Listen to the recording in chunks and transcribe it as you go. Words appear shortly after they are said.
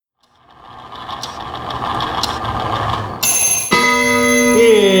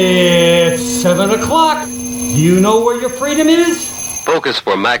7 o'clock. Do you know where your freedom is? Focus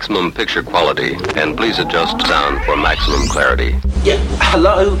for maximum picture quality, and please adjust sound for maximum clarity. Yeah,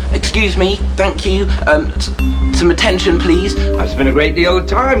 hello, excuse me, thank you. Some attention, please. I've spent a great deal of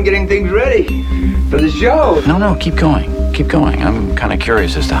time getting things ready for the show. No, keep going. Keep going. I'm kind of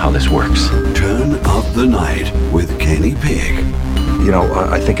curious as to how this works. Turn of the Night with Kenny Pig. You know,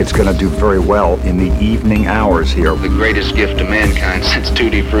 I think it's going to do very well in the evening hours here. The greatest gift to mankind since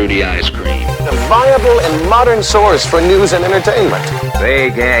Tutti Frutti ice cream. A viable and modern source for news and entertainment. Hey,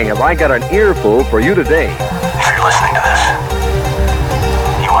 gang, have I got an earful for you today? If you're listening to this,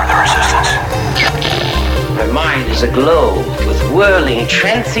 you are the Resistance. My mind is aglow with whirling,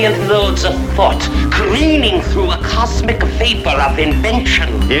 transient loads of thought, careening through a cosmic vapor of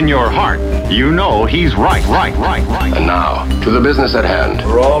invention. In your heart, you know he's right. And now, to the business at hand.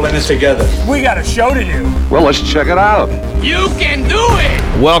 We're all in this together. We got a show to do. Well, let's check it out. You can do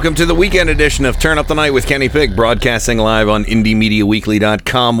it! Welcome to the weekend edition of Turn Up the Night with Kenny Pig, broadcasting live on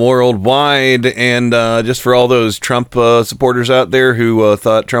IndieMediaWeekly.com worldwide. And just for all those Trump supporters out there who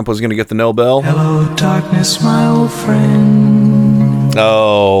thought Trump was going to get the Nobel. Hello, darkness, my old friend.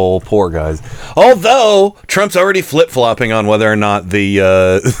 Oh, poor guys. Although Trump's already flip-flopping on whether or not the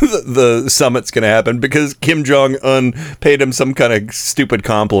the summit's going to happen because Kim Jong-un paid him some kind of stupid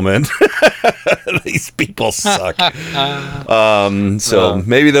compliment. These people suck. So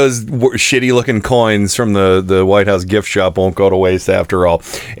maybe those shitty-looking coins from the White House gift shop won't go to waste after all.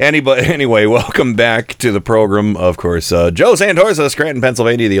 Anyway, welcome back to the program, of course. Joe Santorza, Scranton,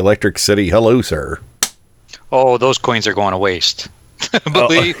 Pennsylvania, the Electric City. Hello, sir. Oh, those coins are going to waste.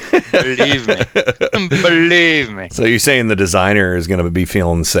 Believe me. So you're saying the designer is going to be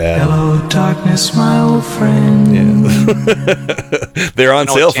feeling sad? Hello, darkness, my old friend. Yeah. They're on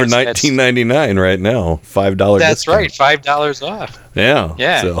sale for $19.99 right now. $5. That's discount. right, $5 off. Yeah.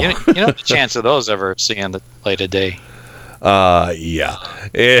 Yeah. So. You know the chance of those ever seeing the light of day. Yeah.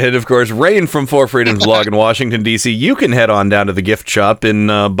 And of course, Rain from Four Freedoms blog in Washington, D.C. You can head on down to the gift shop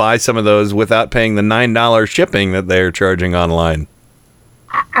and buy some of those without paying the $9 shipping that they're charging online.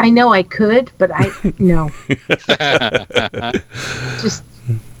 I know I could, but no. Just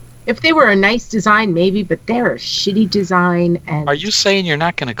if they were a nice design, maybe, but they're a shitty design. And are you saying you're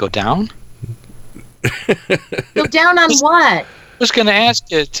not going to go down? Go down on what? I was going to ask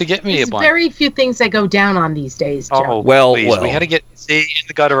you to get me There's a bunch. very few things I go down on these days, Joe. Oh, well, please. We had to get in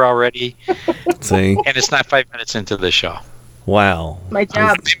the gutter already. See? And it's not 5 minutes into the show. Wow. My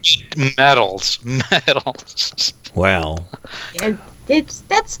job. Medals. Wow. And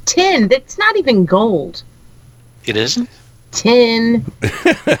that's tin. That's not even gold. It isn't? Tin.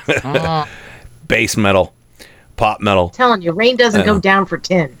 Base metal. Pop metal. I'm telling you, Rain doesn't go down for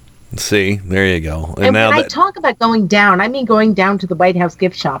tin. See, there you go. And now when I talk about going down, I mean going down to the White House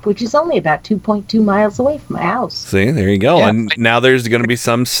gift shop, which is only about 2.2 miles away from my house. See, there you go. Yeah. And now there's going to be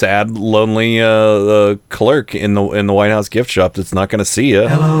some sad, lonely clerk in the White House gift shop that's not going to see you.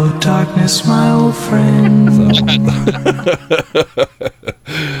 Hello, darkness, my old friend.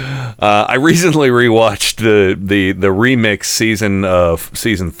 I recently rewatched the remix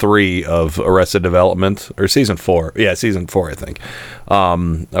season 3 of Arrested Development, or season 4. Yeah, season 4, I think,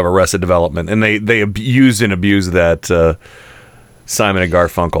 of Arrested Development, and they used and abused that Simon and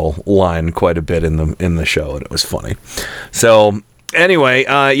Garfunkel line quite a bit in the show, and it was funny. So anyway,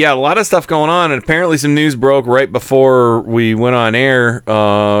 yeah, a lot of stuff going on, and apparently some news broke right before we went on air.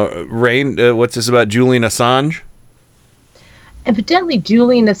 Rain, what's this about Julian Assange? Evidently,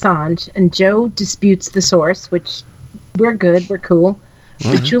 Julian Assange, and Joe disputes the source, which we're good, we're cool.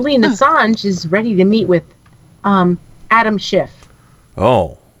 Mm-hmm. But Julian Assange is ready to meet with Adam Schiff.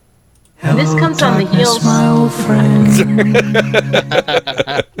 Oh. And this comes on the heels. My old friend.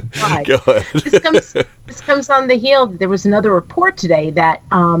 Go ahead. This comes on the heel. There was another report today that,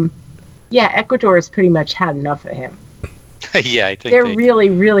 Ecuador has pretty much had enough of him. Yeah, I think they're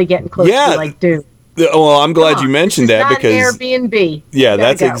really, really getting close to like, dude. Well, I'm glad you mentioned that because Airbnb. Yeah,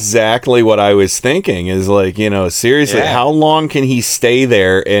 that's exactly what I was thinking. Is like, seriously, how long can he stay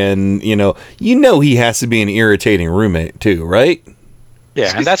there? And he has to be an irritating roommate too, right?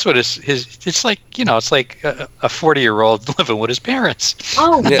 Yeah, and that's what his it's like. It's like a 40-year-old living with his parents.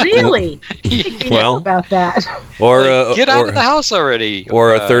 Oh, really? Well, about that. Or get out of the house already.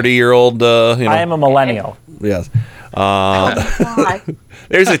 Or a 30-year-old. I am a millennial. Yes.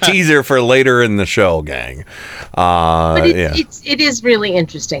 There's a teaser for later in the show, gang. But it is really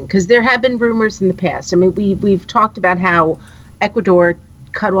interesting because there have been rumors in the past. I mean, we've talked about how Ecuador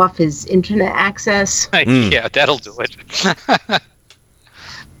cut off his internet access. Yeah, that'll do it.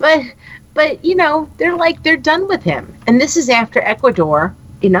 But they're done with him, and this is after Ecuador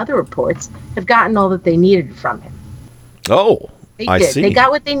in other reports, have gotten all that they needed from him. Oh, They I did. see. They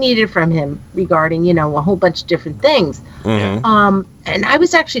got what they needed from him regarding, a whole bunch of different things. Mhm. And I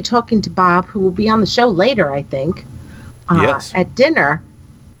was actually talking to Bob, who will be on the show later, I think, Yes. at dinner,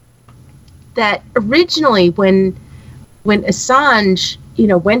 that originally when Assange,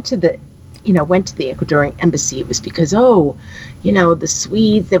 went to the Ecuadorian embassy, it was because, the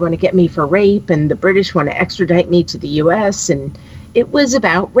Swedes, they want to get me for rape, and the British want to extradite me to the U.S., and it was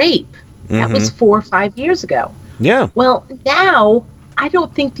about rape. That was 4 or 5 years ago. Yeah. Well, now, I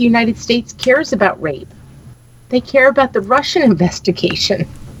don't think the United States cares about rape. They care about the Russian investigation.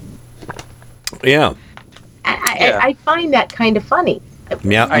 Yeah. I find that kind of funny.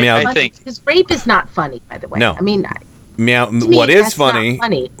 Meow, meow. Because rape is not funny, by the way. No. I mean, Meow. to me, What is that's not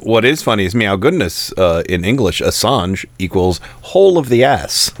funny. What is funny is meow goodness. In English, Assange equals whole of the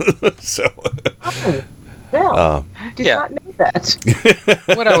ass. So. Well, I did not know that.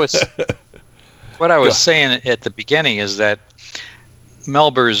 What I was saying at the beginning is that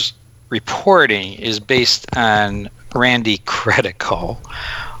Melber's reporting is based on Randy Credico,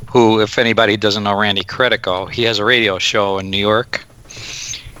 who, if anybody doesn't know Randy Credico, he has a radio show in New York,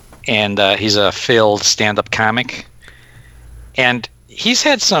 and he's a failed stand-up comic, and he's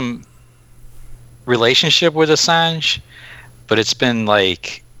had some relationship with Assange, but it's been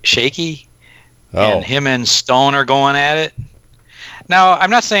like shaky, and him and Stone are going at it. Now, I'm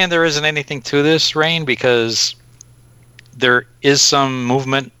not saying there isn't anything to this, Rain, because there is some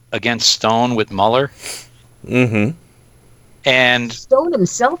movement against Stone with Mueller. Mm-hmm. And Stone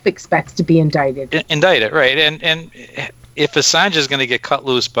himself expects to be indicted. Indicted, right. And if Assange is going to get cut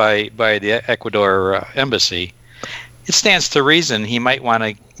loose by the Ecuador embassy, it stands to reason he might want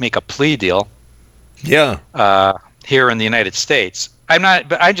to make a plea deal. Yeah. Here in the United States. I'm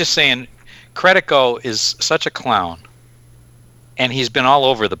just saying Credico is such a clown. And he's been all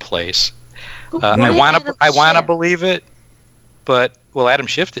over the place. I want to believe it, but Adam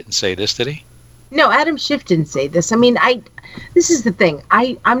Schiff didn't say this, did he? No, Adam Schiff didn't say this. I mean, this is the thing.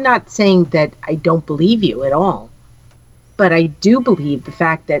 I'm not saying that I don't believe you at all, but I do believe the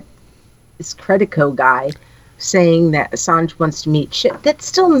fact that this Credico guy saying that Assange wants to meet Schiff, that's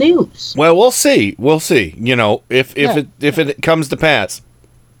still news. Well, we'll see. We'll see. If it comes to pass,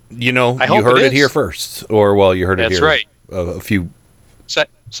 you heard it here first, or you heard it here. That's right. A few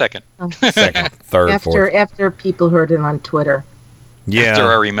second, third, fourth. After people heard it on Twitter. Yeah. After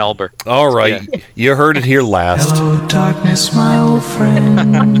Ari Melber. All right. Yeah. You heard it here last. Hello, darkness, my old friend.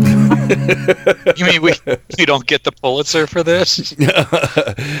 You mean we don't get the Pulitzer for this?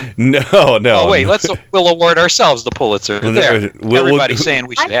 No. Oh wait, we'll award ourselves the Pulitzer. There. Everybody's saying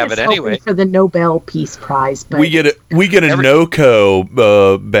we should have it anyway. For the Nobel Peace Prize, but we get a NOCO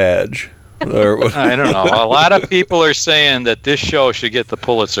badge. I don't know. A lot of people are saying that this show should get the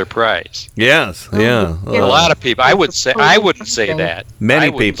Pulitzer Prize. Yes, yeah. A lot of people. I wouldn't say that.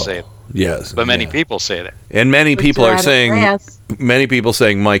 Many people. Yes, but many people say that. And many people are saying. Many people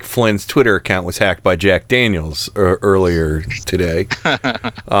saying Mike Flynn's Twitter account was hacked by Jack Daniels earlier today.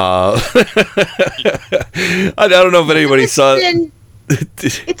 I don't know if anybody saw it.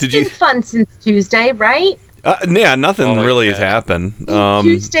 It's been fun since Tuesday, right? Yeah, nothing really has happened.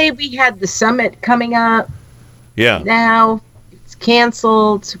 Tuesday we had the summit coming up. Yeah. Now it's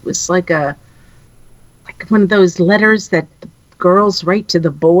canceled. It was like one of those letters that the girls write to the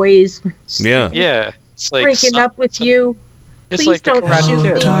boys. Yeah. Yeah. It's like breaking up with you. It's Please like don't shoot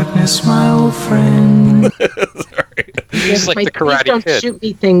me. Darkness, my old friend. It's like the Karate Please don't Kid. shoot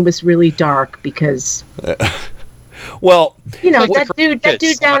me thing was really dark because well, that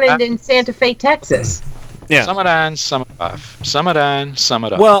dude down in Santa Fe, Texas. Yeah. Sum it on, sum it off. Sum it on, sum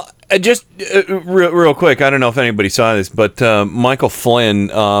it off. Well, just real quick, I don't know if anybody saw this, but Michael Flynn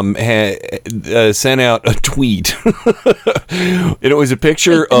sent out a tweet. And it was a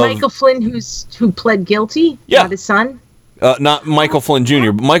picture of Michael Flynn who pled guilty, not his son? Not Michael Flynn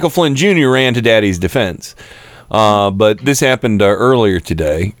Jr. Michael Flynn Jr. ran to Daddy's defense. But this happened earlier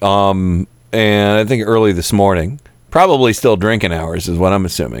today, and I think early this morning. Probably still drinking hours is what I'm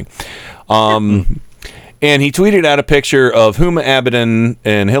assuming. And he tweeted out a picture of Huma Abedin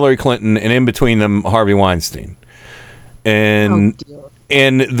and Hillary Clinton, and in between them, Harvey Weinstein. And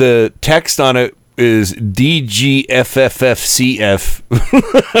the text on it is DGFFFCF.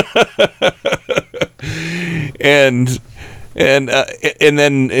 and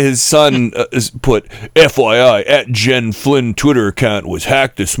then his son put, FYI, at Jen Flynn Twitter account was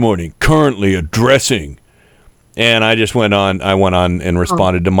hacked this morning, currently addressing. And I went on and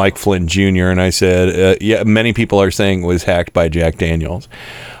responded to Mike Flynn Jr. and I said, yeah, many people are saying it was hacked by Jack Daniels,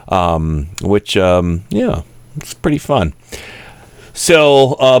 which, it's pretty fun.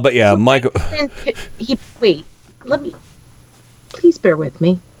 So, but yeah, Michael. Wait, please bear with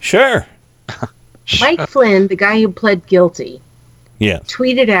me. Sure. Mike Flynn, the guy who pled guilty,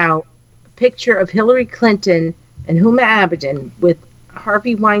 tweeted out a picture of Hillary Clinton and Huma Abedin with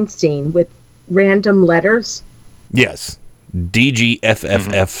Harvey Weinstein with random letters. Yes. DGFFFCF.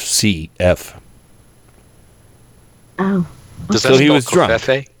 Oh. Does So that he spell was drunk.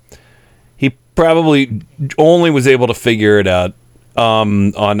 Covfefe? He probably only was able to figure it out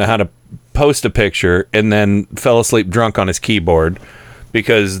on how to post a picture and then fell asleep drunk on his keyboard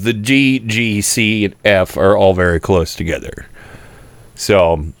because the G, G, C, and F are all very close together.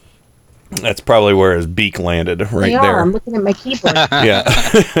 So that's probably where his beak landed, right They are. there. I'm looking at my keyboard. Yeah.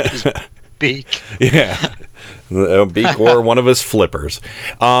 Beak. Yeah. A beak or one of his flippers.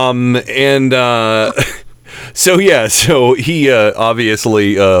 So he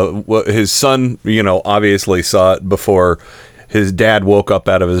obviously, his son, obviously saw it before his dad woke up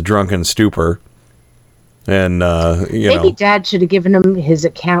out of his drunken stupor. And, Maybe Dad should have given him his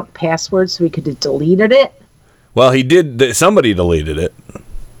account password so he could have deleted it. Well, he did. Somebody deleted it.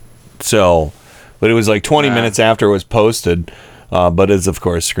 So, but it was like 20 minutes after it was posted. But as of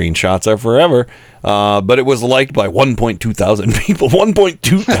course, screenshots are forever. But it was liked by 1.2 thousand people.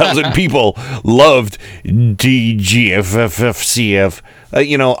 1.2 thousand people loved DGFFFCF.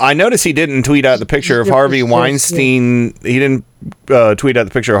 I noticed he didn't tweet out the picture of Harvey Weinstein. He didn't tweet out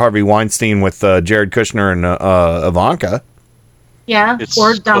the picture of Harvey Weinstein with Jared Kushner and Ivanka. Yeah,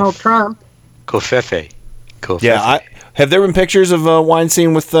 or Donald Trump. Covfefe. Yeah, have there been pictures of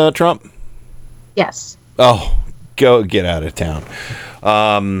Weinstein with Trump? Yes. Oh, go get out of town.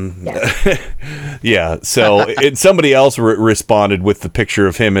 Yeah. So somebody else responded with the picture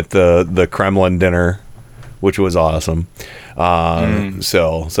of him at the Kremlin dinner, which was awesome.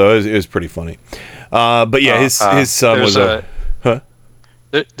 So it was pretty funny. But yeah, his son was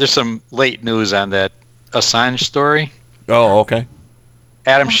There's some late news on that Assange story. Oh, okay.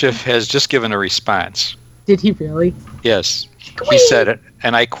 Adam Schiff has just given a response. Did he really? Yes. He said it,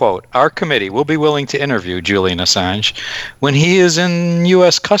 and I quote, "Our committee will be willing to interview Julian Assange when he is in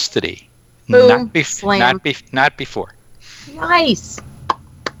U.S. custody. Boom. Not before." Nice.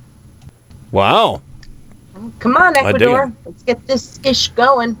 Wow. Come on, Ecuador. Let's get this ish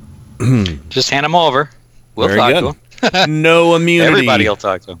going. Just hand him over. We'll Very talk good. to him. No immunity. Everybody will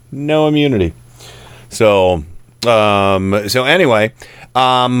talk to him. No immunity. So anyway,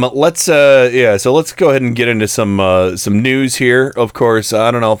 let's go ahead and get into some news here. Of course,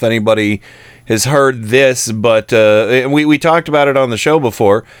 I don't know if anybody has heard this, but we talked about it on the show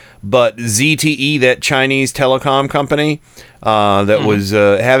before. But ZTE, that Chinese telecom company that was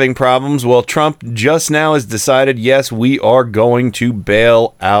having problems, well, Trump just now has decided, yes, we are going to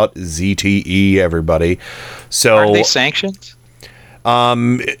bail out ZTE. Everybody, so are they sanctioned?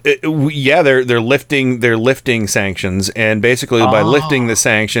 Yeah, they're lifting sanctions, and basically by lifting the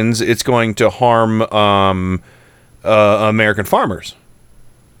sanctions, it's going to harm American farmers.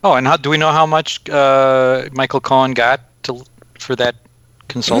 Oh, and do we know how much Michael Cohen got for that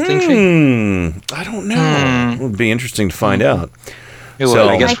consulting fee? I don't know. It would be interesting to find out.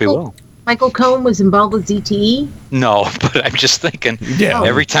 I guess we will. Michael Cohen was involved with ZTE? No, but I'm just thinking. Yeah.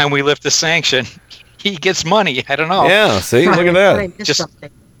 Every time we lift a sanction, he gets money. I don't know. Yeah. See, look at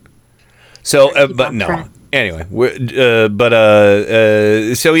that. But no. Anyway,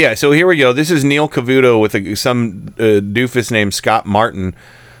 so here we go. This is Neil Cavuto with some doofus named Scott Martin,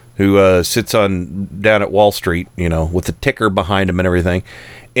 who sits down at Wall Street, with the ticker behind him and everything.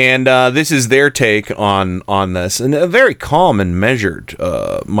 And this is their take on this, and very calm and measured,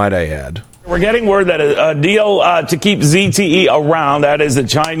 might I add. We're getting word that a deal to keep ZTE around, that is the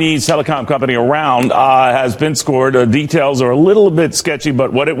Chinese telecom company around, has been scored. Details are a little bit sketchy,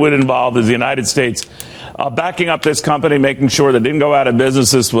 but what it would involve is the United States backing up this company, making sure that it didn't go out of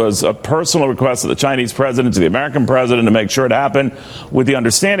business. This was a personal request of the Chinese president to the American president to make sure it happened, with the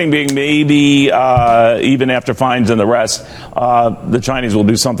understanding being maybe even after fines and the rest, the Chinese will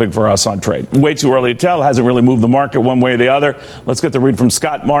do something for us on trade. Way too early to tell. Hasn't really moved the market one way or the other. Let's get the read from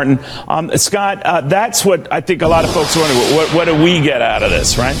Scott Martin. Scott, that's what I think a lot of folks are wondering. What do we get out of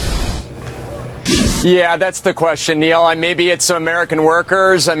this, right? Yeah, that's the question, Neil. Maybe it's American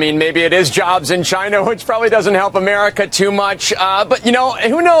workers. Maybe it is jobs in China, which probably doesn't help America too much. But,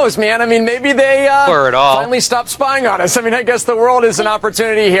 who knows, man? Maybe they finally stop spying on us. I guess the world is an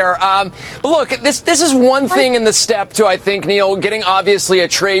opportunity here. But look, this is one thing in the step to, I think, Neil, getting obviously a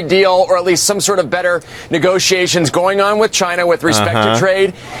trade deal, or at least some sort of better negotiations going on with China with respect to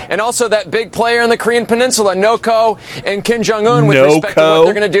trade. And also that big player in the Korean Peninsula, NOCO, and Kim Jong-un with respect to what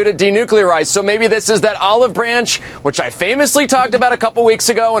they're going to do to denuclearize. So maybe this is that olive branch, which I famously talked about a couple weeks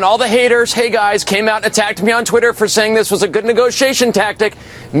ago, and all the haters, hey guys, came out and attacked me on Twitter for saying this was a good negotiation tactic.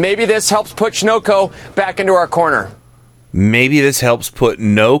 Maybe this helps put Snoko back into our corner. Maybe this helps put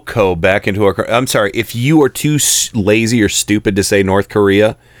NOCO back into our... I'm sorry, if you are too lazy or stupid to say North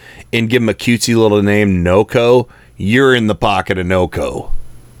Korea and give them a cutesy little name, NOCO, you're in the pocket of NOCO.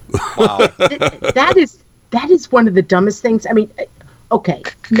 Wow. That is one of the dumbest things. I mean, okay,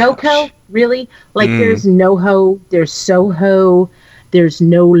 NOCO, really? Like, there's NoHo, there's Soho, there's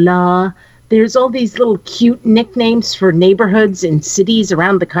NOLA, there's all these little cute nicknames for neighborhoods and cities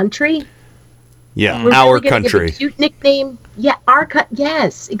around the country. Yeah, We're our really gonna country. Give a cute nickname. Yeah,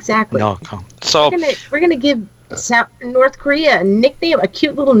 yes, exactly. No, so we're gonna give North Korea a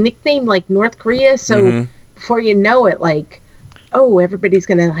cute little nickname like North Korea. So before you know it, like, oh, everybody's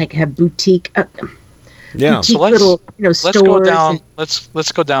gonna like have boutique. Yeah, so little let's stores. go down.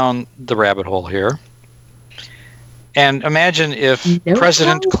 Let's go down the rabbit hole here, and imagine if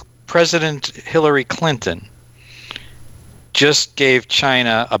President Hillary Clinton just gave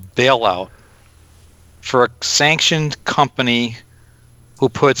China a bailout for a sanctioned company who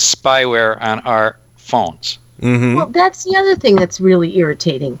puts spyware on our phones. Well, that's the other thing that's really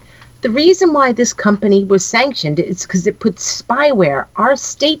irritating. The reason why this company was sanctioned is because it put spyware. Our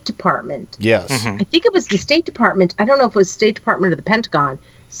State Department, yes, I think it was the State Department, I don't know if it was State Department or the Pentagon,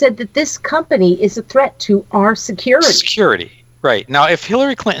 said that this company is a threat to our security. Security, right. Now, if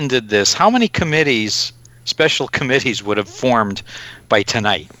Hillary Clinton did this, how many special committees would have formed by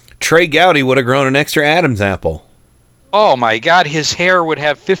tonight? Trey Gowdy would have grown an extra Adam's apple. Oh my God, his hair would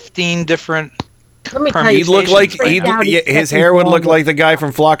have 15 different. Let me tell you, He'd look like his hair would look like the guy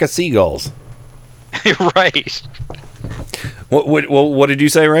from Flock of Seagulls. Right. What did you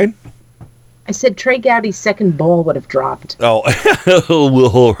say, Rain? I said Trey Gowdy's second ball would have dropped. Oh,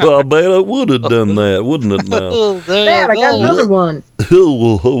 well, I bet I would have done that, wouldn't it? Now, Dad, I got another one.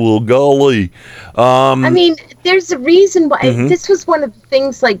 well, golly. I mean, there's a reason why this was one of the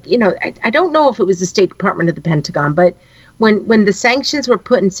things. Like, I don't know if it was the State Department or the Pentagon, but when the sanctions were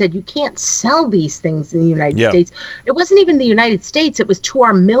put and said you can't sell these things in the United States, it wasn't even the United States. It was to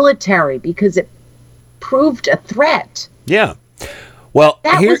our military because it proved a threat. Yeah. Well,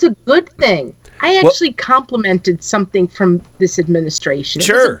 that was a good thing. I actually complimented something from this administration. It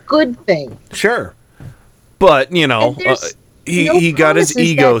was a good thing. Sure. But, he got his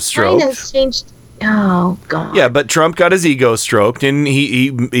ego stroked. China's changed. Oh, God. Yeah, but Trump got his ego stroked, and he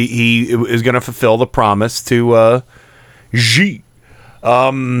is going to fulfill the promise to Xi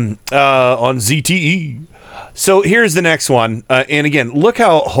on ZTE. So here's the next one, and again, look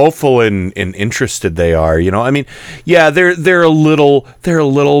how hopeful and interested they are. I mean, yeah, they're a little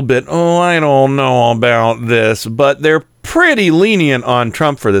bit. Oh, I don't know about this, but they're pretty lenient on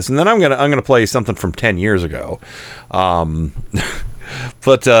Trump for this. And then I'm gonna play something from 10 years ago.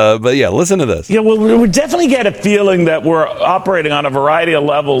 But yeah, listen to this. Yeah, well, we definitely get a feeling that we're operating on a variety of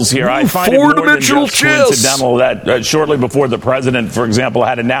levels here. I find it more than just coincidental that shortly before the president, for example,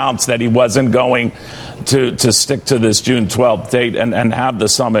 had announced that he wasn't going to stick to this June 12th date and have the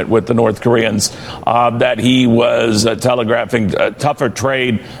summit with the North Koreans, that he was telegraphing tougher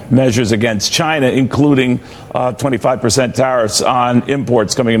trade measures against China, including 25% tariffs on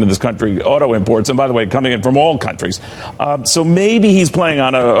imports coming into this country, auto imports, and by the way, coming in from all countries. So maybe he's playing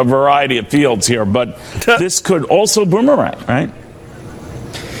on a variety of fields here, but this could also boomerang, right?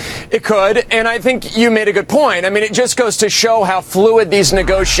 It could, and I think you made a good point. I mean, it just goes to show how fluid these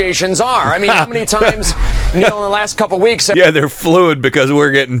negotiations are. I mean, how many times, in the last couple of weeks... Yeah, they're fluid because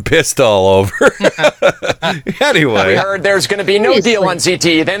we're getting pissed all over. Anyway. We heard there's going to be no deal on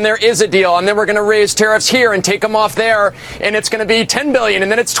ZTE, then there is a deal, and then we're going to raise tariffs here and take them off there, and it's going to be $10 billion, and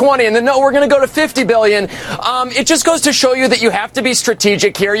then it's 20, and then no, we're going to go to $50 billion. It just goes to show you that you have to be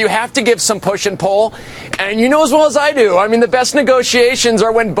strategic here. You have to give some push and pull, and you know as well as I do, I mean, the best negotiations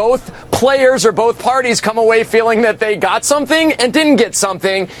are when both players or both parties come away feeling that they got something and didn't get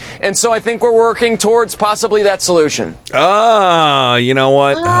something. And so I think we're working towards possibly that solution. You know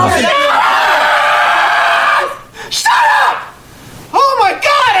what? Shut up! Oh my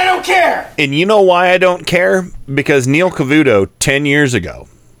God, I don't care! And you know why I don't care? Because Neil Cavuto, 10 years ago,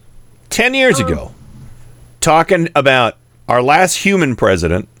 talking about our last human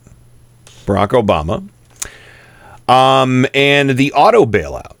president, Barack Obama, and the auto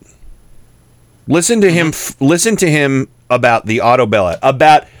bailout. Listen to him about the auto bailout,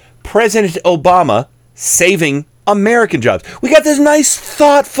 about President Obama saving American jobs. We got this nice,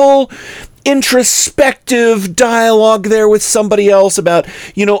 thoughtful, introspective dialogue there with somebody else about,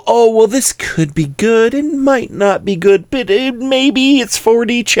 oh, well, this could be good and might not be good, but maybe it's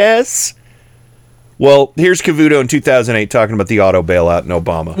 4D chess. Well, here's Cavuto in 2008 talking about the auto bailout in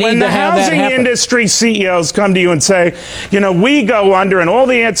Obama. When the housing industry CEOs come to you and say, we go under, and all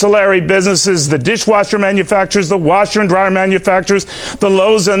the ancillary businesses, the dishwasher manufacturers, the washer and dryer manufacturers, the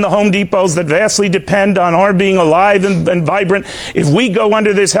Lowe's and the Home Depots that vastly depend on our being alive and vibrant, if we go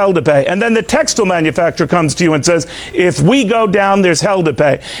under, there's hell to pay. And then the textile manufacturer comes to you and says, if we go down, there's hell to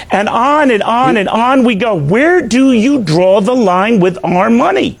pay. And on and on and on we go. Where do you draw the line with our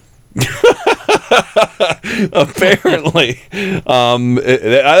money? Apparently,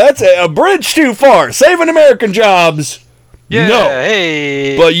 that's a bridge too far. Saving American jobs. Yeah, no.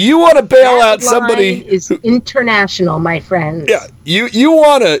 Hey. But you want to bail That out somebody line is international, my friends. Yeah, you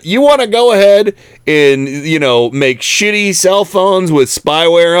wanna go ahead and make shitty cell phones with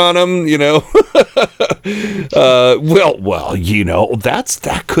spyware on them.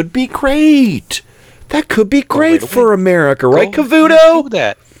 That could be great. That could be great for America, right, Cavuto? Do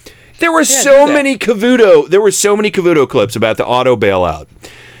that. There were so many Cavuto clips about the auto bailout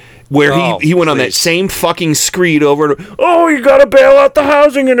where he went on that same fucking screed over to, you gotta bail out the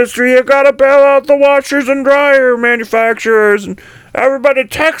housing industry, you gotta bail out the washers and dryer manufacturers and everybody,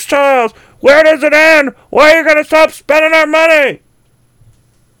 textiles. Where does it end? Why are you gonna stop spending our money?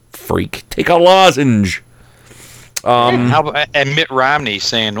 Freak, take a lozenge. And Mitt Romney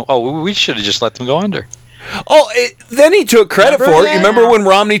saying, we should have just let them go under. Then he took credit for it. You remember when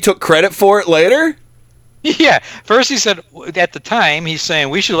Romney took credit for it later? Yeah. First he said, at the time, he's saying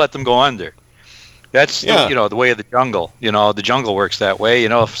we should let them go under. That's, the way of the jungle. The jungle works that way.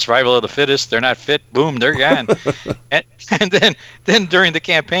 Survival of the fittest. They're not fit. Boom, they're gone. and then during the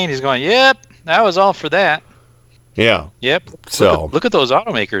campaign, he's going, yep, that was all for that. Yeah. Yep. So look at those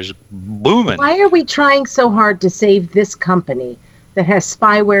automakers booming. Why are we trying so hard to save this company that has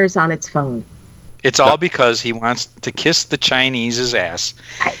spywares on its phone? It's all because he wants to kiss the Chinese's ass,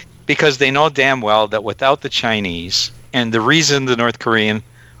 because they know damn well that without the Chinese, and the reason the North Korean,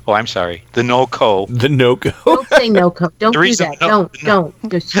 the NOCO. The NOCO. Don't say NOCO. Don't do that. Don't.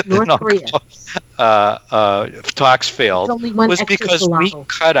 Just North Korea. Talks failed was because we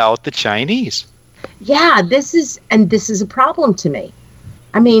cut out the Chinese. Yeah, this is a problem to me.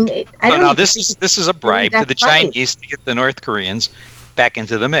 I mean, this is a bribe to the Chinese to get the North Koreans back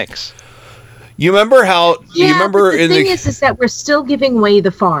into the mix. You remember how? Yeah, you remember but the thing is that we're still giving away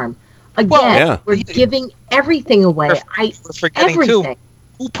the farm. Again, we're giving everything away. We're forgetting everything. Too.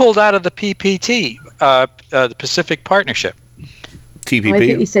 Who pulled out of the PPT, the Pacific Partnership? TPP. I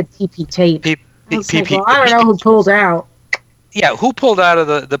think you said TPT. I I don't know who pulled out. Yeah, who pulled out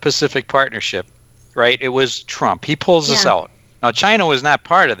of the Pacific Partnership? Right, it was Trump. He pulls us out. Now, China was not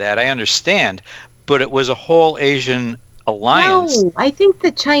part of that. I understand, but it was a whole Asian alliance. No, I think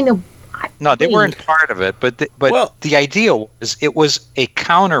that China. No, they weren't part of it, but the idea was it was a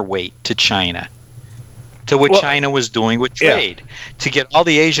counterweight to China, to what China was doing with trade, to get all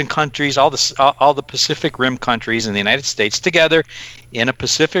the Asian countries, all the Pacific Rim countries in the United States together in a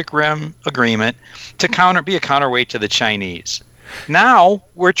Pacific Rim agreement to be a counterweight to the Chinese. Now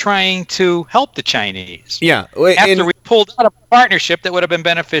we're trying to help the Chinese. Yeah, after we pulled out a partnership that would have been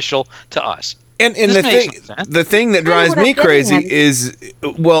beneficial to us. And the thing that drives me crazy is,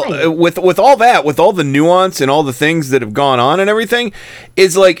 with all that, with all the nuance and all the things that have gone on and everything,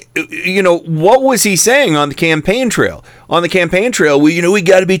 is like, what was he saying on the campaign trail? On the campaign trail, we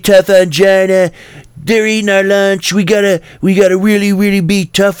got to be tough on China. They're eating our lunch. We gotta really, really be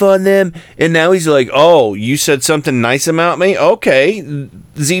tough on them. And now he's like, oh, you said something nice about me? Okay,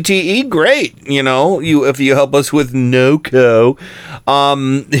 ZTE, great. If you help us with NOCO.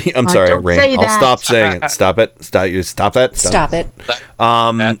 I'm sorry, Rain. I'll stop saying it. Stop it. Stop that. Stop it.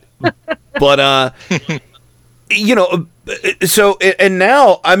 But so and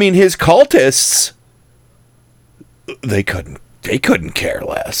now, I mean, his cultists, they couldn't care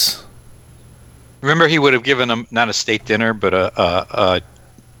less. Remember, he would have given them not a steak dinner, but a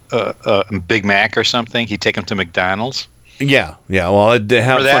Big Mac or something. He'd take them to McDonald's. Yeah. Well,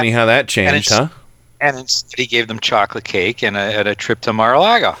 funny how that changed, huh? And instead, he gave them chocolate cake and a trip to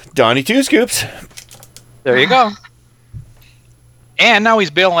Mar-a-Lago. Donnie Two Scoops. There you go. And now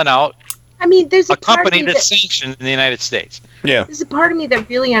he's bailing out. I mean, there's a company that's sanctioned in the United States. Yeah. There's a part of me that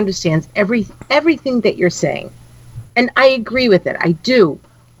really understands everything that you're saying, and I agree with it. I do.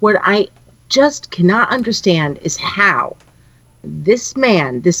 What I just cannot understand is how this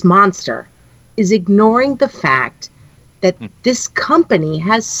monster, is ignoring the fact that this company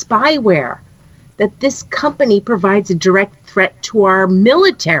has spyware, that this company provides a direct threat to our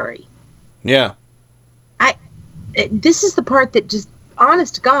military. Yeah. This is the part that just,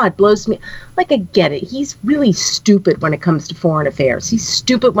 honest to God, blows me. Like, I get it. He's really stupid when it comes to foreign affairs. He's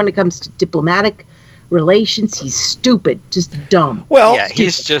stupid when it comes to diplomatic relations. He's stupid, just dumb. Well, yeah, stupid.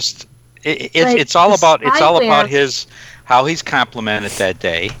 he's just. It's all about how he's complimented that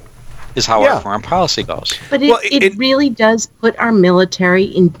day. Is how our foreign policy goes. But it really does put our military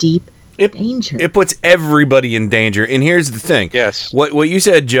in deep danger. It puts everybody in danger. And here's the thing. Yes. What you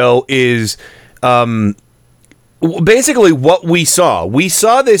said, Joe, is basically what we saw. We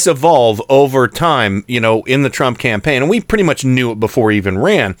saw this evolve over time, in the Trump campaign, and we pretty much knew it before he even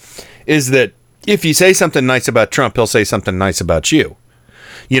ran, is that if you say something nice about Trump, he'll say something nice about you.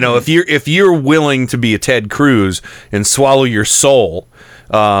 If you're willing to be a Ted Cruz and swallow your soul,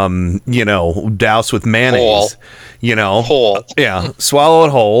 douse with mayonnaise, whole. Yeah, swallow it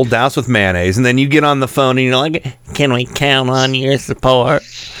whole, douse with mayonnaise, and then you get on the phone and you're like, can we count on your support?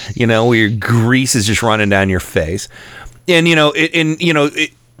 Where your grease is just running down your face. And,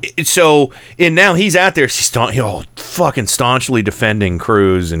 so now he's out there, fucking staunchly defending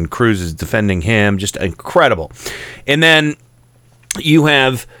Cruz, and Cruz is defending him. Just incredible. And then you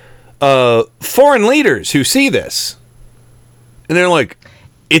have foreign leaders who see this, and they're like,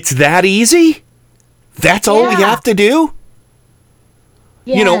 it's that easy? That's all we have to do?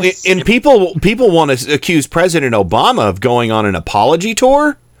 Yes. And people want to accuse President Obama of going on an apology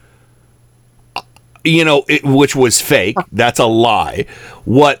tour, which was fake. That's a lie.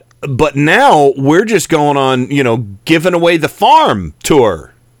 But now we're just going on, giving away the farm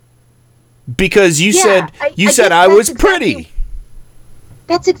tour because you said I was pretty.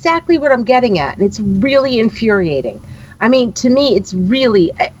 That's exactly what I'm getting at, and it's really infuriating. I mean, to me, it's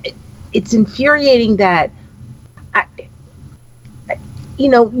infuriating that,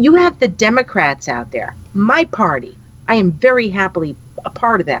 you have the Democrats out there, my party. I am very happily a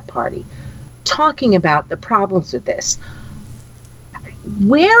part of that party, talking about the problems with this.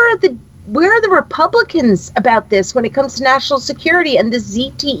 Where are the Republicans about this when it comes to national security and the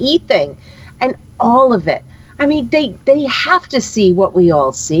ZTE thing and all of it? I mean, they have to see what we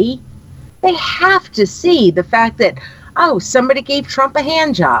all see. They have to see the fact that, somebody gave Trump a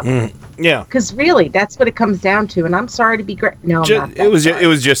hand job. Yeah. Because really, that's what it comes down to. And I'm sorry to be great. No, I'm not. It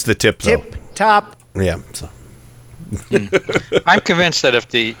was just the tip, though. Top. Yeah. So. I'm convinced that if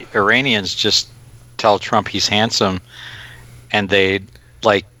the Iranians just tell Trump he's handsome and they'd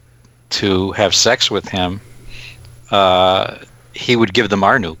like to have sex with him, he would give them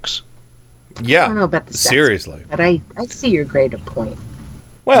our nukes. Yeah. I don't know about the sex, seriously. but I see your greater point.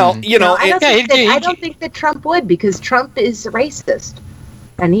 Well, I don't think that Trump would, because Trump is racist,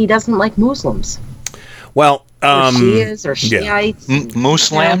 and he doesn't like Muslims. Well, or Shias or Shiites.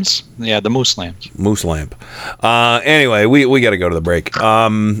 Moose lambs? Yeah, the moose lambs. Moose lamb. Anyway, we got to go to the break.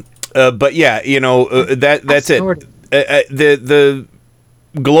 But yeah, that's it. The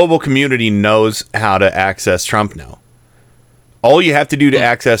global community knows how to access Trump now. All you have to do to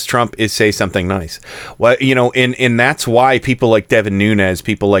access Trump is say something nice. Well, and that's why people like Devin Nunes,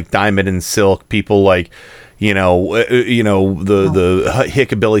 people like Diamond and Silk, people like, the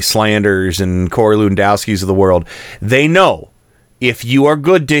Hickabilly Slanders and Corey Lewandowski's of the world, they know if you are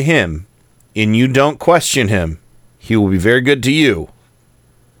good to him and you don't question him, he will be very good to you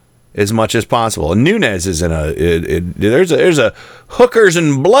as much as possible. And Nunes is there's a hookers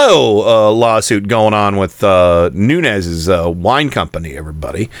and blow lawsuit going on with Nunes's wine company.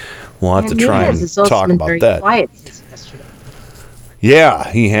 Everybody, we'll have to try and talk about that. Quiet since yesterday.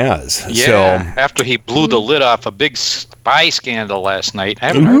 Yeah, he has. Yeah, so, after he blew the lid off a big spy scandal last night. I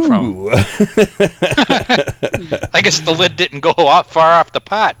haven't heard from him. I guess the lid didn't go far off the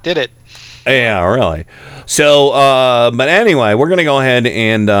pot, did it? Yeah, really. So, but anyway, we're going to go ahead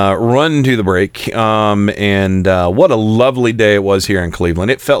and run to the break. And what a lovely day it was here in Cleveland.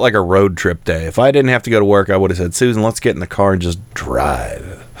 It felt like a road trip day. If I didn't have to go to work, I would have said, Susan, let's get in the car and just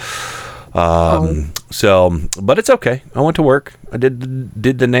drive. So, but it's okay. I went to work. I did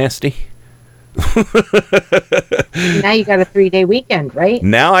the nasty. Now you got a 3-day weekend, right?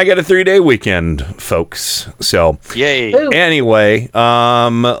 Now I got a 3-day weekend, folks. So, yay. Anyway,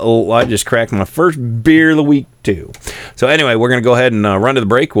 I just cracked my first beer of the week, too. So, anyway, we're going to go ahead and run to the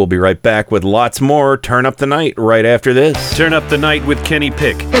break. We'll be right back with lots more Turn Up the Night right after this. Turn Up the Night with Kenny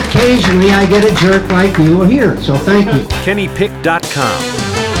Pick. Occasionally, I get a jerk like you here, so thank you. KennyPick.com.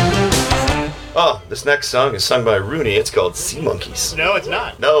 Oh, this next song is sung by Rooney. It's called Sea Monkeys. No, it's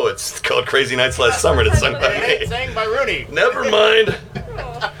not. No, it's called Crazy Nights Last Summer. It's sung by me. It's sang by Rooney. Never mind.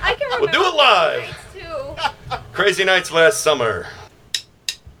 I can We'll do it live. too. Crazy Nights Last Summer.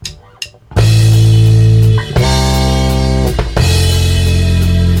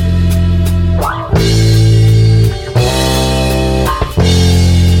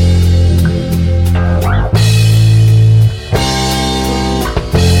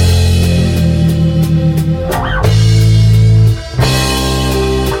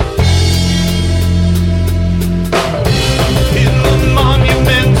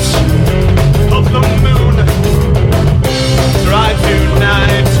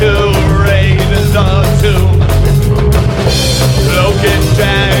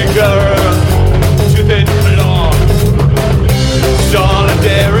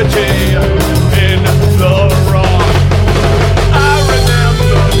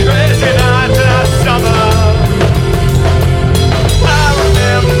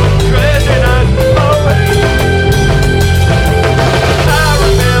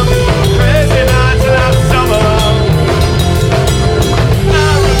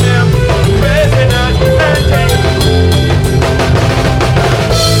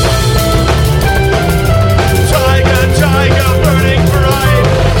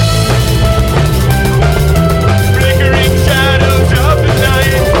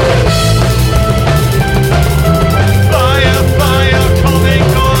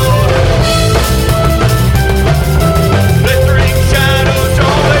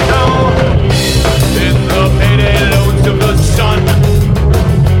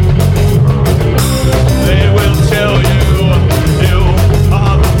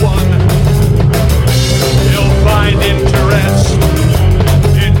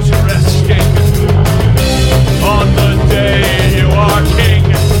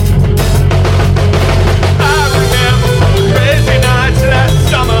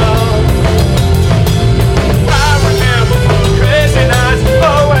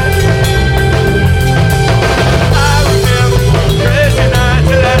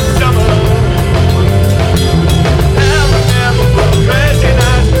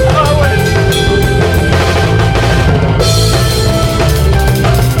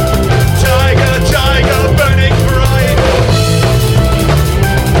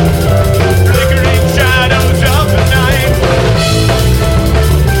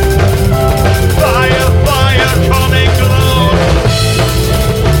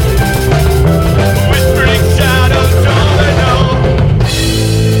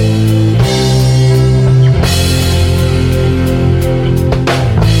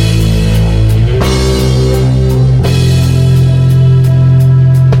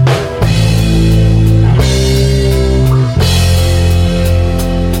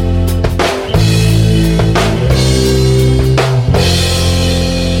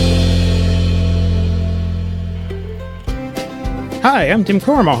 Hi, I'm Tim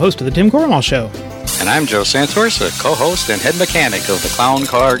Corrimal, host of The Tim Corrimal Show. And I'm Joe Santos, a co-host and head mechanic of the Clown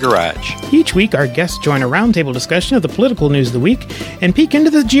Car Garage. Each week, our guests join a roundtable discussion of the political news of the week and peek into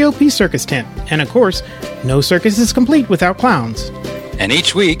the GOP circus tent. And of course, no circus is complete without clowns. And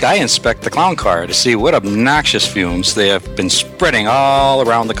each week, I inspect the clown car to see what obnoxious fumes they have been spreading all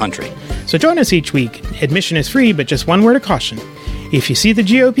around the country. So join us each week. Admission is free, but just one word of caution. If you see the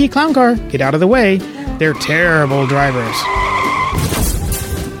GOP clown car, get out of the way. They're terrible drivers.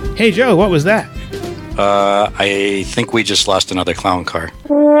 Hey, Joe, what was that? I think we just lost another clown car.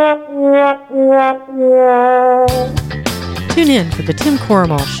 Tune in for the Tim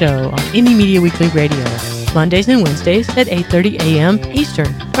Corrimal Show on Indie Media Weekly Radio, Mondays and Wednesdays at 8:30 a.m.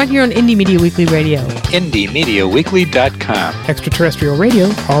 Eastern, right here on Indie Media Weekly Radio. IndieMediaWeekly.com. Extraterrestrial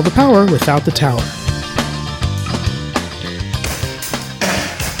radio, all the power without the tower.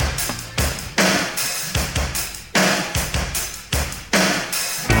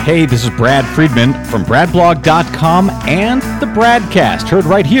 Hey, this is Brad Friedman from BradBlog.com and the Bradcast, heard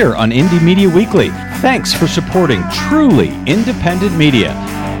right here on Indie Media Weekly. Thanks for supporting truly independent media,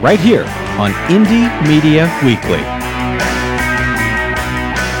 right here on Indie Media Weekly.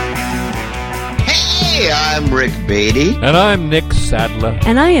 Hey, I'm Rick Beatty. And I'm Nick Sadler.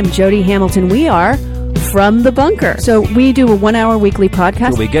 And I am Jody Hamilton. We are From the Bunker. So we do a 1-hour weekly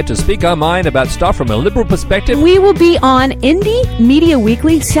podcast. We get to speak our mind about stuff from a liberal perspective. We will be on Indie Media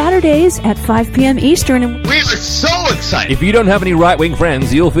Weekly Saturdays at 5 p.m. Eastern. We are so excited. If you don't have any right-wing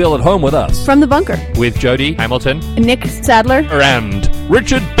friends, you'll feel at home with us. From the Bunker. With Jody Hamilton. Nick Sadler. And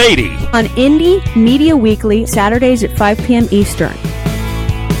Richard Beatty. On Indie Media Weekly Saturdays at 5 p.m. Eastern.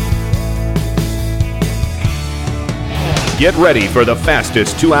 Get ready for the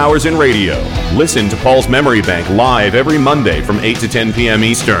fastest 2 hours in radio. Listen to Paul's Memory Bank live every Monday from 8 to 10 p.m.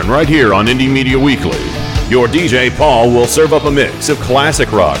 Eastern, right here on Indie Media Weekly. Your DJ, Paul, will serve up a mix of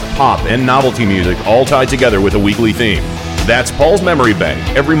classic rock, pop, and novelty music, all tied together with a weekly theme. That's Paul's Memory Bank,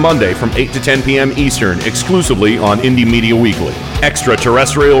 every Monday from 8 to 10 p.m. Eastern, exclusively on Indie Media Weekly.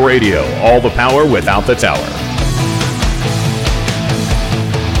 Extraterrestrial radio, all the power without the tower.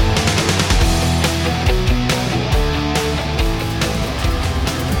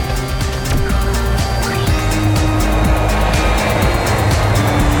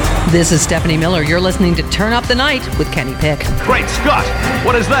 This is Stephanie Miller. You're listening to Turn Up the Night with Kenny Pick. Great Scott!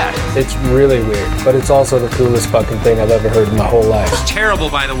 What is that? It's really weird, but it's also the coolest fucking thing I've ever heard in my whole life. It's terrible,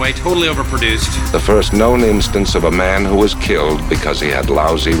 by the way. Totally overproduced. The first known instance of a man who was killed because he had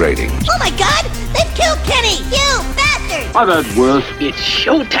lousy ratings. Oh my God! They've killed Kenny! You bastard! I've heard worse. It's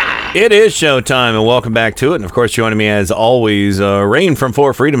showtime! It is showtime, and welcome back to it. And of course, joining me as always, Rain from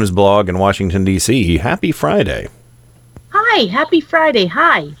Four Freedoms blog in Washington, D.C. Happy Friday. Hi, happy Friday.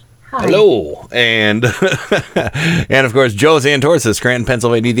 Hi. Hello, and and of course Joe Zantorsa, Scranton,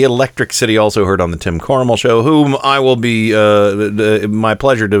 Pennsylvania, the Electric City, also heard on the Tim Corrimal Show, whom I will be my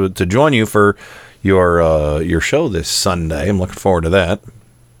pleasure to join you for your show this Sunday. I'm looking forward to that.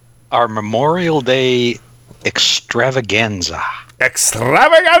 Our Memorial Day extravaganza.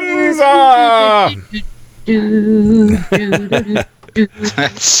 Extravaganza.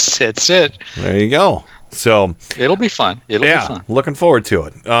 That's it. There you go. So it'll be fun. It'll be fun. Looking forward to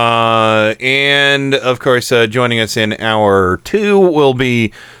it. And of course, joining us in hour 2 will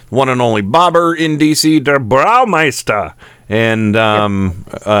be one and only Bobber in DC, der Braumeister, and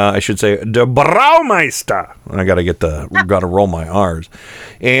I should say der Braumeister. I gotta roll my R's.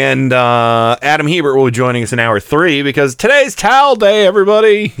 And Adam Hebert will be joining us in hour 3 because today's Towel Day,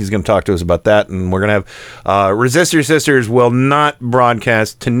 everybody. He's going to talk to us about that, and we're going to have Resistor Sisters will not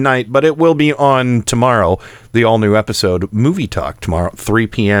broadcast tonight, but it will be on tomorrow, the all-new episode, Movie Talk, tomorrow, 3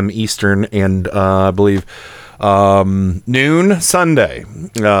 p.m. Eastern, and I believe noon Sunday.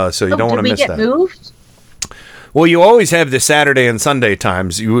 So you don't want to miss that. Did we get moved? Well, you always have the Saturday and Sunday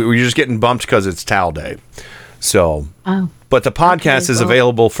times. You're just getting bumped because it's Towel Day. So, but the podcast is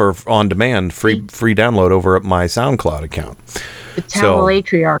available for on demand, free download over at my SoundCloud account. The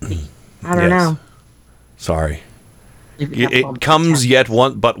Towelatriarchy. I don't know. Sorry, it comes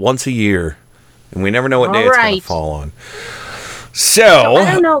but once a year, and we never know what day it's going to fall on. So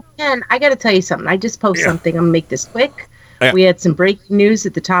I don't know, Ken. I got to tell you something. I just posted something. I'm gonna make this quick. Yeah. We had some breaking news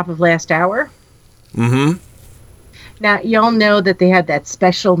at the top of last hour. Mm-hmm. Now, y'all know that they had that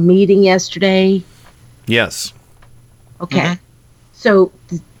special meeting yesterday. Yes. Okay. Mm-hmm. So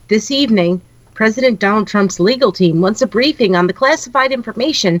this evening, President Donald Trump's legal team wants a briefing on the classified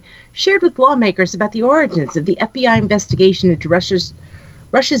information shared with lawmakers about the origins of the FBI investigation into Russia's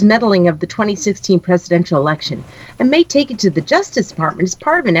meddling of the 2016 presidential election, and may take it to the Justice Department as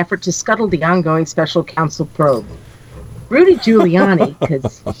part of an effort to scuttle the ongoing special counsel probe. Rudy Giuliani,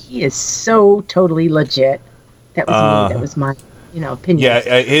 because he is so totally legit. That was me. That was my, opinion. Yeah,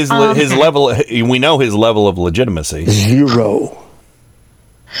 his level. We know his level of legitimacy. 0.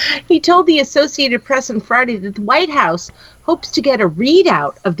 He told the Associated Press on Friday that the White House hopes to get a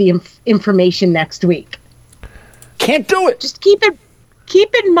readout of the information next week. Can't do it. Just keep in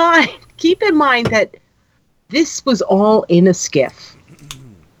mind that this was all in a skiff.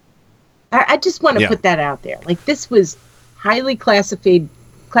 I just want to put that out there. Like, this was highly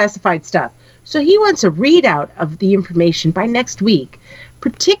classified stuff. So he wants a readout of the information by next week,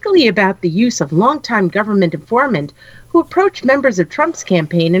 particularly about the use of longtime government informant who approached members of Trump's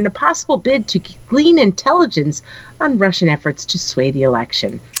campaign in a possible bid to glean intelligence on Russian efforts to sway the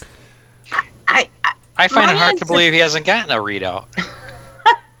election. I find it hard to believe he hasn't gotten a readout.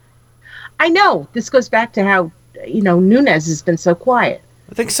 I know. This goes back to how, Nunes has been so quiet.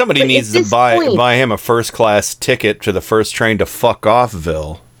 I think somebody needs to buy him a first-class ticket to the first train to fuck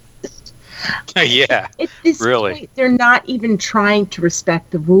offville. Yeah, at this really. Point, they're not even trying to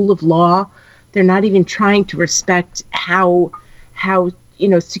respect the rule of law. They're not even trying to respect how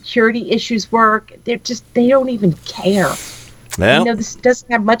security issues work. They don't even care. Well, this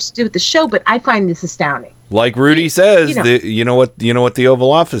doesn't have much to do with the show, but I find this astounding. Like Rudy says, you know what the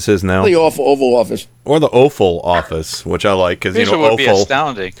Oval Office is now? The Oval Office. Or the Offal Office, which I like because would be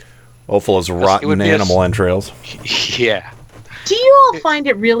astounding. Offal is rotten animal entrails. Yeah. Do you all find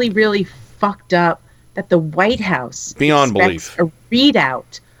it really, really fucked up that the White House beyond expects belief a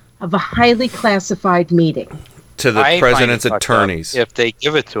readout of a highly classified meeting to the president's attorneys if they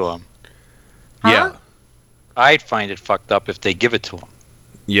give it to him? Yeah. I'd find it fucked up if they give it to him.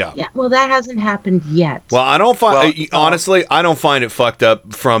 Yeah. Yeah. Well, that hasn't happened yet. Well, I don't find honestly, I don't find it fucked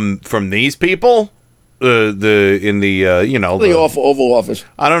up from these people. The Oval Office.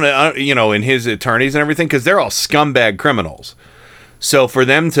 I don't know, in his attorneys and everything, because they're all scumbag criminals. So for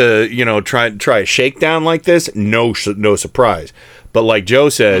them to try a shakedown like this, no surprise. But like Joe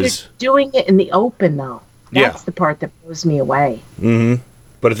says, they're doing it in the open though. That's the part that blows me away. Mm-hmm.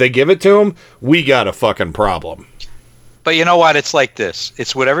 But if they give it to him, we got a fucking problem. But you know what? It's like this.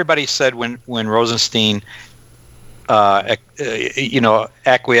 It's what everybody said when Rosenstein, acquiesced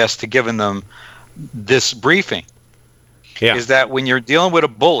to giving them this briefing. Yeah. Is that when you're dealing with a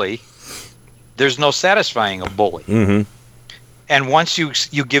bully, there's no satisfying a bully. Mm-hmm. And once you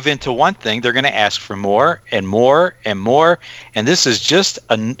give in to one thing, they're going to ask for more and more and more. And this is just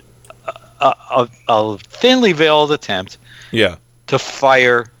a thinly veiled attempt to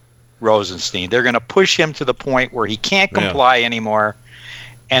fire Rosenstein. They're going to push him to the point where he can't comply anymore,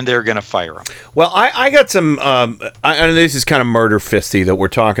 and they're going to fire him. Well, I got some. And this is kind of murder fisty that we're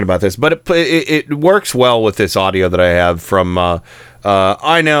talking about this, but it works well with this audio that I have from.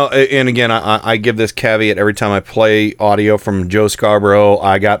 I know, and again, I give this caveat every time I play audio from Joe Scarborough.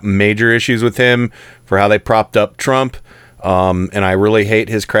 I got major issues with him for how they propped up Trump. And I really hate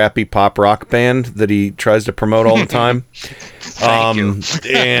his crappy pop rock band that he tries to promote all the time. It's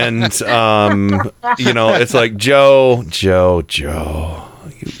like, Joe,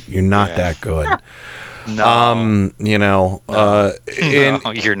 you're not that good. No. No,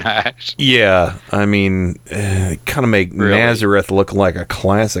 you're not. Yeah, I mean, kind of make Nazareth look like a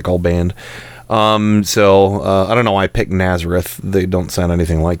classical band. I don't know why I picked Nazareth. They don't sound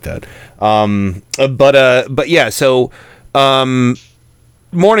anything like that. But yeah, so Morning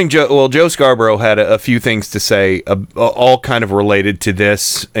Joe. Well, Joe Scarborough had a few things to say, all kind of related to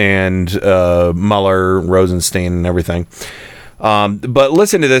this and Mueller, Rosenstein, and everything. But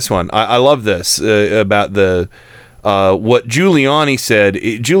listen to this one. I love this about the what Giuliani said.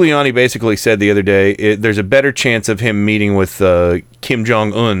 Giuliani basically said the other day, there's a better chance of him meeting with Kim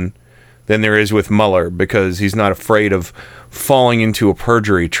Jong-un than there is with Mueller because he's not afraid of falling into a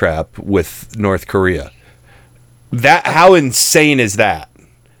perjury trap with North Korea. How insane is that?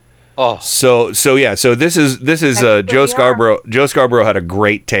 Oh, So this is Joe Scarborough. Joe Scarborough had a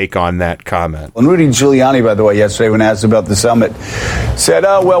great take on that comment. And Rudy Giuliani, by the way, yesterday when asked about the summit, said,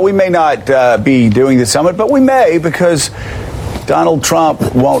 "Oh well, we may not be doing the summit, but we may because Donald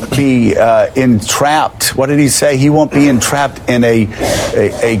Trump won't be entrapped." What did he say? He won't be entrapped in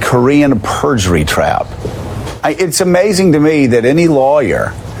a Korean perjury trap. It's amazing to me that any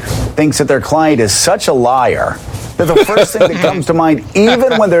lawyer thinks that their client is such a liar that the first thing that comes to mind,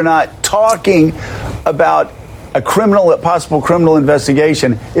 even when they're not talking about a possible criminal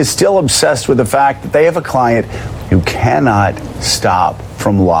investigation, is still obsessed with the fact that they have a client who cannot stop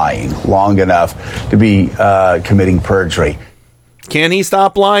from lying long enough to be committing perjury. Can he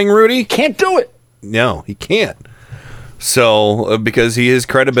stop lying, Rudy? Can't do it. No, he can't. So, because his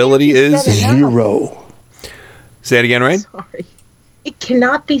credibility is zero. Say it again, Rain. Sorry. It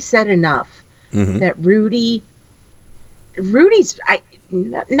cannot be said enough Mm-hmm. that Rudy's,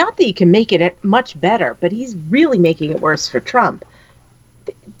 not that you can make it much better, but he's really making it worse for Trump.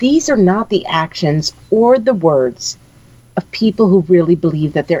 These are not the actions or the words of people who really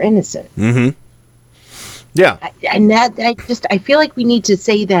believe that they're innocent. Mm-hmm. Yeah. I feel like we need to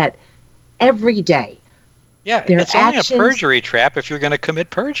say that every day. Yeah, Their it's only actions- a perjury trap if you're going to commit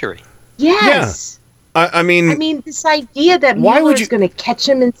perjury. Yes. I mean, this idea that why would Mueller's going to catch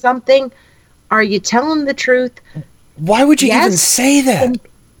him in something, are you telling the truth? Why would you even say that?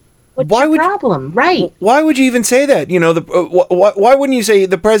 What's the problem? Right. Why would you even say that? You know, why wouldn't you say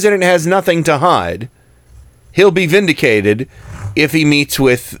the president has nothing to hide? He'll be vindicated if he meets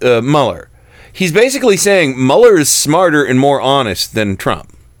with Mueller. He's basically saying Mueller is smarter and more honest than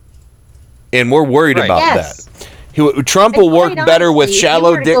Trump. And we're worried about that. Trump will work better with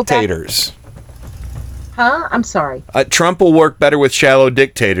shallow dictators. Huh? I'm sorry. Trump will work better with shallow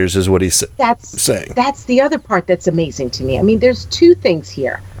dictators is what he's saying. That's the other part that's amazing to me. I mean, there's two things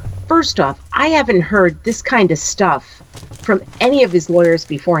here. First off, I haven't heard this kind of stuff from any of his lawyers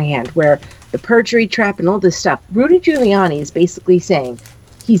beforehand, where the perjury trap and all this stuff. Rudy Giuliani is basically saying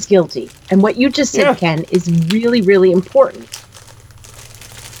he's guilty. And what you just said, Ken, is really, really important.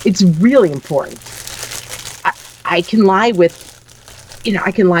 It's really important. I can lie with,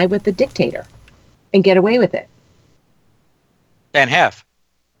 the dictator and get away with it. And have.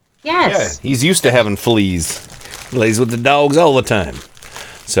 Yes. Yeah, he's used to having fleas. Lays with the dogs all the time.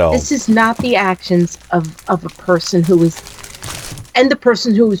 So this is not the actions of a person who is, and the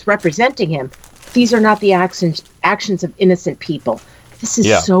person who is representing him. These are not the actions of innocent people. This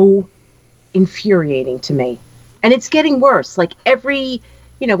is so infuriating to me. And it's getting worse. Like we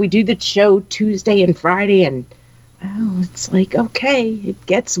do the show Tuesday and Friday, and it's like, okay, it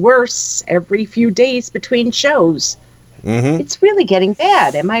gets worse every few days between shows. Mm-hmm. It's really getting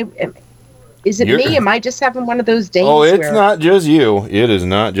bad. Is it me? Am I just having one of those days? Oh, it's not just you. It is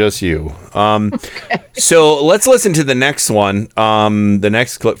not just you. So let's listen to the next one. The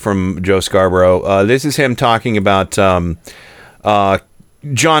next clip from Joe Scarborough. This is him talking about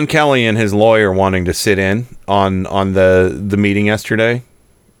John Kelly and his lawyer wanting to sit in on the meeting yesterday.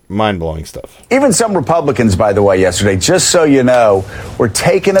 Mind-blowing stuff. Even some Republicans, by the way, yesterday, just so you know, were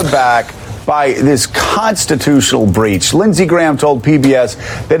taken aback by this constitutional breach. Lindsey Graham told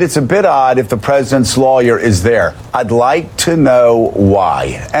PBS that it's a bit odd if the president's lawyer is there. I'd like to know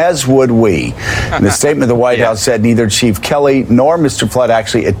why, as would we. In the statement, the White House said neither Chief Kelly nor Mr. Flood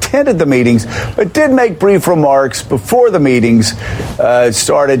actually attended the meetings, but did make brief remarks before the meetings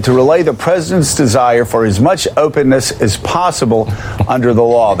started to relay the president's desire for as much openness as possible under the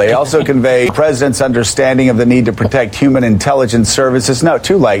law. They also conveyed the president's understanding of the need to protect human intelligence services. No,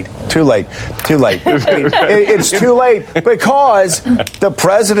 too late. It's too late because the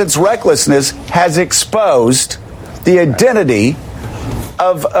president's recklessness has exposed the identity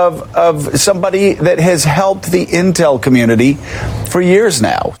of somebody that has helped the intel community for years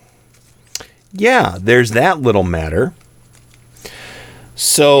now. Yeah, there's that little matter.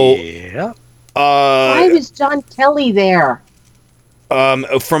 So, why was John Kelly there?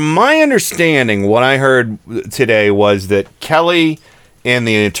 From my understanding, what I heard today was that Kelly and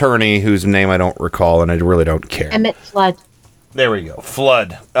the attorney, whose name I don't recall, and I really don't care. Emmett Flood. There we go.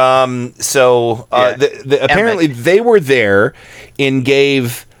 Flood. Apparently they were there and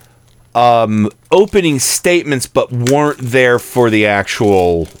gave opening statements, but weren't there for the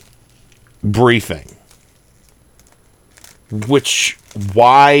actual briefing.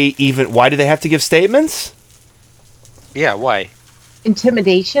 Why do they have to give statements? Yeah, why?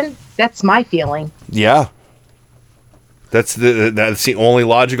 Intimidation? That's my feeling. Yeah. That's the only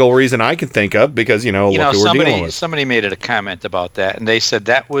logical reason I can think of, because look who we're dealing with. Somebody made a comment about that, and they said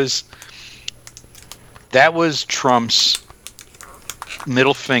that was Trump's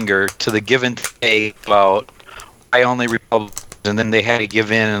middle finger to the give and take about why only Republicans, and then they had to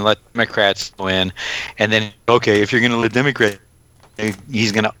give in and let Democrats win, and then okay, if you're going to let Democrats,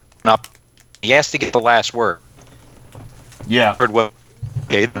 he's going to up. He has to get the last word. Yeah. Heard what?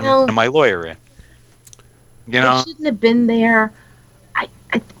 Okay, my lawyer in. I shouldn't have been there.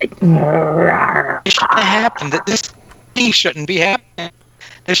 It shouldn't have happened. This shouldn't be happening.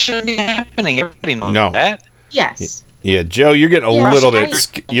 This shouldn't be happening. Everybody knows that. Yes. Yeah, Joe, you're getting a little bit.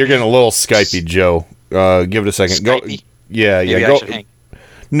 You're getting a little Skypey, Joe. Give it a second. Skypey? Go. Yeah. Go.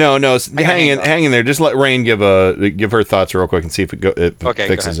 No. Hang in there. Just let Rain give her thoughts real quick and see if it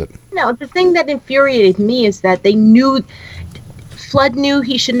fixes it. No, the thing that infuriated me is that they knew. Flood knew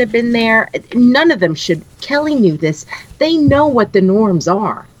he shouldn't have been there. None of them should. Kelly knew this. They know what the norms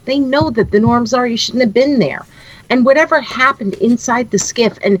are. They know that the norms are you shouldn't have been there. And whatever happened inside the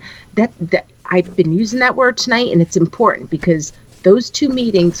skiff, and that I've been using that word tonight, and it's important because those two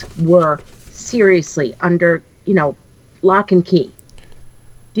meetings were seriously under, lock and key.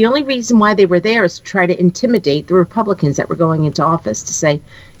 The only reason why they were there is to try to intimidate the Republicans that were going into office to say,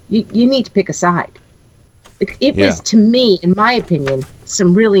 you need to pick a side. It was, to me, in my opinion,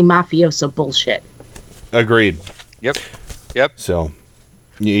 some really mafioso bullshit. Agreed. Yep. So,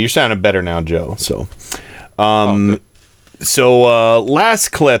 you're sounding better now, Joe. So, last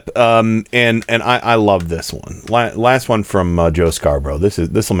clip, and I love this one. Last one from Joe Scarborough.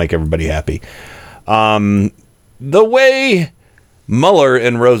 This will make everybody happy. The way Mueller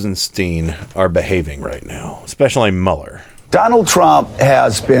and Rosenstein are behaving right now, especially Mueller. Donald Trump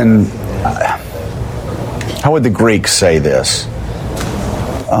has been, how would the Greeks say this?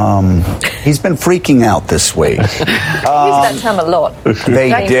 He's been freaking out this week. They use that term a lot.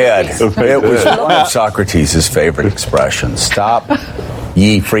 They did. It was one of Socrates' favorite expressions. Stop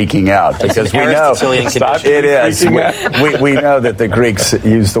ye freaking out. Because we know it is. We know that the Greeks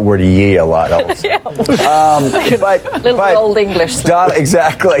use the word ye a lot also. Little Old English.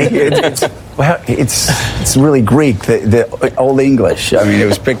 Exactly. It's really Greek, the Old English. I mean, it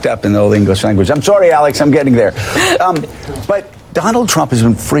was picked up in the Old English language. I'm sorry, Alex, I'm getting there. But Donald Trump has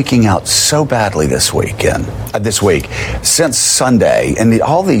been freaking out so badly this week, since Sunday, and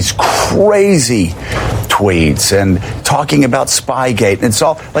all these crazy tweets and talking about Spygate, and it's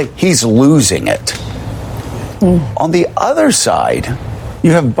all like he's losing it. On the other side,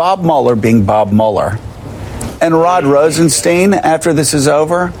 you have Bob Mueller being Bob Mueller, and Rod Rosenstein, after this is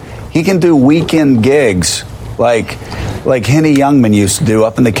over, he can do weekend gigs like Henny Youngman used to do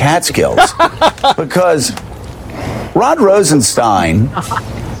up in the Catskills, because Rod Rosenstein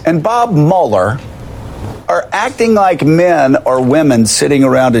and Bob Mueller are acting like men or women sitting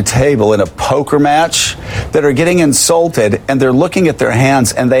around a table in a poker match that are getting insulted, and they're looking at their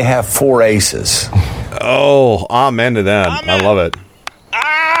hands and they have 4 aces. Oh, amen to that. Amen. I love it.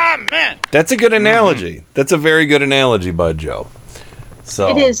 Amen. That's a good analogy. That's a very good analogy, Bud Joe. So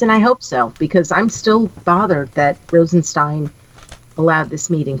it is, and I hope so, because I'm still bothered that Rosenstein allowed this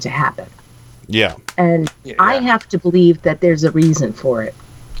meeting to happen. Yeah. And I have to believe that there's a reason for it.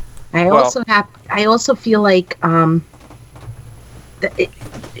 I also feel like that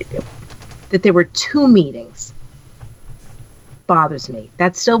there were 2 meetings bothers me.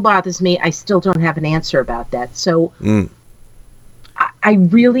 That still bothers me. I still don't have an answer about that. So I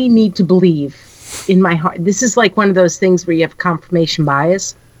really need to believe in my heart. This is like one of those things where you have confirmation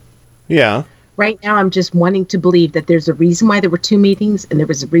bias. Yeah. Right now, I'm just wanting to believe that there's a reason why there were 2 meetings, and there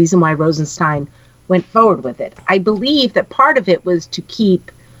was a reason why Rosenstein went forward with it. I believe that part of it was to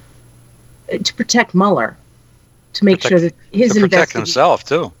protect Mueller, to make sure that his to protect himself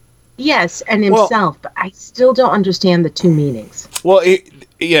too. Yes, and himself. But I still don't understand the 2 meetings. Well,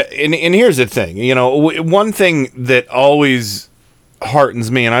 and here's the thing. One thing that always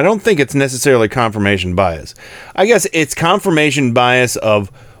heartens me, and I don't think it's necessarily confirmation bias. I guess it's confirmation bias of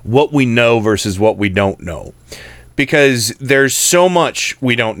what we know versus what we don't know, because there's so much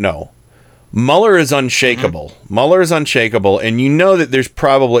we don't know. Mueller is unshakable. Mm-hmm. Mueller is unshakable, and you know that there's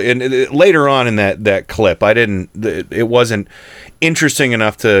probably, and later on in that clip, it wasn't interesting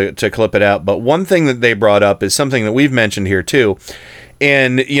enough to clip it out, but one thing that they brought up is something that we've mentioned here too,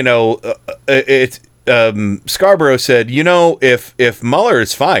 and Scarborough said, if Mueller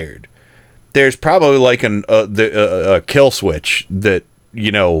is fired, there's probably like a kill switch that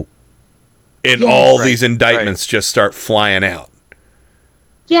these indictments just start flying out.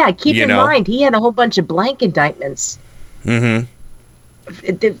 Yeah, keep in mind, he had a whole bunch of blank indictments. Mm-hmm.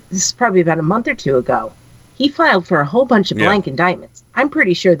 This is probably about a month or 2 ago. He filed for a whole bunch of blank indictments. I'm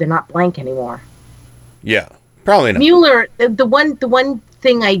pretty sure they're not blank anymore. Yeah, probably not. Mueller, the one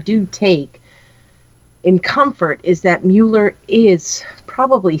thing I do take in comfort is that Mueller is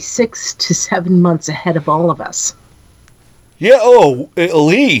probably 6 to 7 months ahead of all of us. Yeah, at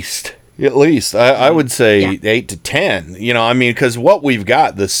least. I would say 8 to 10. Because what we've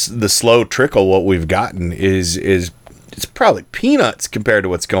got, the slow trickle, what we've gotten is it's probably peanuts compared to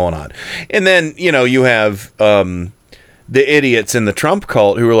what's going on. And then, you have the idiots in the Trump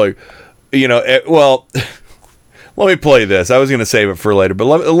cult who are like, let me play this. I was going to save it for later, but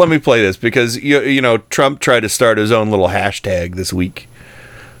let me play this because, Trump tried to start his own little hashtag this week.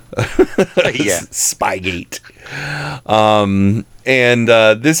 Spygate. And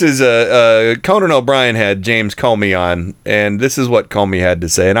this is Conan O'Brien had James Comey on, and this is what Comey had to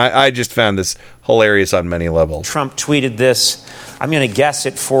say. And I just found this hilarious on many levels. Trump tweeted this, I'm going to guess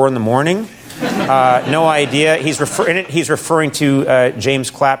at 4 a.m. No idea. He's referring to James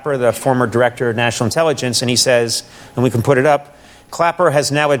Clapper, the former director of national intelligence, and he says, and we can put it up, Clapper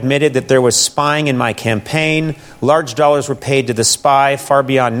has now admitted that there was spying in my campaign. Large dollars were paid to the spy, far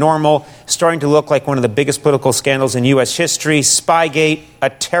beyond normal, starting to look like one of the biggest political scandals in U.S. history. Spygate, a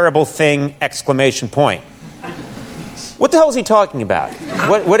terrible thing, exclamation point. What the hell is he talking about?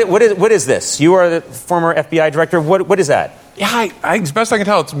 What is this? You are the former FBI director. What is that? Yeah, as best I can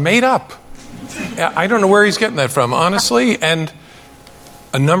tell, it's made up. I don't know where he's getting that from, honestly. And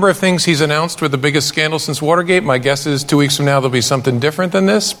a number of things he's announced were the biggest scandal since Watergate. My guess is 2 weeks from now there'll be something different than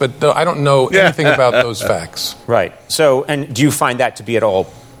this, but I don't know anything about those facts. Right. So, and do you find that to be at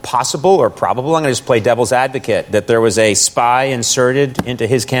all possible or probable? I'm going to just play devil's advocate, that there was a spy inserted into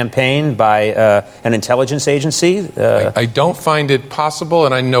his campaign by an intelligence agency? I don't find it possible,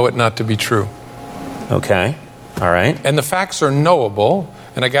 and I know it not to be true. Okay. All right. And the facts are knowable.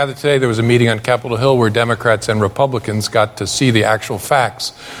 And I gather today there was a meeting on Capitol Hill where Democrats and Republicans got to see the actual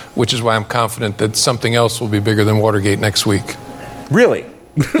facts, which is why I'm confident that something else will be bigger than Watergate next week. Really?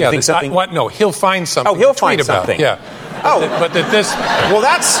 Yeah. No, he'll find something. Oh, he'll find something. Yeah. Oh. But that this... Well,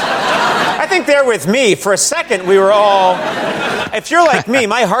 that's... I think they're with me. For a second, we were all... If you're like me,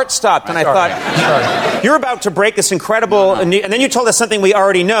 my heart stopped, and I thought, you're about to break this incredible... And then you told us something we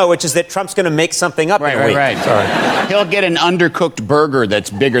already know, which is that Trump's going to make something up in a week. Right. Sorry. He'll get an undercooked burger that's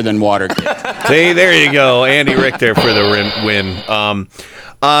bigger than Watergate. See, there you go. Andy Richter for the win.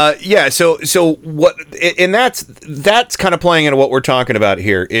 So what, and that's kind of playing into what we're talking about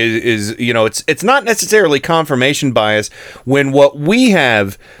here is it's not necessarily confirmation bias when what we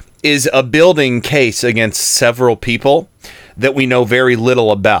have is a building case against several people that we know very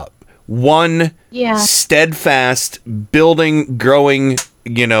little about. One steadfast building, growing,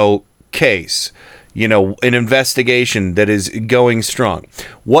 case, an investigation that is going strong.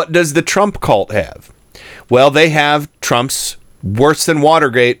 What does the Trump cult have? Well, they have Trump's worse than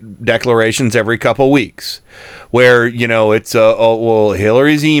Watergate declarations every couple weeks, where it's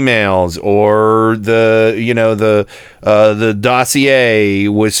Hillary's emails or the dossier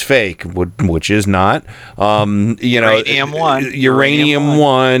was fake, which is not. Uranium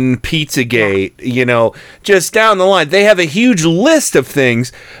One, Pizzagate. Just down the line, they have a huge list of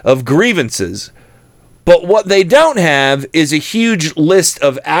things, of grievances. But what they don't have is a huge list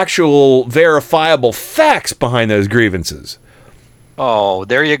of actual verifiable facts behind those grievances. Oh,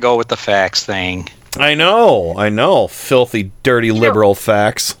 there you go with the facts thing. I know. Filthy, dirty liberal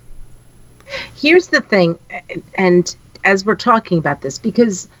facts. Here's the thing, and as we're talking about this,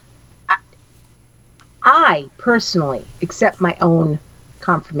 because I personally accept my own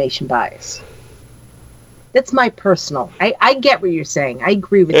confirmation bias. That's my personal. I get what you're saying. I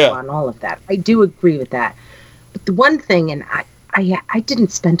agree with you on all of that. I do agree with that. But the one thing, and I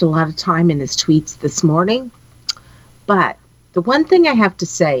didn't spend a lot of time in his tweets this morning, but the one thing I have to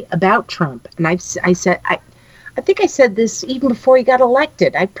say about Trump, and I think I said this even before he got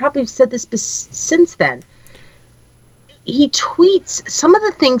elected. I probably said this since then. He tweets, some of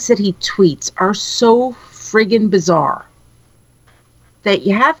the things that he tweets are so friggin' bizarre that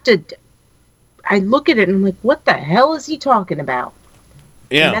you have to, I look at it and I'm like, what the hell is he talking about?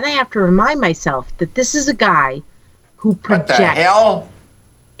 Yeah. And then I have to remind myself that this is a guy who projects. What the hell?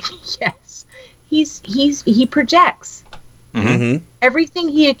 Yes. He projects. Mm-hmm. Everything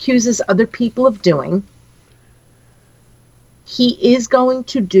he accuses other people of doing, he is going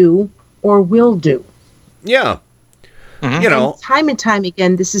to do or will do. Yeah. Mm-hmm. And time and time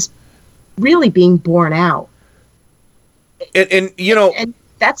again, this is really being borne out. And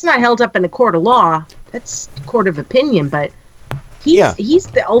that's not held up in a court of law. That's a court of opinion, but he's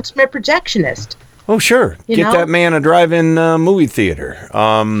the ultimate projectionist. Oh, sure. Get that man a drive-in movie theater.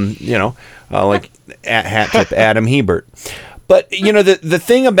 Like hat tip Adam Hebert. But, the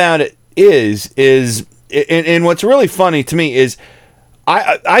thing about it is and what's really funny to me is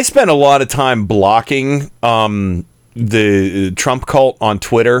I spent a lot of time blocking the Trump cult on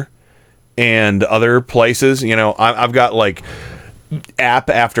Twitter and other places. I've got like app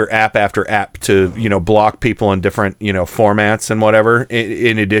after app after app to block people in different formats and whatever,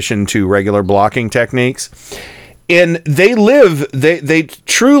 in addition to regular blocking techniques. And they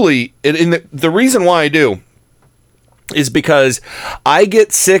truly, and the reason why I do is because I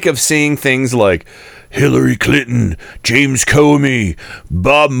get sick of seeing things like Hillary Clinton, James Comey,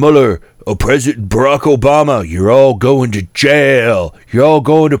 Bob Mueller, President Barack Obama, you're all going to jail. You're all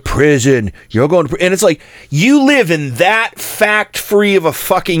going to prison. And it's like, you live in that fact-free of a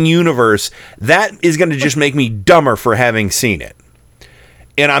fucking universe. That is going to just make me dumber for having seen it.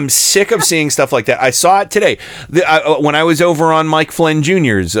 And I'm sick of seeing stuff like that. I saw it today when I was over on Mike Flynn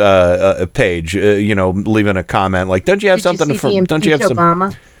Jr.'s page. Leaving a comment like, "Don't you have something from? Don't you have some?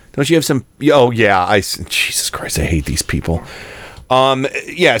 Obama? Don't you have some? Oh yeah, Jesus Christ, I hate these people."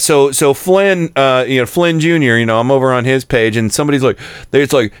 So Flynn, Flynn Jr., I'm over on his page and somebody's like,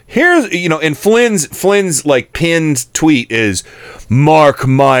 it's like, here's, and Flynn's like pinned tweet is, "Mark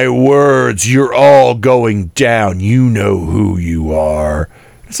my words, you're all going down. You know who you are."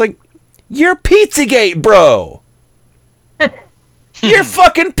 It's like, you're Pizzagate, bro. You're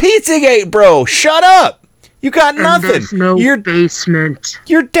fucking Pizzagate, bro. Shut up. You got nothing. There's no basement.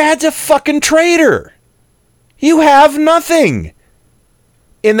 Your dad's a fucking traitor. You have nothing.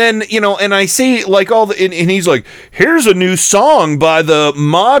 And then, and I see like and he's like, here's a new song by the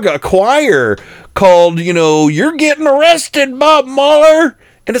MAGA choir called, "You're Getting Arrested, Bob Mueller."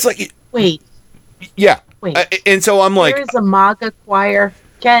 And it's like, wait. Yeah. Wait. And so I'm like, there's a MAGA choir,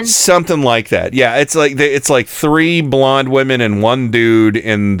 Ken? Something like that. Yeah. It's like 3 blonde women and 1 dude,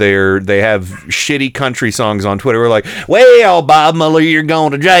 and they have shitty country songs on Twitter. We're like, "Well, Bob Mueller, you're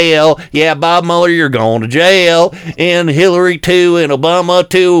going to jail. Yeah, Bob Mueller, you're going to jail. And Hillary too, and Obama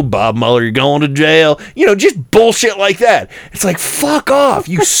too. Bob Mueller, you're going to jail." Just bullshit like that. It's like, fuck off.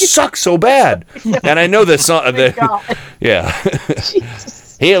 You suck so bad. And I know this song. Yeah.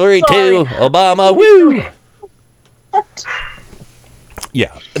 Hillary too, Obama, woo.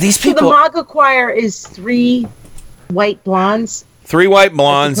 Yeah, these people. So the MAGA choir is 3 white blondes. 3 white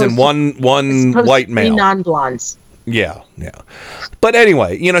blondes and one white male. 3 non-blondes. Yeah. But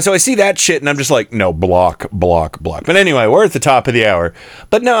anyway, so I see that shit and I'm just like, no, block. But anyway, we're at the top of the hour.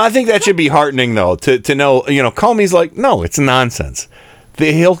 But no, I think that should be heartening though to know. Comey's like, no, it's nonsense.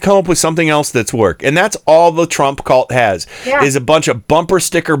 He'll come up with something else that's work. And that's all the Trump cult has, is a bunch of bumper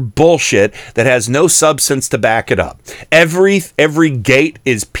sticker bullshit that has no substance to back it up. Every gate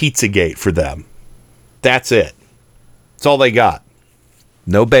is Pizzagate for them. That's it. That's all they got.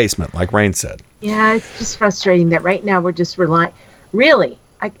 No basement, like Rain said. Yeah, it's just frustrating that right now we're just relying. Really,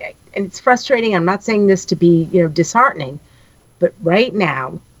 and it's frustrating. I'm not saying this to be, disheartening, but right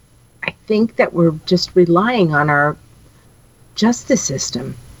now, I think that we're just relying on our justice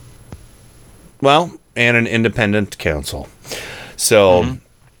system. Well, and an independent counsel. So,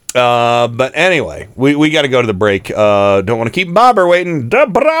 but anyway, we got to go to the break. Don't want to keep Bobber waiting. Der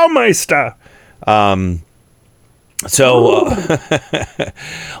Braumeister. So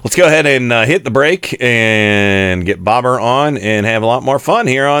let's go ahead and hit the break and get Bobber on and have a lot more fun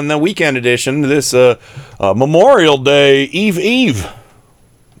here on the weekend edition. This Memorial Day Eve.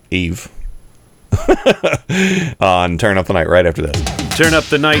 On Turn Up the Night right after this. Turn Up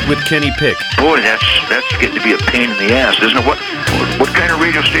the Night with Kenny Pick. Boy, that's getting to be a pain in the ass, isn't it? What kind of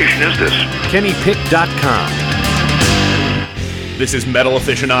radio station is this? KennyPick.com. This is metal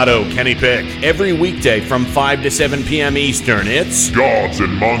aficionado Kenny Pick. Every weekday from 5 to 7 p.m. Eastern, it's Gods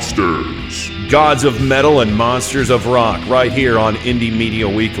and Monsters. Gods of Metal and Monsters of Rock right here on Indie Media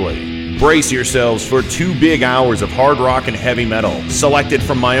Weekly. Brace yourselves for 2 big hours of hard rock and heavy metal, selected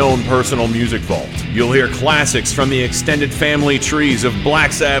from my own personal music vault. You'll hear classics from the extended family trees of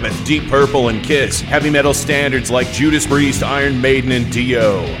Black Sabbath, Deep Purple, and Kiss, heavy metal standards like Judas Priest, Iron Maiden, and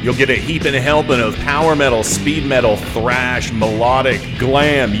Dio. You'll get a heap and a helping of power metal, speed metal, thrash, melodic,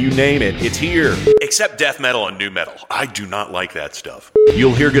 glam, you name it, it's here. Except death metal and nu metal. I do not like that stuff.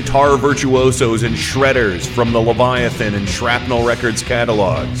 You'll hear guitar virtuosos and shredders from the Leviathan and Shrapnel Records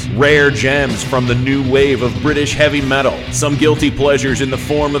catalogs. Rare gems from the new wave of British heavy metal. Some guilty pleasures in the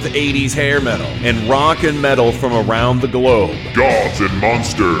form of 80s hair metal. And rock and metal from around the globe. Gods and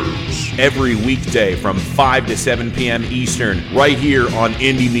Monsters. Every weekday from 5 to 7 p.m. Eastern, right here on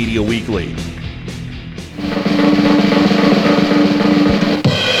Indie Media Weekly.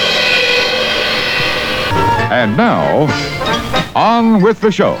 And now, on with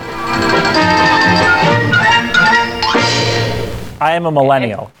the show. I am a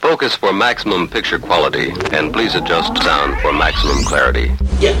millennial. Focus for maximum picture quality, and please adjust sound for maximum clarity.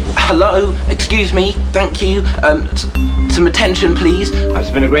 Yeah, hello, excuse me, thank you. Some attention, please. I've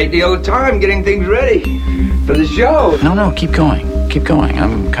spent a great deal of time getting things ready for the show. No, keep going. Keep going.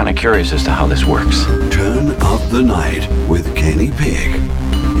 I'm kind of curious as to how this works. Turn Up the Night with Kenny Pick.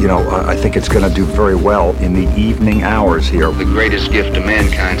 You know, I think it's going to do very well in the evening hours here. The greatest gift to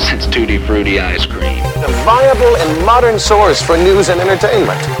mankind since Tutti Frutti ice cream. A viable and modern source for news and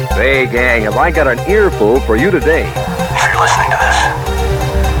entertainment. Hey, gang, have I got an earful for you today? If you're listening to this,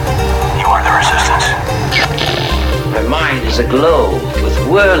 you are the resistance. My mind is aglow with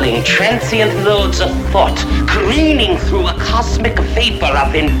whirling, transient loads of thought, careening through a cosmic vapor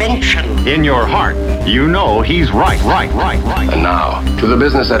of invention. In your heart, you know he's right. And now, to the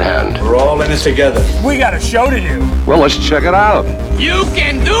business at hand. We're all in this together. We got a show to do. Well, let's check it out. You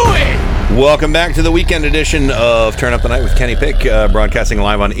can do it! Welcome back to the weekend edition of Turn Up the Night with Kenny Pick, broadcasting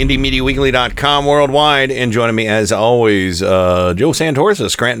live on IndieMediaWeekly.com worldwide. And joining me, as always, Joe Santorsa,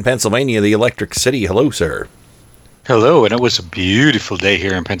 Scranton, Pennsylvania, the Electric City. Hello, sir. Hello, and it was a beautiful day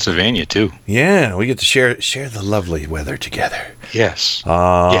here in Pennsylvania, too. Yeah, we get to share the lovely weather together. Yes.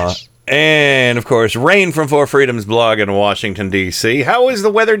 Yes. And, of course, Rain from Four Freedoms blog in Washington, D.C. How is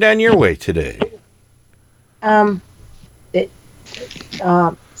the weather down your way today?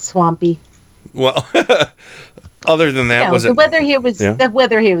 Swampy. Well, other than that, the weather here was the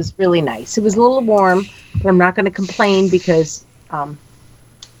weather here was really nice. It was a little warm, but I'm not going to complain because,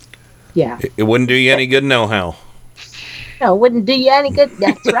 it wouldn't do you any good, no how. No, it wouldn't do you any good.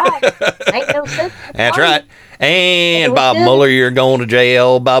 That's right. Ain't no sense. That's right. And Bob Mueller, you're going to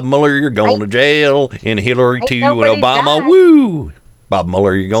jail. Bob Mueller, you're going to jail. And Hillary too, and Obama. Died. Woo! Bob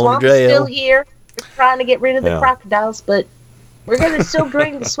Mueller, you're going Swamp's to jail. Still here. We're trying to get rid of the crocodiles, but we're going to still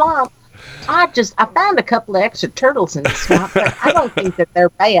drain the swamp. I found a couple of extra turtles in the swamp, but I don't think that they're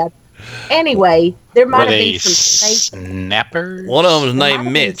bad. Anyway, there might have been some snakes. Snappers? One of them is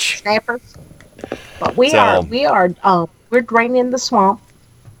named Mitch. Snappers. But we're draining the swamp.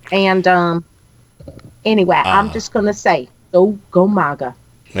 And anyway, I'm just going to say, go MAGA.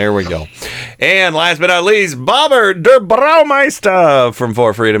 There we go. And last but not least, Bobber der Braumeister from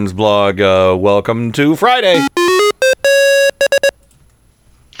Four Freedoms blog. Welcome to Friday.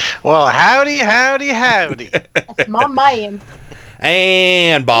 Well, howdy. That's my man.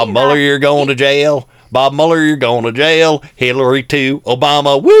 And Bob Mueller, you're going to jail. Bob Mueller, you're going to jail. Hillary too,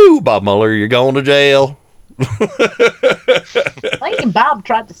 Obama. Woo! Bob Mueller, you're going to jail. Lane Bob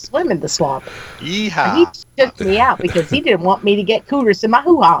tried to swim in the swamp. Yeehaw. He took me out because he didn't want me to get cooters in my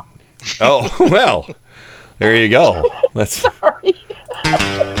hoo-ha. Oh, well, there you go. That's sorry.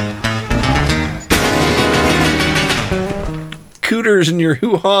 Cooters in your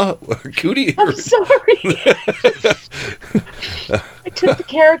hoo-ha? Cootie? I'm sorry. I took the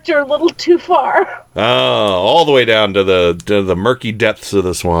character a little too far. Oh, all the way down to the murky depths of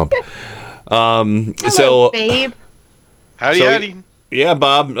the swamp. Hello, babe. Howdy. Yeah,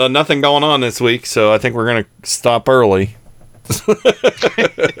 Bob, nothing going on this week, so I think we're going to stop early.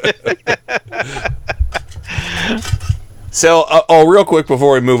 So, real quick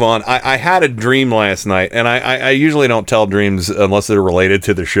before we move on, I had a dream last night, and I usually don't tell dreams unless they're related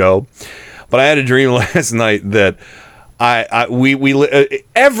to the show, but I had a dream last night that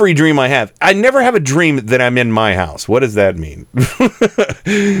every dream I have, I never have a dream that I'm in my house. What does that mean?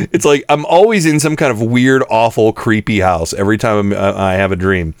 It's like I'm always in some kind of weird, awful, creepy house every time I have a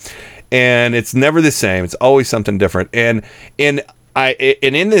dream, and it's never the same. It's always something different. And in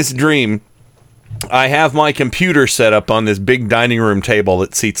this dream, I have my computer set up on this big dining room table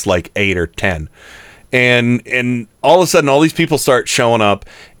that seats like 8 or 10. And all of a sudden, all these people start showing up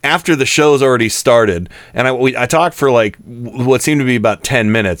after the show's already started. And I talked for like what seemed to be about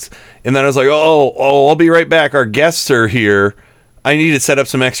 10 minutes. And then I was like, oh, I'll be right back. Our guests are here. I need to set up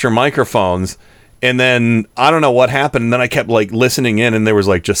some extra microphones. And then I don't know what happened. And then I kept like listening in, and there was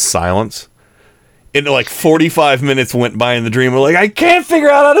like just silence. And like 45 minutes went by in the dream. We're like, I can't figure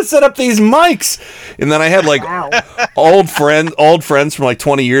out how to set up these mics. And then I had like old friends from like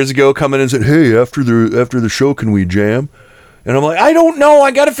 20 years ago come in and said, hey, after the show, can we jam? And I'm like, I don't know.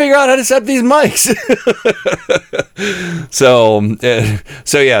 I got to figure out how to set up these mics. So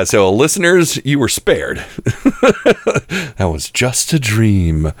listeners, you were spared. That was just a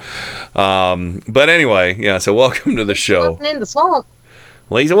dream. But anyway, yeah. So welcome to the show. In the swamp.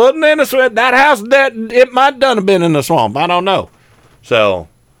 Lisa wasn't in the swamp. That house, it might have been in the swamp. I don't know. So,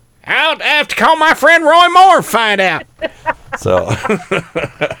 I'll have to call my friend Roy Moore and find out. So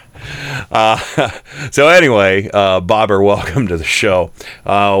anyway, Bobber, welcome to the show.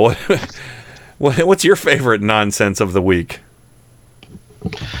 What's your favorite nonsense of the week?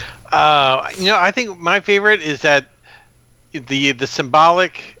 I think my favorite is that the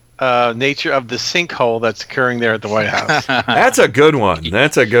symbolic nature of the sinkhole that's occurring there at the White House. That's a good one.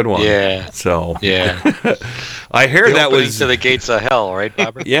 Yeah. So yeah, I heard that was to the gates of hell, right,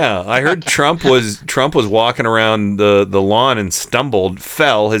 Bobber? Yeah, I heard Trump was walking around the lawn and stumbled,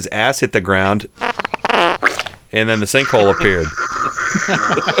 fell, his ass hit the ground, and then the sinkhole appeared.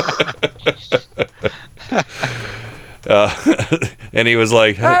 And he was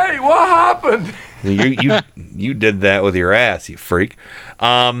like, "Hey, what happened?" You did that with your ass, you freak.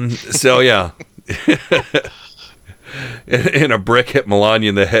 So yeah. and a brick hit Melania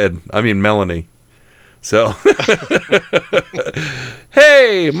in the head. I mean, Melanie. So,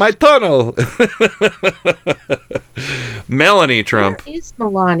 hey, my tunnel. Melanie Trump. Where is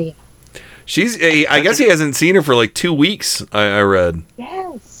Melania? I guess he hasn't seen her for like 2 weeks, I read.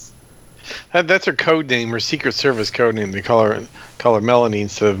 Yes. That's her code name, her Secret Service code name. They call her Melanie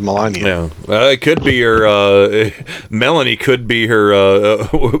instead of Melania. Yeah, it could be her. Melanie could be her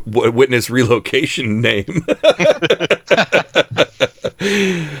witness relocation name.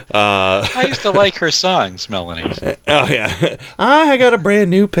 I used to like her songs, Melanie. Oh yeah, I got a brand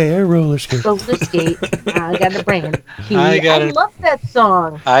new pair of roller skates. Roller skate. I got a brand. Key. I love that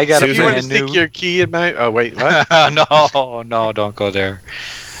song. I got So a you want to brand new. stick your key in my? Oh wait, what? No, don't go there.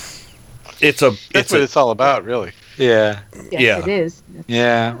 That's what it's all about, really. Yeah. Yes, it is.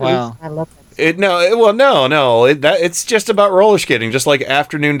 Yeah. Well, I love that. No. It's just about roller skating, just like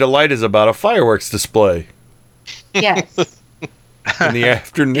Afternoon Delight is about a fireworks display. Yes. In the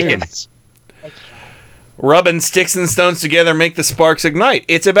afternoon. Yes. Rubbing sticks and stones together make the sparks ignite.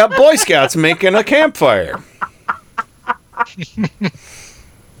 It's about Boy Scouts making a campfire.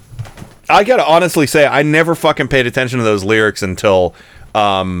 I gotta honestly say, I never fucking paid attention to those lyrics until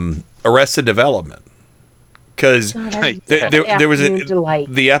Arrested Development. Because there was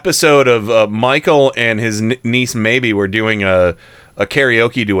the episode of Michael and his niece Maybe were doing a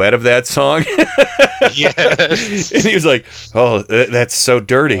karaoke duet of that song. Yes. And he was like, oh, that's so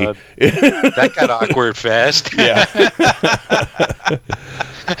dirty. That got awkward fast. Yeah.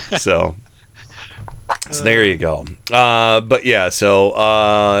 So there you go. But yeah, so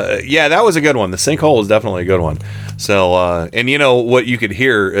that was a good one. The sinkhole was definitely a good one. So and you know what you could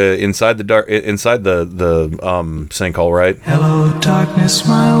hear inside the sinkhole, right? Hello, darkness,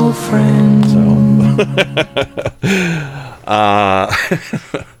 my old friend.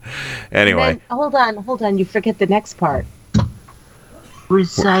 Anyway. Then, hold on. You forget the next part.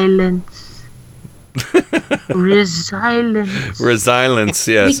 Resilience. Resilience,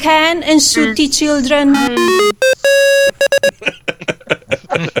 yes. We can and should teach children.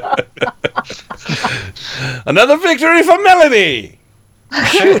 Another victory for Melody.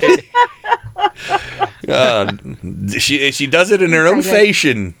 She does it in her own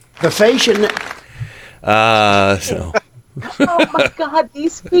fashion. The fashion. So. Oh my God,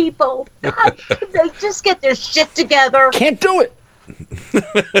 these people! God, they just get their shit together. Can't do it.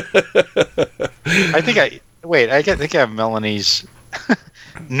 I think I have Melanie's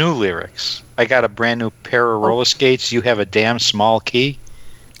new lyrics. I got a brand new pair of roller skates. You have a damn small key.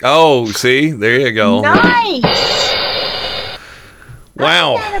 Oh, see, there you go. Nice.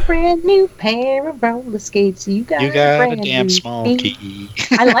 Wow. I got a brand new pair of roller skates. You got a damn small key.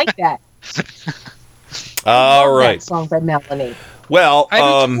 I like that. All right. That song by Melanie. Well,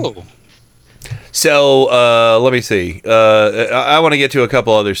 so let me see. I want to get to a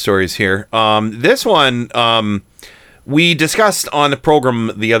couple other stories here. This one we discussed on the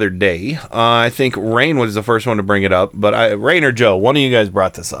program the other day. I think Rain was the first one to bring it up, but Rain or Joe, one of you guys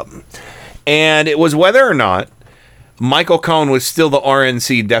brought this up. And it was whether or not Michael Cohen was still the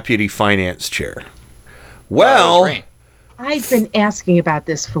RNC deputy finance chair. Well, I've been asking about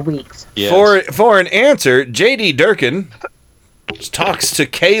this for weeks. Yes. For an answer, J.D. Durkin talks to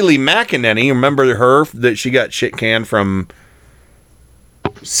Kayleigh McEnany. Remember her that she got shit canned from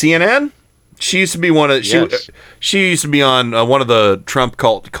CNN? She used to be one of she used to be on one of the Trump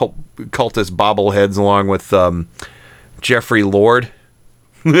cultist bobbleheads along with Jeffrey Lord.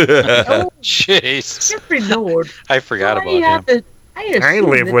 Oh, jeez. Jeffrey Lord. I forgot about him. I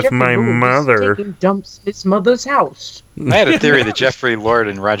live with my mother. Taking dumps at his mother's house. I had a theory that Jeffrey Lord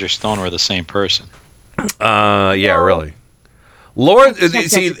and Roger Stone were the same person. Yeah, really. Lord,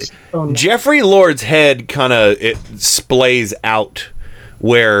 see, Jeffrey Lord's head kind of splays out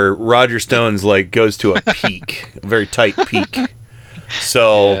where Roger Stone's like goes to a peak, a very tight peak.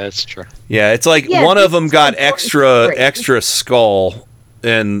 So yeah, that's true. Yeah, it's like one of them got extra skull,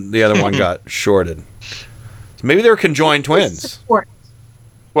 and the other one got shorted. So maybe they're conjoined twins.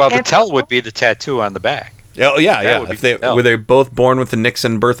 Well, the tell would be the tattoo on the back. Oh yeah. If were they both born with the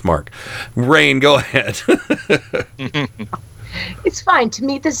Nixon birthmark? Rain, go ahead. It's fine. To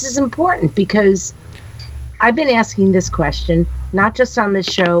me, this is important because I've been asking this question, not just on this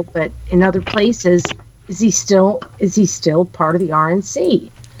show, but in other places. Is he still part of the RNC?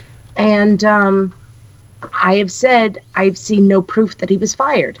 And I have said I've seen no proof that he was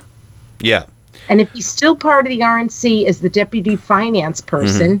fired. Yeah. And if he's still part of the RNC as the deputy finance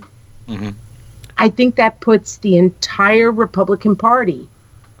person, I think that puts the entire Republican Party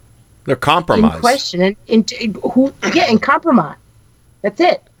they're compromised in question. In compromise. That's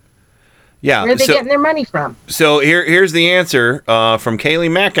it. Yeah. Where are they getting their money from? So here's the answer from Kayleigh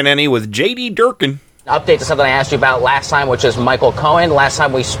McEnany with J.D. Durkin. Update to something I asked you about last time, which is Michael Cohen. Last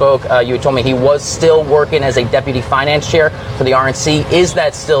time we spoke, you told me he was still working as a deputy finance chair for the RNC. Is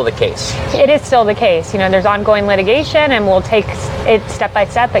that still the case? It is still the case. You know, there's ongoing litigation, and we'll take it step by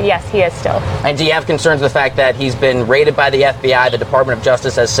step, but yes, he is still. And do you have concerns with the fact that he's been raided by the FBI, the Department of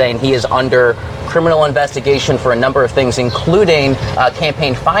Justice, as saying he is under criminal investigation for a number of things, including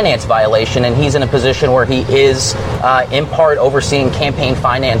campaign finance violation, and he's in a position where he is, in part, overseeing campaign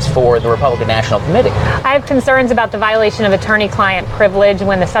finance for the Republican National Committee? I have concerns about the violation of attorney-client privilege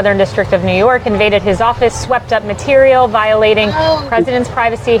when the Southern District of New York invaded his office, swept up material, violating the president's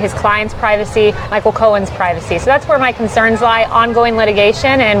privacy, his client's privacy, Michael Cohen's privacy. So that's where my concerns lie, ongoing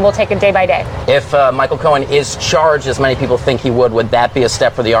litigation, and we'll take it day by day. If Michael Cohen is charged, as many people think he would that be a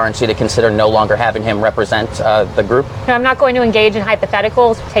step for the RNC to consider no longer having him represent the group? No, I'm not going to engage in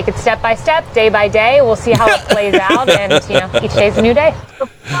hypotheticals. Take it step by step, day by day. We'll see how it plays out, and each day's a new day.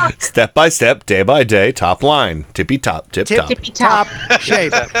 Step by step, day by day, top line, tippy top, tip top. Tippy top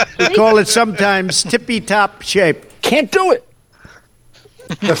shape. We call it sometimes tippy top shape. Can't do it.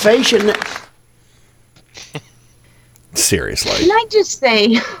 The fashion. Seriously. Can I just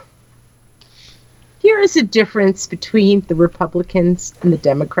say, here is a difference between the Republicans and the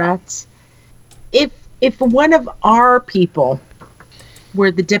Democrats. If one of our people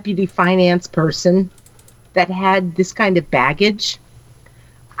were the deputy finance person that had this kind of baggage,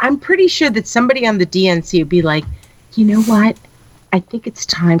 I'm pretty sure that somebody on the DNC would be like, you know what? I think it's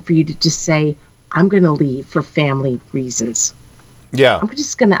time for you to just say, I'm going to leave for family reasons. Yeah. I'm going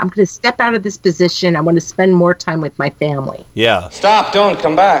to step out of this position. I want to spend more time with my family. Yeah. Stop, don't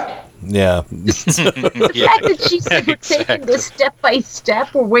come back. Yeah. The fact that she said we're taking this step by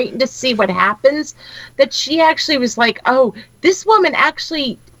step, we're waiting to see what happens, that she actually was like, oh, this woman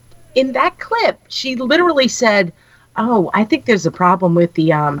actually, in that clip, she literally said, oh, I think there's a problem with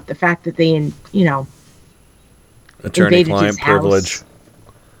the fact that they, attorney-client privilege.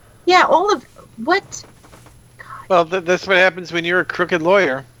 Yeah, all of what? Well, that's what happens when you're a crooked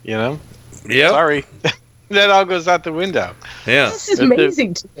lawyer, Yeah. Sorry. That all goes out the window. Yeah. This is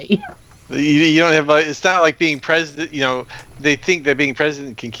amazing to me. You don't have, it's not like being president, they think that being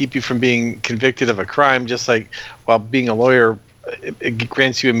president can keep you from being convicted of a crime, just like, while being a lawyer, it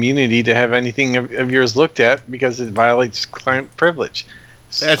grants you immunity to have anything of yours looked at because it violates client privilege.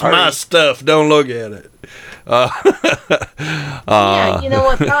 That's my stuff. Don't look at it. Yeah, you know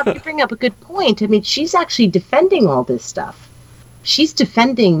what, Bob, you bring up a good point. I mean, she's actually defending all this stuff. She's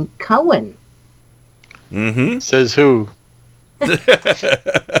defending Cohen. Mm-hmm. Says who?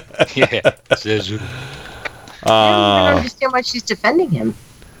 Yeah, says who? I don't even understand why she's defending him.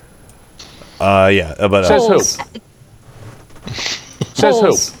 Yeah, but Says who? Says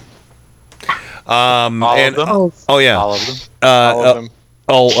who? All of them? Oh yeah, all of them.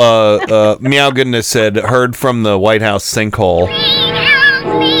 All of them. Meow Goodness said, heard from the White House sinkhole.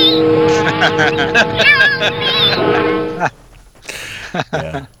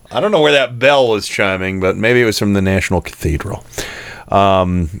 Yeah. I don't know where that bell was chiming, but maybe it was from the National Cathedral.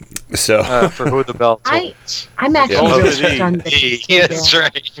 So for who the bell tolls. I'm actually really done. Yeah, that's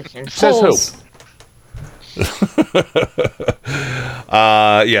right. Says who?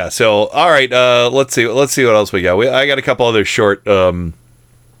 Yeah. So all right. Let's see what else we got. I got a couple other short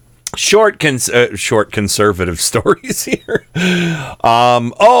conservative stories here. I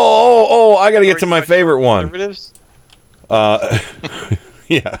got to get to my favorite one. Conservatives?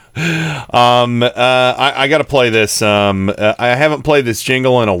 Yeah. I got to play this. I haven't played this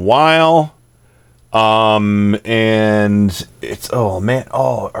jingle in a while. And it's, oh man.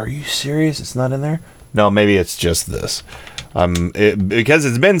 Oh, are you serious? It's not in there? No, maybe it's just this. Because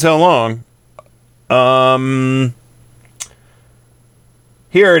it's been so long.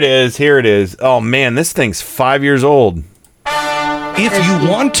 Here it is. Oh man, this thing's 5 years old. If you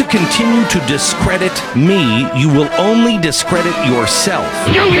want to continue to discredit me, you will only discredit yourself.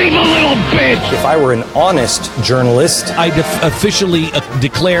 You evil little bitch! If I were an honest journalist, I'd officially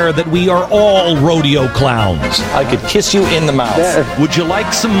declare that we are all rodeo clowns. I could kiss you in the mouth. Would you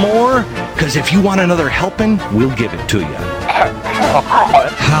like some more? Because if you want another helping, we'll give it to you.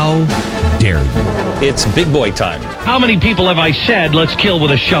 How dare you? It's big boy time. How many people have I said, let's kill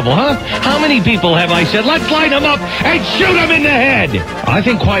with a shovel, huh? How many people have I said, let's line them up and shoot them in the head? I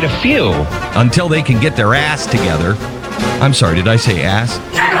think quite a few. Until they can get their ass together. I'm sorry, did I say ass?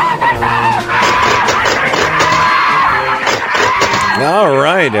 All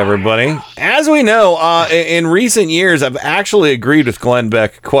right, everybody. As we know, in recent years, I've actually agreed with Glenn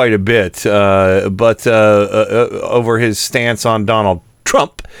Beck quite a bit, but over his stance on Donald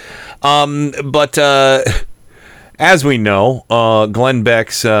Trump. But as we know, Glenn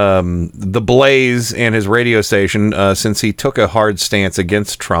Beck's The Blaze and his radio station, since he took a hard stance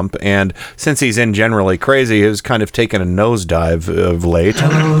against Trump, and since he's in generally crazy, has kind of taken a nosedive of late.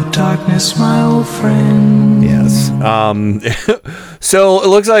 Hello, darkness, my old friend. Yes. So it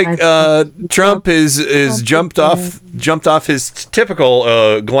looks like Trump is jumped off his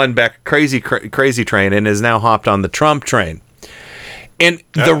typical Glenn Beck crazy train and is now hopped on the Trump train. And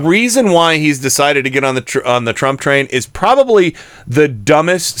the reason why he's decided to get on the Trump train is probably the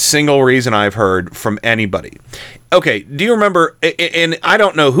dumbest single reason I've heard from anybody. Okay, do you remember, and I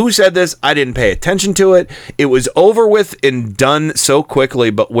don't know who said this, I didn't pay attention to it, it was over with and done so quickly,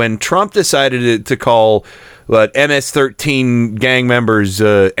 but when Trump decided to call MS-13 gang members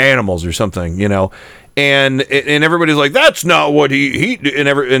animals or something, you know, and everybody's like, that's not what he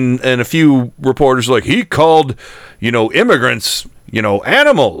and a few reporters were like, he called, you know, immigrants, you know,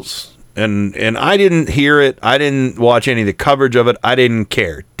 animals. And I didn't hear it. I didn't watch any of the coverage of it. I didn't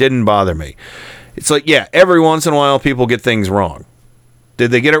care. Didn't bother me. It's like, yeah, every once in a while people get things wrong.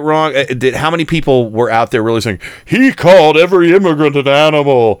 Did they get it wrong? How many people were out there really saying, he called every immigrant an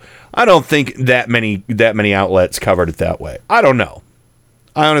animal? I don't think that many outlets covered it that way. I don't know.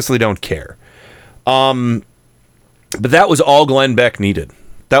 I honestly don't care. But that was all Glenn Beck needed.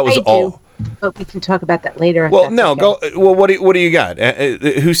 That was all. But we can talk about that later. Well, no, go. Well, what do you got?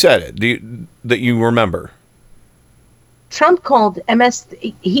 Who said it? That you remember? Trump called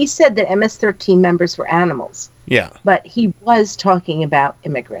he said that MS-13 members were animals. Yeah. But he was talking about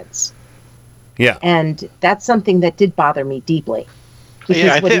immigrants. Yeah. And that's something that did bother me deeply.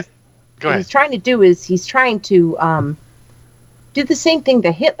 Because what he's trying to do is he's trying to do the same thing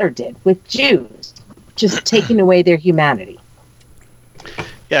that Hitler did with Jews, just taking away their humanity.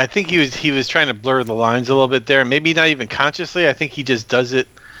 Yeah, I think he was trying to blur the lines a little bit there. Maybe not even consciously. I think he just does it.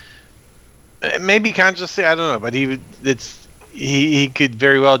 Maybe consciously, I don't know. But he could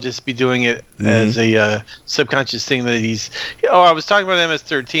very well just be doing it as a subconscious thing that he's. Oh, I was talking about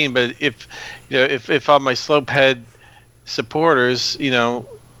MS-13, but if all my slopehead supporters, you know,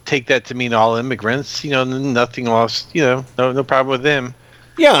 take that to mean all immigrants, you know, nothing lost. You know, no problem with them.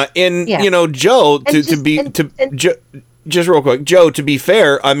 Yeah, and you know, Joe, just real quick, Joe, to be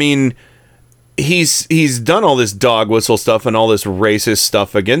fair, I mean, he's done all this dog whistle stuff and all this racist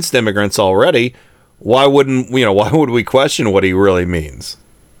stuff against immigrants already. Why would we question what he really means?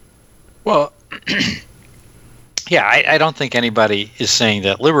 Well, yeah, I don't think anybody is saying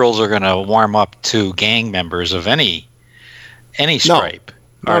that liberals are going to warm up to gang members of any stripe,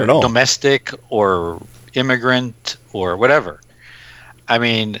 not at all. Domestic or immigrant or whatever. I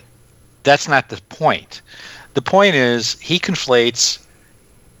mean, that's not the point. The point is he conflates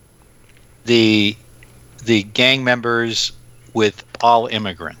the gang members with all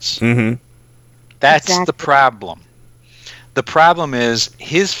immigrants. Mm-hmm. That's the problem. The problem is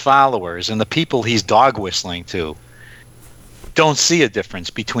his followers and the people he's dog whistling to don't see a difference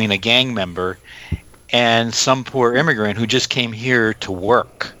between a gang member and some poor immigrant who just came here to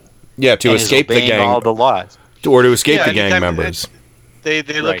work. Yeah, to escape the gang. All the laws. Or to escape the gang members. They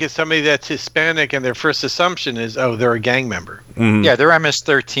look at somebody that's Hispanic and their first assumption is, oh, they're a gang member. Mm-hmm. Yeah, they're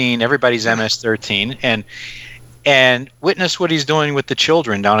MS-13. Everybody's MS-13. And witness what he's doing with the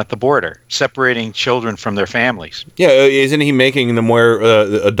children down at the border, separating children from their families. Yeah, isn't he making them wear,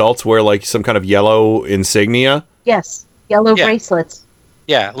 adults wear like some kind of yellow insignia? Yes, yellow bracelets.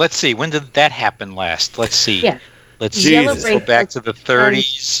 Yeah, let's see. When did that happen last? Let's see. Yeah. Let's go back to the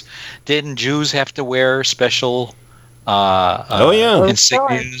 30s. Didn't Jews have to wear special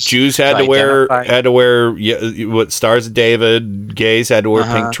insignias? Jews had to wear what Stars of David. Gays had to wear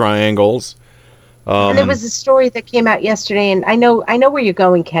pink triangles. And there was a story that came out yesterday, and I know where you're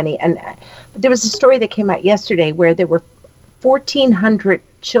going, Kenny. But there was a story that came out yesterday where there were 1,400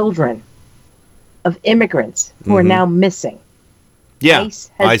 children of immigrants who are now missing. Yeah,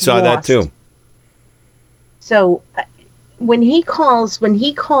 I saw that too. So when he calls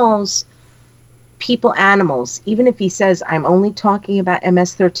people animals, even if he says I'm only talking about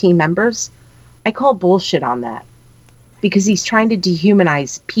MS-13 members, I call bullshit on that because he's trying to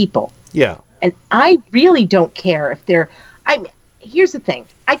dehumanize people. Yeah. And I really don't care if they're. Here's the thing: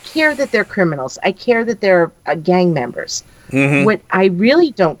 I care that they're criminals. I care that they're gang members. Mm-hmm. What I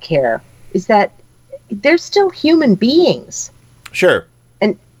really don't care is that they're still human beings. Sure.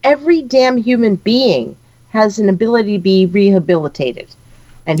 And every damn human being has an ability to be rehabilitated.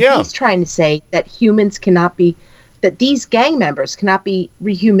 And he's trying to say that humans cannot be, that these gang members cannot be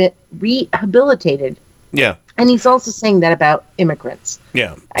rehabilitated. Yeah. And he's also saying that about immigrants.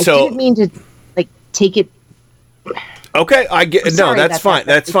 Yeah. I didn't mean to take it. Okay, I get. No, sorry that's fine.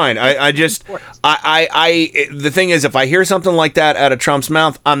 That's fine. I just, the thing is, if I hear something like that out of Trump's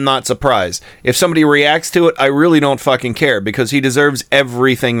mouth, I'm not surprised. If somebody reacts to it, I really don't fucking care because he deserves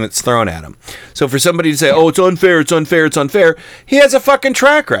everything that's thrown at him. So for somebody to say, "Oh, it's unfair, it's unfair, it's unfair," he has a fucking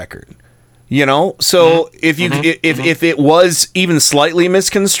track record. You know, so if it was even slightly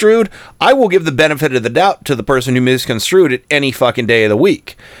misconstrued, I will give the benefit of the doubt to the person who misconstrued it any fucking day of the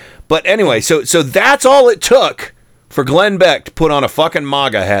week. But anyway, so that's all it took for Glenn Beck to put on a fucking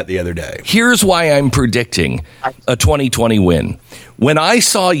MAGA hat the other day. Here's why I'm predicting a 2020 win. When I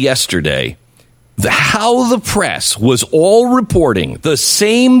saw yesterday how the press was all reporting the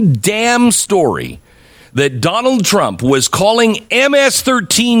same damn story, that Donald Trump was calling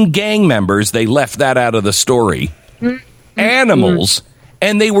MS-13 gang members, they left that out of the story, animals,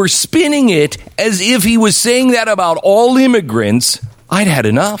 and they were spinning it as if he was saying that about all immigrants, I'd had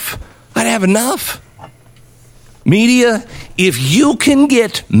enough. I'd have enough. Media, if you can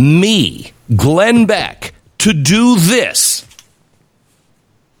get me, Glenn Beck, to do this,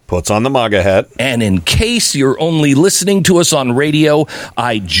 puts on the MAGA hat. And in case you're only listening to us on radio,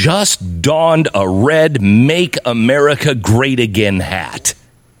 I just donned a red Make America Great Again hat.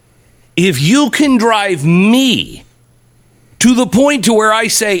 If you can drive me to the point to where I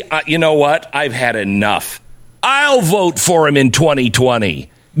say, you know what, I've had enough. I'll vote for him in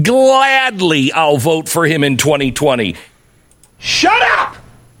 2020. Gladly, I'll vote for him in 2020. Shut up!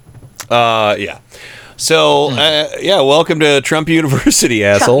 Yeah. So, welcome to Trump University,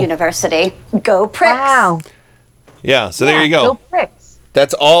 asshole. Trump University. Go pricks. Wow. Yeah, so there you go. Go pricks.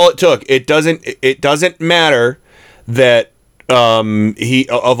 That's all it took. It doesn't matter that he,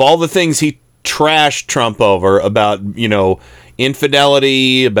 of all the things he trashed Trump over about,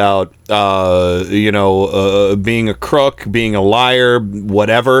 infidelity, about being a crook, being a liar,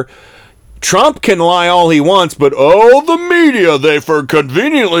 whatever. Trump can lie all he wants, but the media, they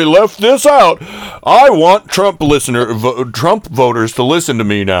conveniently left this out. I want Trump voters to listen to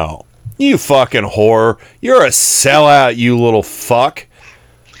me now. You fucking whore. You're a sellout, you little fuck.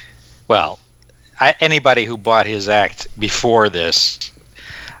 Well, anybody who bought his act before this,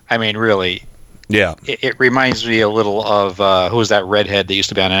 I mean, really, yeah, it reminds me a little of who was that redhead that used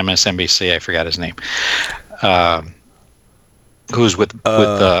to be on MSNBC? I forgot his name. Who's with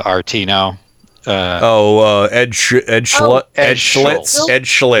Artino? Ed Schlitz. Ed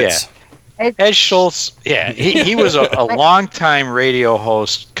Schlitz. Yeah. Ed Schultz. Yeah, he was a longtime radio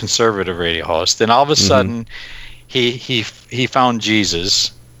host, conservative radio host, and all of a sudden, he found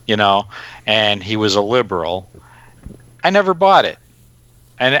Jesus, and he was a liberal. I never bought it,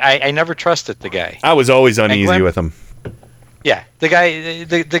 and I never trusted the guy. I was always uneasy with him. Yeah, the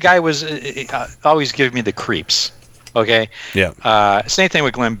guy was always giving me the creeps. Okay. Yeah. Same thing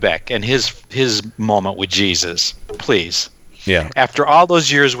with Glenn Beck and his moment with Jesus. Please. Yeah. After all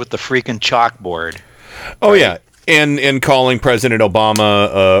those years with the freaking chalkboard. Oh, right? Yeah. And calling President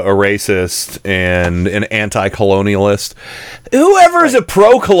Obama a racist and an anti-colonialist. Whoever is a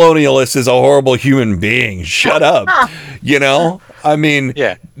pro-colonialist is a horrible human being. Shut up. I mean,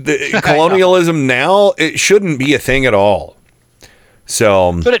 the colonialism now, it shouldn't be a thing at all.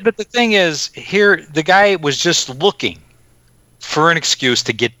 So, but the thing is, here the guy was just looking for an excuse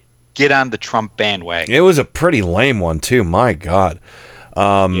to get on the Trump bandwagon. It was a pretty lame one too. My God.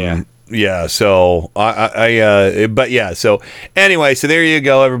 Yeah. So So anyway, so there you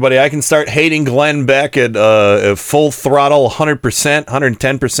go, everybody. I can start hating Glenn Beck at full throttle, 100%,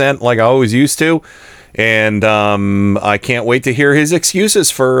 110%, like I always used to, and I can't wait to hear his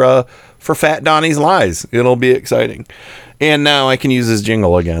excuses for Fat Donnie's lies. It'll be exciting. And now I can use his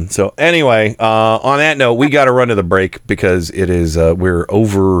jingle again. So anyway, on that note, we got to run to the break because it is we're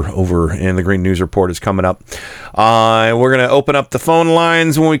over, and the Green News Report is coming up. We're gonna open up the phone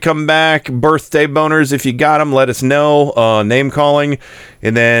lines when we come back. Birthday boners, if you got them, let us know. Name calling,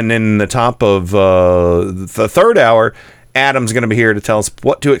 and then in the top of the third hour, Adam's gonna be here to tell us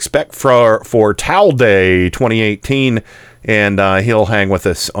what to expect for Towel Day 2018, and he'll hang with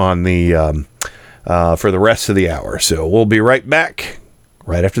us on the. For the rest of the hour. So we'll be right back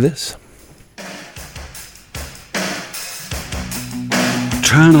right after this.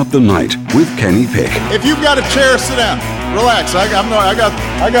 Turn up the night with Kenny Pick. If you've got a chair, sit down. Relax. I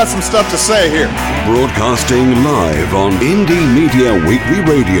got some stuff to say here. Broadcasting live on Indie Media Weekly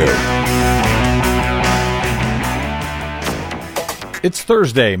Radio. It's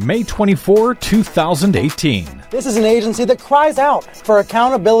Thursday, May 24, 2018. This is an agency that cries out for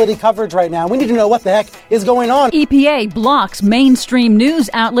accountability coverage right now. We need to know what the heck is going on. EPA blocks mainstream news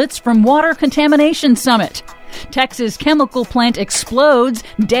outlets from water contamination summit. Texas chemical plant explodes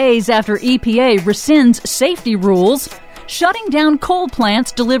days after EPA rescinds safety rules. Shutting down coal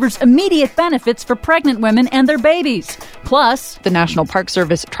plants delivers immediate benefits for pregnant women and their babies. Plus, the National Park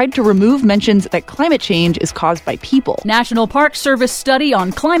Service tried to remove mentions that climate change is caused by people. National Park Service study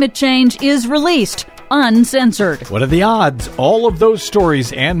on climate change is released, uncensored. What are the odds? All of those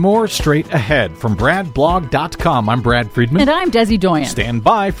stories and more straight ahead from BradBlog.com. I'm Brad Friedman. And I'm Desi Doyen. Stand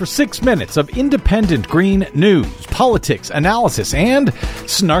by for 6 minutes of independent green news, politics, analysis, and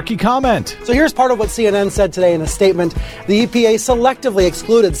snarky comment. So here's part of what CNN said today in a statement. The EPA selectively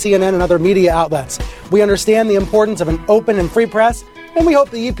excluded CNN and other media outlets. We understand the importance of an open and free press, and we hope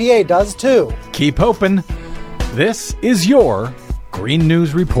the EPA does too. Keep open. This is your Green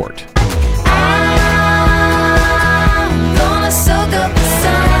News Report.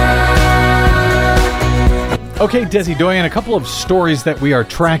 Okay, Desi Doyen, a couple of stories that we are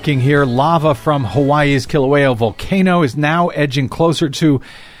tracking here. Lava from Hawaii's Kilauea volcano is now edging closer to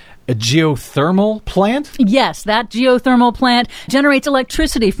a geothermal plant? Yes, that geothermal plant generates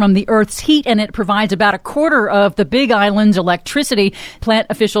electricity from the Earth's heat, and it provides about a quarter of the Big Island's electricity. Plant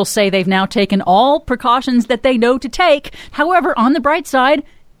officials say they've now taken all precautions that they know to take. However, on the bright side,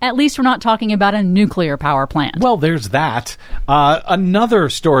 at least we're not talking about a nuclear power plant. Well, there's that. Another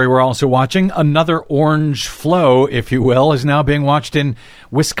story we're also watching, another orange flow, if you will, is now being watched in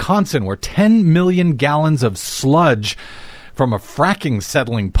Wisconsin, where 10 million gallons of sludge from a fracking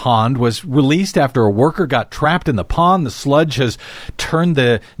settling pond was released after a worker got trapped in the pond. The sludge has turned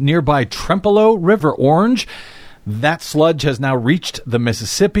the nearby Trempealeau River orange. That sludge has now reached the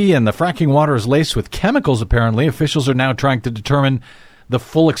Mississippi, and the fracking water is laced with chemicals, apparently. Officials are now trying to determine the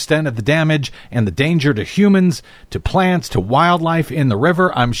full extent of the damage and the danger to humans, to plants, to wildlife in the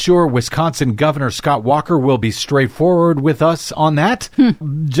river. I'm sure Wisconsin Governor Scott Walker will be straightforward with us on that.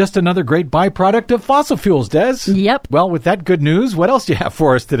 Just another great byproduct of fossil fuels, Des. Yep. Well, with that good news, what else do you have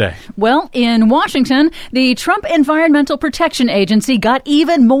for us today? Well, in Washington, the Trump Environmental Protection Agency got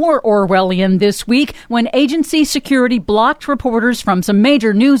even more Orwellian this week when agency security blocked reporters from some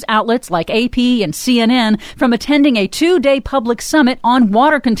major news outlets like AP and CNN from attending a 2-day public summit on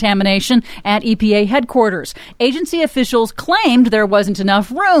water contamination at EPA headquarters. Agency officials claimed there wasn't enough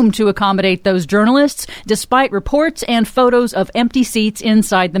room to accommodate those journalists, despite reports and photos of empty seats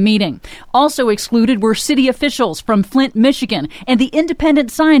inside the meeting. Also excluded were city officials from Flint, Michigan, and the independent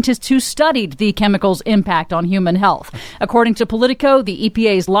scientists who studied the chemical's impact on human health. According to Politico, the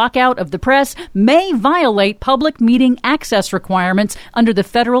EPA's lockout of the press may violate public meeting access requirements under the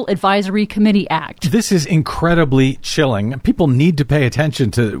Federal Advisory Committee Act. This is incredibly chilling. People need to pay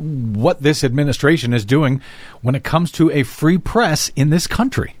attention to what this administration is doing when it comes to a free press in this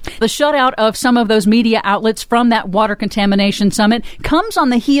country. The shutout of some of those media outlets from that water contamination summit comes on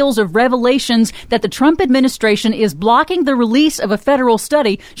the heels of revelations that the Trump administration is blocking the release of a federal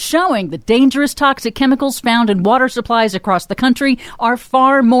study showing the dangerous toxic chemicals found in water supplies across the country are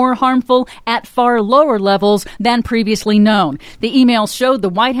far more harmful at far lower levels than previously known. The emails showed the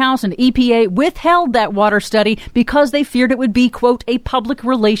White House and EPA withheld that water study because they feared it would be, quote, a public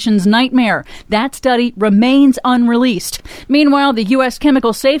relations nightmare. That study remains unreleased. Meanwhile, the U.S.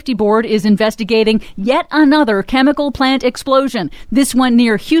 Chemical Safety Board is investigating yet another chemical plant explosion, this one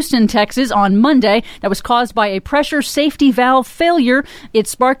near Houston, Texas, on Monday that was caused by a pressure safety valve failure. It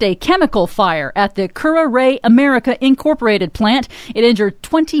sparked a chemical fire at the Cura-Ray America Incorporated plant. It injured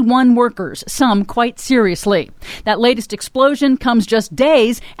 21 workers, some quite seriously. That latest explosion comes just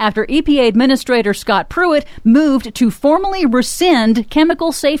days after EPA Administrator Scott Pruitt moved to formally rescind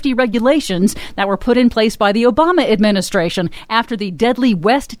chemical safety regulations that were put in place by the Obama administration after the deadly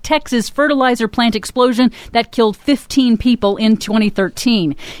West Texas fertilizer plant explosion that killed 15 people in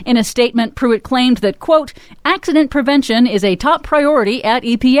 2013. In a statement, Pruitt claimed that, quote, accident prevention is a top priority at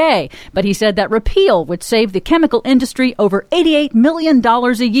EPA, but he said that repeal would save the chemical industry over $88 million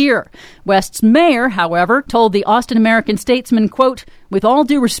a year. West's mayor, however, told the Austin American-Statesman, quote, with all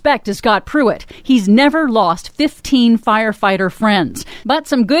due respect to Scott Pruitt, he's never lost 15 firefighter friends. But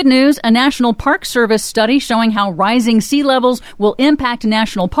some good news, a National Park Service study showing how rising sea levels will impact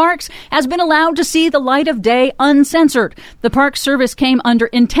national parks has been allowed to see the light of day uncensored. The Park Service came under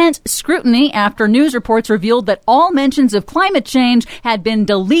intense scrutiny after news reports revealed that all mentions of climate change had been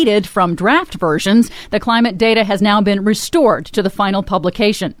deleted from draft versions. The climate data has now been restored to the final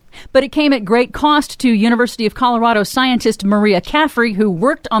publication. But it came at great cost to University of Colorado scientist Maria Caffrey, who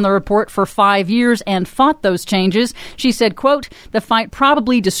worked on the report for 5 years and fought those changes. She said, quote, the fight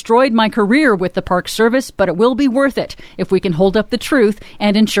probably destroyed my career with the Park Service, but it will be worth it if we can hold up the truth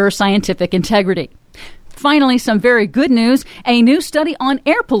and ensure scientific integrity. Finally, some very good news. A new study on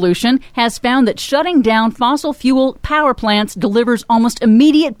air pollution has found that shutting down fossil fuel power plants delivers almost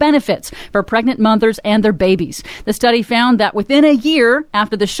immediate benefits for pregnant mothers and their babies. The study found that within a year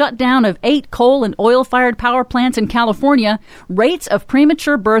after the shutdown of 8 coal and oil-fired power plants in California, rates of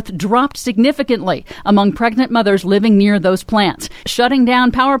premature birth dropped significantly among pregnant mothers living near those plants. Shutting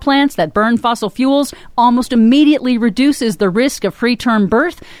down power plants that burn fossil fuels almost immediately reduces the risk of preterm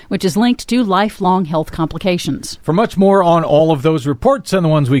birth, which is linked to lifelong health complications. For much more on all of those reports and the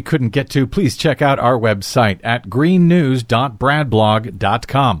ones we couldn't get to, please check out our website at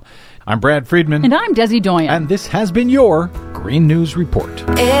greennews.bradblog.com. I'm Brad Friedman. And I'm Desi Doyen. And this has been your Green News Report.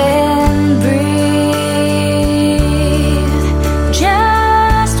 And breathe,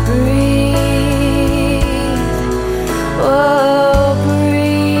 just breathe. Oh,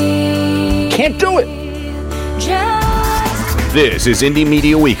 breathe. Can't do it. This is Indie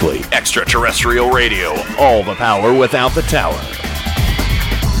Media Weekly, extraterrestrial radio, all the power without the tower.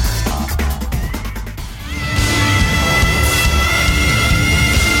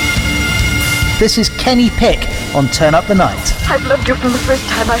 This is Kenny Pick on Turn Up the Night. I've loved you from the first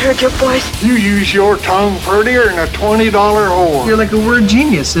time I heard your voice. You use your tongue prettier than a $20 whore. You're like a word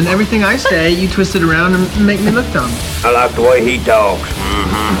genius, and everything I say, you twist it around and make me look dumb. I like the way he talks.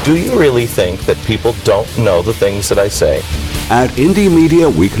 Mm-hmm. Do you really think that people don't know the things that I say? At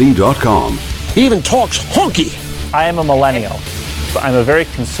IndieMediaWeekly.com. He even talks honky. I am a millennial. I'm a very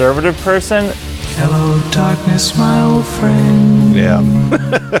conservative person. Hello, darkness, my old friend. Yeah.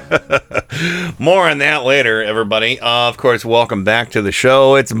 More on that later, everybody. Of course, welcome back to the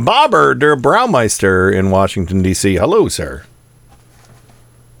show. It's Bobber der Braumeister in Washington, D.C. Hello, sir.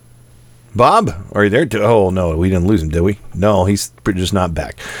 Bob, are you there? Oh, no, we didn't lose him, did we? No, he's just not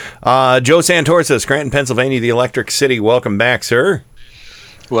back. Joe Santorsa, Scranton, Pennsylvania, the Electric City. Welcome back, sir.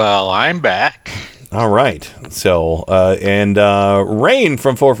 Well, I'm back. All right. So, and Rain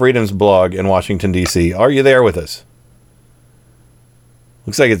from Four Freedoms blog in Washington, D.C. Are you there with us?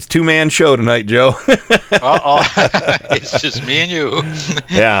 Looks like it's a two-man show tonight, Joe. It's just me and you.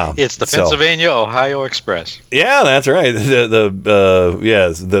 Yeah. It's the Pennsylvania Ohio Express. Yeah, that's right.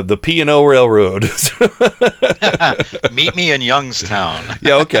 The P&O Railroad. Meet me in Youngstown.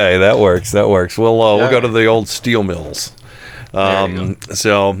 Yeah, okay, that works. We'll go to the old steel mills.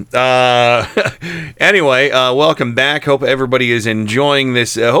 Anyway, welcome back. Hope everybody is enjoying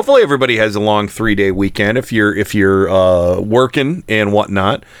this. Hopefully everybody has a long 3-day weekend if you're working and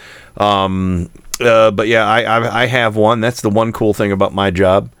whatnot. But yeah, I have one. That's the one cool thing about my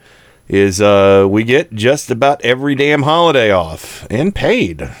job is we get just about every damn holiday off and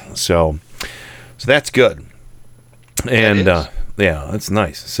paid. So that's good. And yeah, that's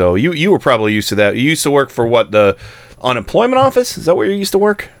nice. So you were probably used to that. You used to work for what, the unemployment office? Is that where you used to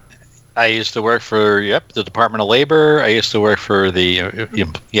work? I used to work for the Department of Labor. I used to work for the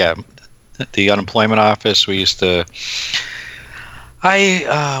unemployment office.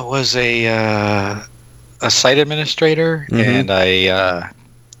 I was a site administrator, Mm-hmm. and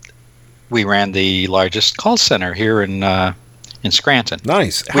we ran the largest call center here in Scranton.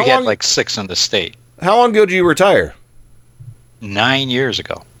 Nice. We had like 6 in the state. How long ago did you retire? 9 years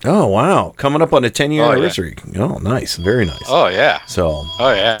ago. Oh, wow. Coming up on a 10-year anniversary. Yeah. Oh, nice. Very nice. Oh, yeah. So.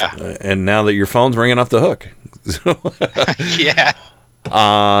 Oh, yeah. And now that your phone's ringing off the hook. Yeah.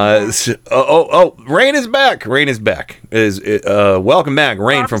 Rain is back. Welcome back.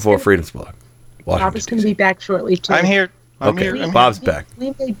 Rain from Four Freedoms blog. Bob is going to be back shortly, too. I'm here. Bob's back.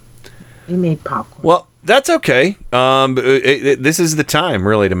 We made popcorn. Well, that's okay. This is the time,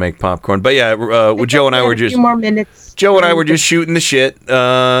 really, to make popcorn. But yeah, Joe and I were just... A few more minutes. Joe and I were just shooting the shit.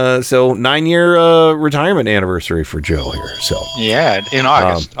 So 9-year retirement anniversary for Joe here. So yeah, in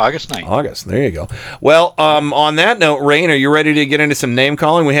August, August 9th. August. There you go. Well, on that note, Rain, are you ready to get into some name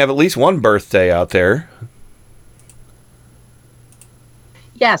calling? We have at least one birthday out there.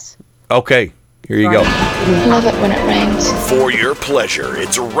 Yes. Okay. Here you go. Love it when it rains. For your pleasure,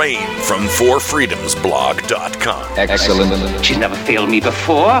 it's Rain from FourFreedomsBlog.com. Excellent. She's never failed me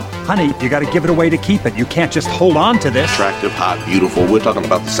before. Honey, you got to give it away to keep it. You can't just hold on to this. Attractive, hot, beautiful. We're talking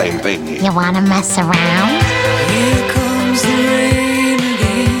about the same thing here. You want to mess around? Here comes the rain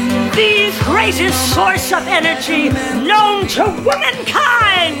again. The greatest source of energy known to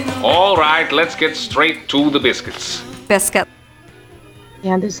womankind. All right, let's get straight to the biscuits. Biscuit.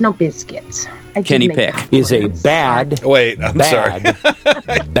 Yeah, there's no biscuits. Kenny Pick is a bad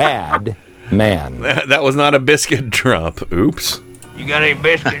man. That was not a biscuit drop. Oops. You got any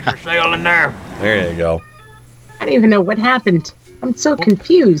biscuits for sale in there? There you go. I don't even know what happened. I'm so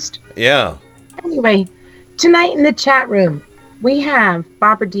confused. Yeah. Anyway, tonight in the chat room, we have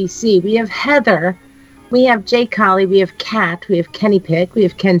Barbara DC, we have Heather, We have Jay Colley, we have Kat, we have Kenny Pick, we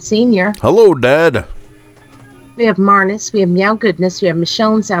have Ken Sr., Hello, Dad. we have Marnus, we have Meow Goodness, we have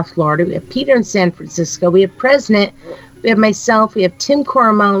Michelle in South Florida, we have Peter in San Francisco, we have President, we have myself, we have Tim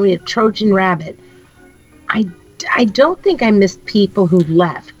Coromon, we have Trojan Rabbit. I don't think I missed people who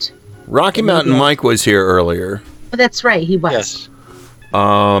left. Rocky Mountain Mike was here earlier. Oh, that's right, he was. Yes.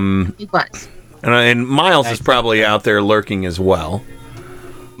 He was. And Miles is probably out there lurking as well.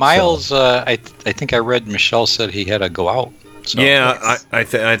 Miles, I think I read Michelle said he had to go out. So. Yeah, I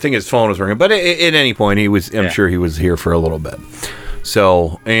think his phone was ringing, but at any point he was. I'm sure he was here for a little bit.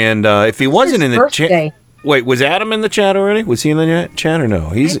 So, and if he wasn't in the chat, wait, was Adam in the chat already? Was he in the chat or no?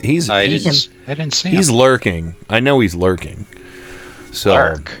 I didn't see him. He's lurking. I know he's lurking. So,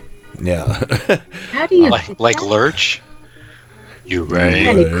 Lurk. Yeah. How do you like Lurch? You right?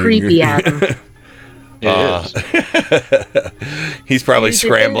 Kind of creepy, Adam. He's probably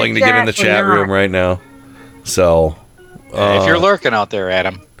scrambling to get in the chat room right now. So, if you're lurking out there,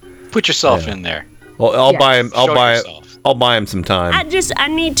 Adam, put yourself in there. Well, I'll buy him. I'll buy him some time. I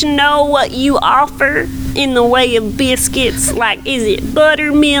need to know what you offer in the way of biscuits. Like, is it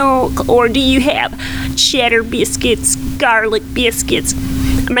buttermilk, or do you have cheddar biscuits, garlic biscuits,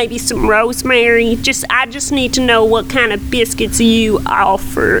 maybe some rosemary? I just need to know what kind of biscuits you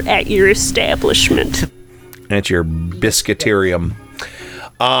offer at your establishment. At your biscuitarium.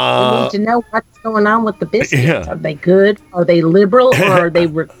 We need to know what's going on with the biscuits. Yeah. Are they good? Are they liberal? Or are they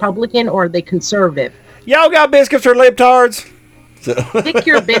Republican? Or are they conservative? Y'all got biscuits or libtards? Pick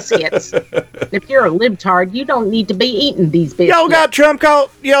your biscuits. If you're a libtard, you don't need to be eating these biscuits. Y'all got Trump coat?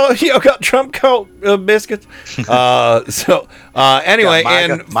 Y'all got Trump coat biscuits? Anyway,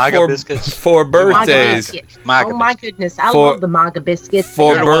 MAGA biscuits for birthdays. Oh my goodness, I love the MAGA biscuits.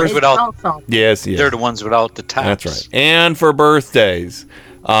 For birthdays yes, they're the ones without the tops. That's right. And for birthdays,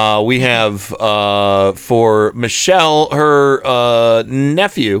 we have for Michelle, her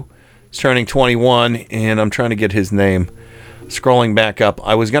nephew is turning 21, and I'm trying to get his name. Scrolling back up,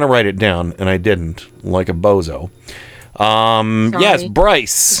 I was going to write it down, and I didn't, like a bozo. Yes,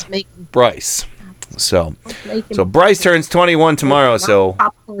 Bryce. Bryce. So Bryce turns 21 tomorrow. So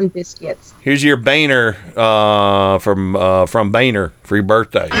popcorn biscuits. Here's your Boehner from Boehner for your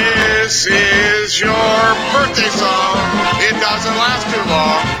birthday. This is your birthday song. It doesn't last too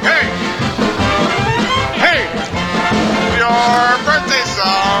long. Hey, your birthday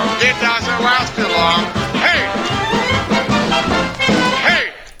song. It doesn't last too long.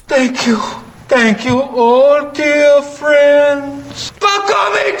 Thank you, all dear friends, for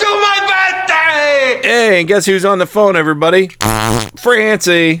coming to my birthday! Hey, and guess who's on the phone, everybody?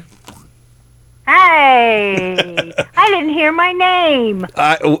 Francie. Hey, I didn't hear my name.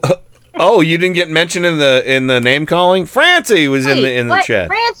 Oh, you didn't get mentioned in the name calling? Francie was in the chat.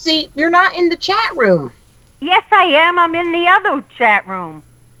 Francie, you're not in the chat room. Yes, I am. I'm in the other chat room.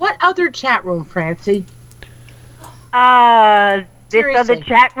 What other chat room, Francie? This other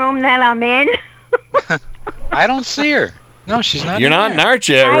chat room that I'm in. I don't see her. No, she's not. You're not in our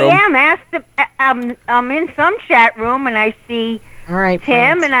chat room. I am. I'm in some chat room, and I see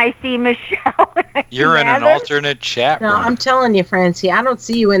Tim, and I see Michelle. You're in an alternate chat room. No, I'm telling you, Francie, I don't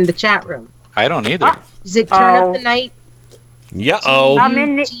see you in the chat room. I don't either. Is it Turn Up the Night? I'm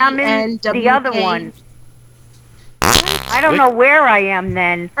in the other one. I don't know where I am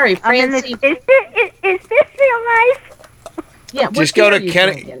then. All right, Francie. Is this real life? Yeah, just go to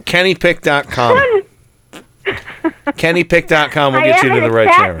kennypick.com. Kennypick.com will get you to the right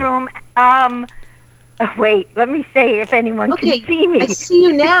chat room. Wait, let me see if anyone can see me. I see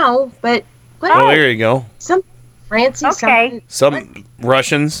you now, but oh, there you go. Francie. Okay. Some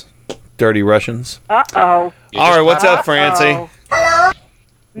Russians, dirty Russians. Uh-oh. All right, what's up, Francie? Hello.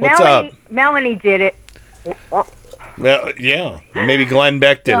 What's up? Melanie did it. Well, yeah, maybe Glenn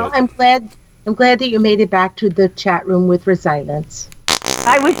Beck did it. I'm glad that you made it back to the chat room with resilience.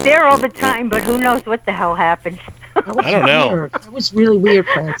 I was there all the time, but who knows what the hell happened. I don't know. That was really weird,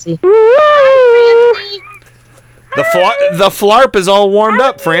 Francie. The flarp is all warmed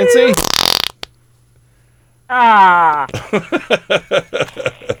up, Francie.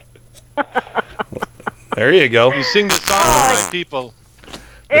 There you go. You sing the song of my people.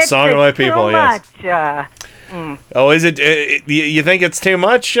 The song of my people, yes. Oh, is it? You think it's too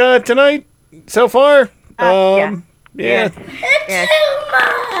much tonight so far? Yeah. Yes.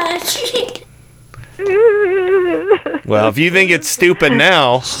 Well, if you think it's stupid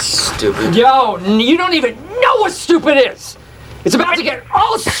now. Stupid. Yo, you don't even know what stupid is. It's about to get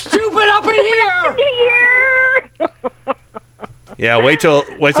all stupid up in here. Yeah, wait till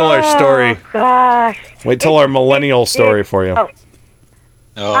our story. Gosh. Wait till our millennial story for you.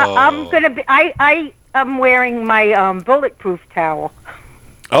 I'm gonna be. I'm wearing my bulletproof towel.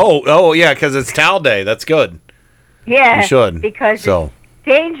 Oh, yeah, because it's towel day. That's good. Yeah, You should. because So. it's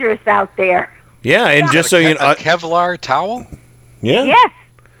dangerous out there. Yeah, and just so you know, a Kevlar towel. yeah, Yes,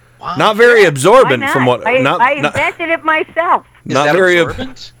 not very why absorbent not? from what. I not invented it myself. not that very.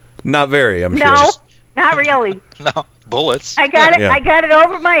 absorbent? Not very. I'm No, sure. not really. No bullets. I got it. Yeah. I got it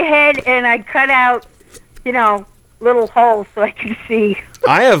over my head, and I cut out, little holes so I can see.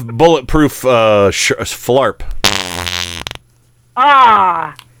 I have bulletproof flarp.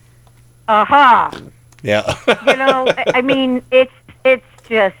 Ah, Yeah. I mean, it's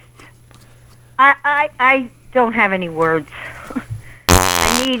just. I don't have any words.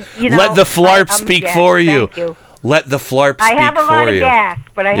 I need, Let the flarp speak for you. Thank you. Let the flarp speak for you. I have a lot of gas,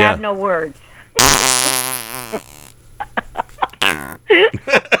 but I Yeah. have no words.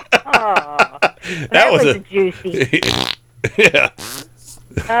 That was a juicy. Yeah.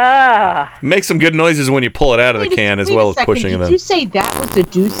 Make some good noises when you pull it out of the can as well as pushing it Did in. you say that was a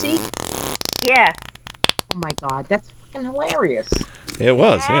doozy? Yeah. Oh my god, that's fucking hilarious. It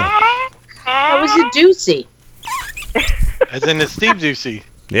was, yeah. That was a doozy. As in the Steve Ducey.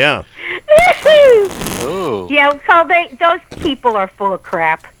 Yeah. Ooh. Yeah, so those people are full of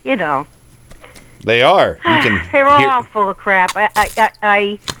crap, They are. You can They're hear- all full of crap.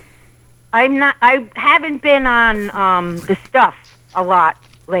 I'm not. I haven't been on the stuff a lot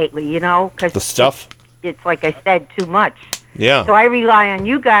lately, because the stuff. it's like I said, too much. Yeah. So I rely on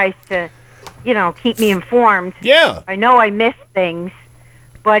you guys to, keep me informed. Yeah. I know I miss things,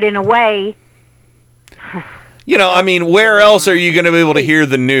 but in a way, I mean, where else are you going to be able to hear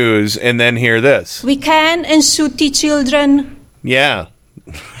the news and then hear this? We can and should teach children. Yeah.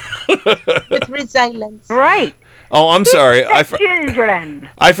 With resilience. Right. Oh, I'm sorry. Children.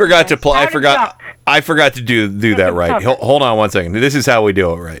 I forgot to play. How to duck. I forgot to do that right. Hold on one second. This is how we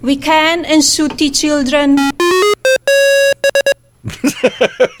do it right. We can and should teach children.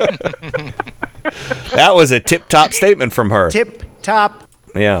 That was a tip-top statement from her. Tip-top.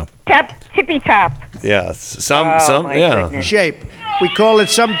 Yeah. Tippy-top. Yeah. Some. my Yeah. goodness. Shape. We call it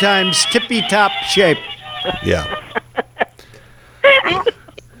sometimes tippy-top shape. Yeah.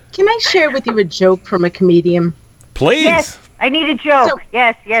 Can I share with you a joke from a comedian? Please. Yes, I need a joke. So,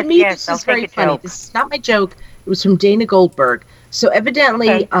 yes. To me, this I'll is very take a funny. joke. This is not my joke. It was from Dana Goldberg. So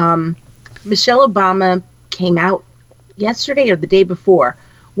evidently, Okay. Michelle Obama came out yesterday or the day before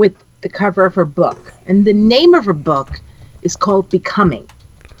with the cover of her book. And the name of her book is called Becoming.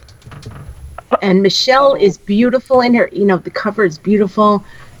 And Michelle is beautiful in her, the cover is beautiful.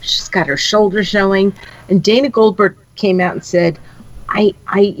 She's got her shoulder showing. And Dana Goldberg came out and said, I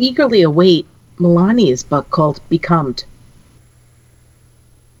eagerly await Melania's book called Becomed.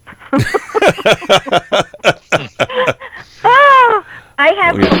 I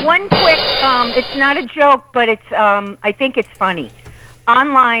have one quick. It's not a joke, but it's. I think it's funny.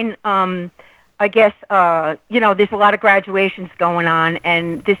 Online, I guess. There's a lot of graduations going on,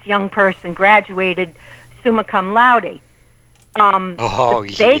 and this young person graduated summa cum laude.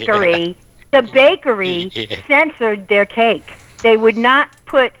 The bakery censored their cake. They would not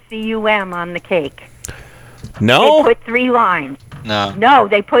put cum on the cake. No. They put 3 lines. No,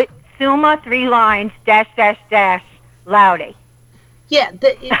 they put summa 3 lines -- laude. Yeah,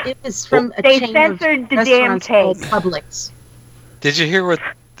 it was from a They chain censored of the damn restaurants called cake. Publix. Did you hear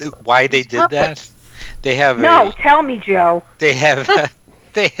why they did that? They have Tell me, Joe. They have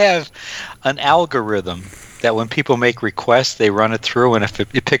an algorithm that when people make requests, they run it through, and if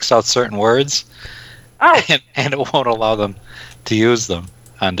it picks out certain words, and it won't allow them to use them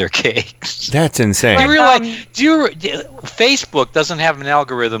on their cakes. That's insane. Do you realize? Facebook doesn't have an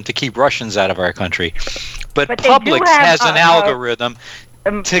algorithm to keep Russians out of our country, but But they do Publix have, has an algorithm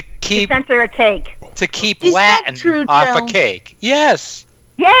to keep censor a cake. to keep Is that Latin true, off Joe? a cake. Yes.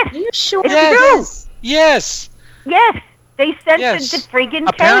 Yes. You sure? It's Yes. true. Yes. Yes. They censored Yes. the friggin'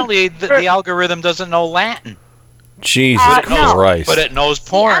 Apparently, cake. the algorithm doesn't know Latin. Jesus no. Christ. But it knows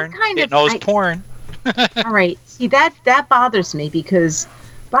porn. kind It of- knows I- porn. All right. See, that bothers me because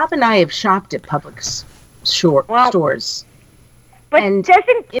Bob and I have shopped at Publix stores. But and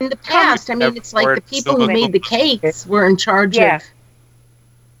doesn't in the past, I mean, it's like the people who made the cakes were in charge Yeah. of.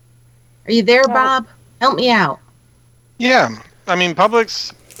 Are you there, Bob? Help me out. Yeah, I mean,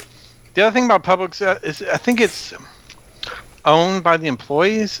 Publix. The other thing about Publix is I think it's owned by the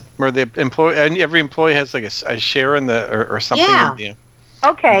employees, where the and every employee has like a share in the or something. Yeah. In the,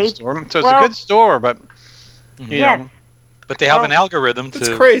 Okay. store. So it's a good store, but you know, But they have an algorithm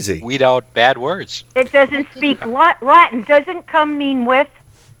to crazy. weed out bad words. It doesn't speak Latin. Doesn't come mean with?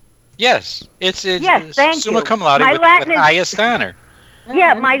 Yes, it's Yes, thank summa you. cum laude My with Latin is- highest honor.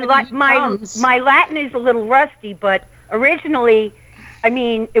 Yeah, my Latin is a little rusty, but originally, I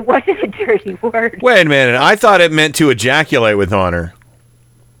mean, it wasn't a dirty word. Wait a minute. I thought it meant to ejaculate with honor.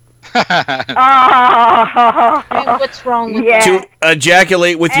 Oh, what's wrong with yeah. To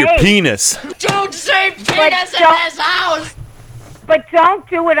ejaculate with your penis. Don't say penis in this house! But don't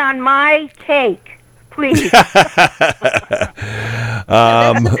do it on my cake, please. That's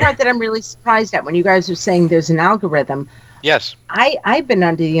the part that I'm really surprised at when you guys are saying there's an algorithm. Yes. I've been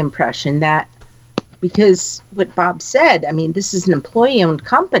under the impression that because what Bob said, I mean, this is an employee-owned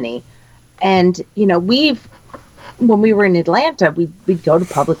company, and when we were in Atlanta, we'd go to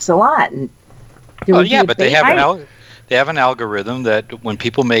Publix a lot, and Oh yeah, but they have an algorithm that when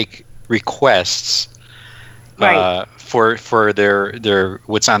people make requests for their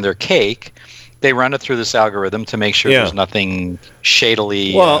what's on their cake, they run it through this algorithm to make sure there's nothing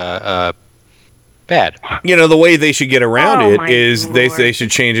shadily bad. The way they should get around it is they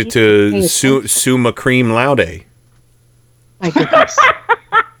should change it to Summa Cream Laude. My goodness.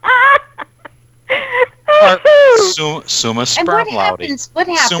 Summa Sperm Laude. What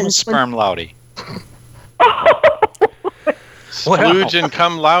happens? Summa Sperm Laude. Splooge and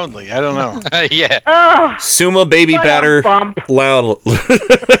come loudly. I don't know. Yeah. Summa Baby Batter Loud.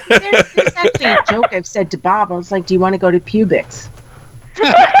 There's actually a joke I've said to Bob. I was like, do you want to go to Publix?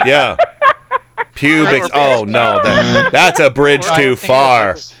 Yeah. Pubic. Oh, no. That's a bridge too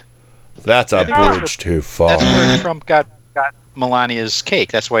far. That's a bridge too far. That's where Trump got Melania's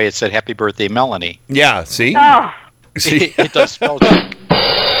cake. That's why it said "Happy Birthday, Melanie." Yeah, see? Oh. See? It does spell check.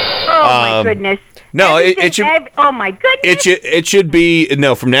 Oh, my goodness. No, it should. Oh, my goodness. It should be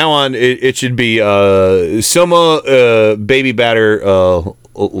from now on. It should be Summa Baby Batter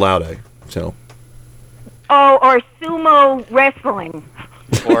Laude. So. Oh, or sumo wrestling.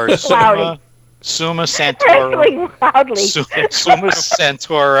 Or Summa Santora. Wrestling loudly. Summa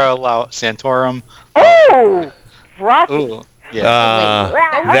Santorum. Oh, frothy. Ooh, yeah.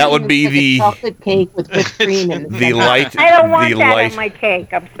 That would be the chocolate cake with whipped cream and the light. I don't want that on my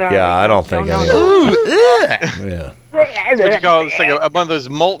cake. I'm sorry. Yeah, I don't think. Yeah. What you call it? It's like one of those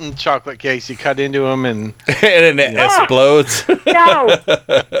molten chocolate cakes. You cut into them and it explodes. No.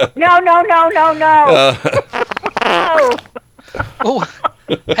 Oh,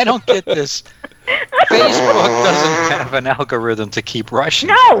 I don't get this. Facebook doesn't have an algorithm to keep Russian.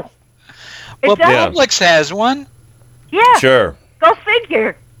 No. Well, Publix has one. Yeah. Sure. Go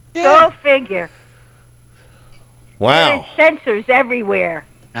figure. Yeah. Go figure. Wow. There's sensors everywhere.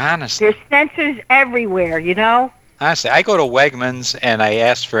 Honestly. There's sensors everywhere, Honestly, I go to Wegmans and I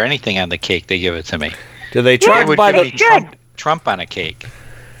ask for anything on the cake. They give it to me. Do they charge by the Trump on a cake?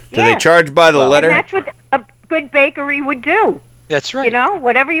 Do they charge by the letter? And that's what a good bakery would do. That's right.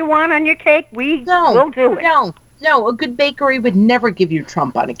 Whatever you want on your cake, we'll do it. No, a good bakery would never give you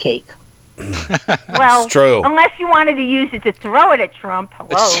Trump on a cake. Well, it's true. Unless you wanted to use it to throw it at Trump. Hello.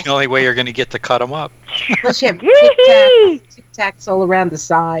 That's the only way you're going to get to cut them up. Unless you have Tic Tacs all around the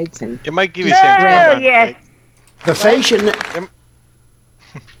sides. And it might give you some yes. The fashion.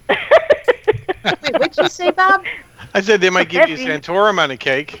 Wait, what'd you say, Bob? I said they might give you Santorum on a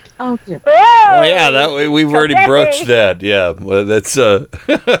cake. Oh, dear. Oh yeah, that way we've already broached that. Yeah, well, that's it's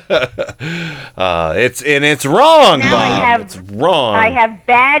wrong, Now Bob. It's wrong. I have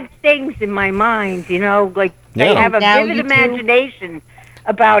bad things in my mind, I have a vivid imagination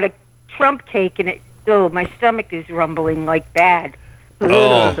about a Trump cake, and my stomach is rumbling like bad.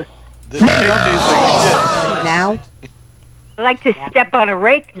 Oh. Now? I like to step on a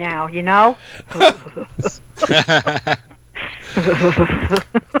rake now, God.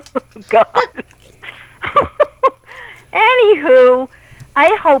 Anywho,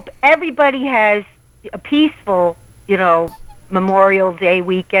 I hope everybody has a peaceful, Memorial Day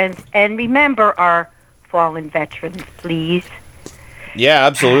weekend. And remember our fallen veterans, please. Yeah,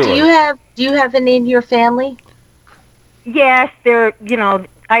 absolutely. Do you have any in your family? Yes,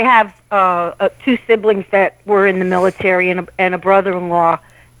 I have two siblings that were in the military and a brother-in-law,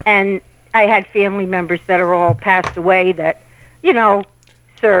 and I had family members that are all passed away that,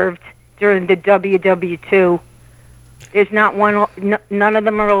 served during the WW2. There's not one. None of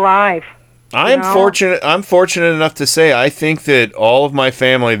them are alive. I'm fortunate enough to say I think that all of my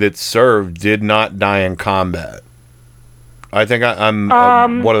family that served did not die in combat. I think I'm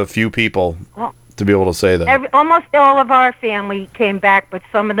one of the few people to be able to say that. Almost all of our family came back, but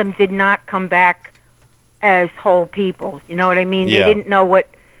some of them did not come back as whole people. You know what I mean? Yeah. They didn't know what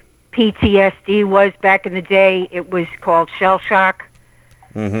PTSD was back in the day. It was called shell shock.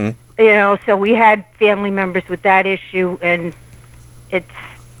 Mm-hmm. So we had family members with that issue, and it's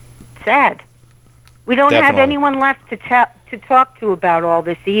sad. We don't have Definitely. anyone left to talk to about all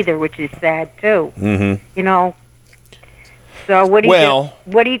this either, which is sad too. Mm-hmm. You know. So what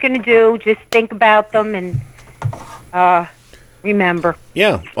are you going to do? Just think about them and remember.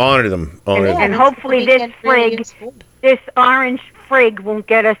 Yeah, honor them. And hopefully this orange frig won't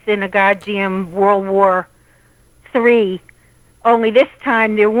get us in a goddamn World War III. Only this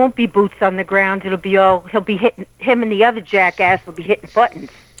time there won't be boots on the ground. Him and the other jackass will be hitting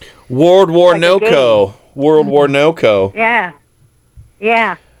buttons. World War Like a NOCO. World War NOCO. Yeah.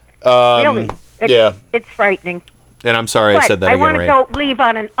 Yeah. Really. It's frightening. And I'm sorry I said that I again, want Ray. to leave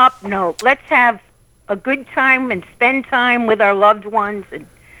on an up note. Let's have a good time and spend time with our loved ones and,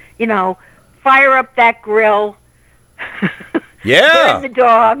 fire up that grill. Yeah. Burn the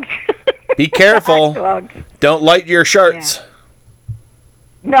dogs. Be careful. Dogs. Don't light your shirts.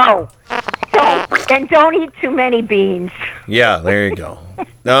 No. Don't. And don't eat too many beans. Yeah, there you go.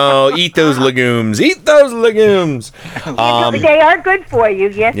 No, eat those legumes. Eat those legumes. They are good for you.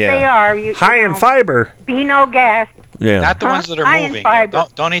 Yes, Yeah. they are. High in fiber. Beano gas. Yeah. Not the ones that are High in moving. fiber.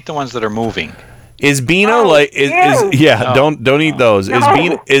 Don't eat the ones that are moving. Is Beano Oh, is No. don't eat those.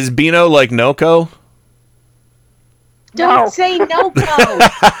 No. Is Beano like NOCO? Don't say NOCO.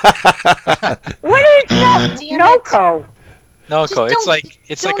 What is NOCO? NOCO. It's like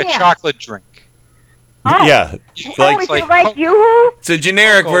a don't ask. chocolate drink. Yeah. Is it like Yoo-hoo? It's a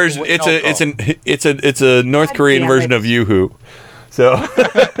generic NOCO, version. It's a North Korean damn version of Yoo-hoo. So It's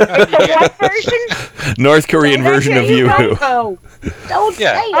a what version? North Korean version of Yoo-hoo. NOCO. Don't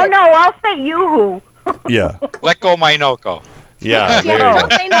Yeah. say Oh, it. no, I'll say Yoo-hoo. Yeah. Let go my NOCO. Yeah. There you Don't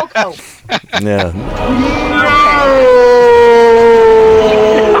go. say NOCO. Yeah.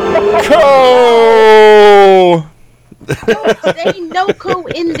 Don't say NOCO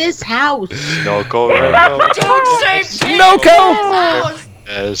in this house. NOCO. Don't say NOCO.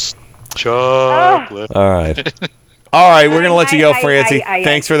 As chocolate. All right. All right, we're gonna let you go, Francie.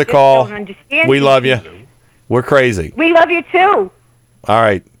 Thanks for the just call. don't understand We you. love you. We're crazy. We love you, too. All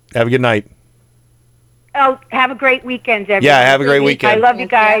right. Have a good night. Oh, have a great weekend, everyone. Yeah, have a great I weekend. love you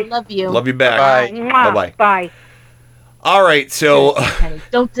guys. I love you. Love you back. Bye. Mwah. Bye-bye. Bye. All right. So,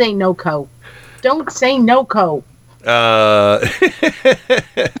 Don't say NOCO. Don't say NOCO.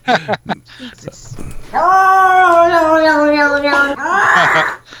 Jesus.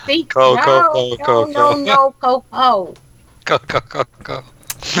 See? Go, no, go, go, no, go, no, no, go. Go.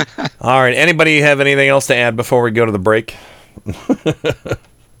 all right. Anybody have anything else to add before we go to the break?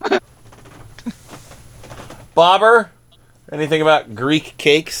 Bobber, anything about Greek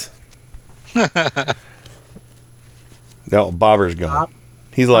cakes? No, Bobber's gone.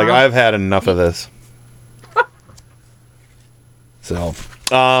 He's like, I've had enough of this. So,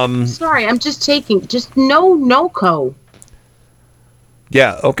 Sorry, I'm just no NOCO.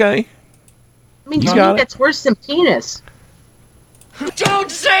 yeah, okay. I mean, You to got me, it. that's worse than penis.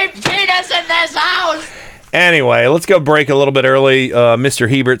 Don't say penis in this house! Anyway, let's go break a little bit early. Mr.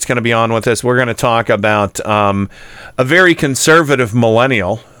 Hebert's going to be on with us. We're going to talk about a very conservative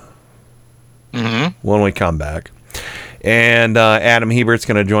millennial when we come back. And Adam Hebert's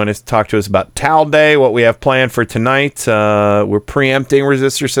going to join us, talk to us about Towel Day, what we have planned for tonight. We're preempting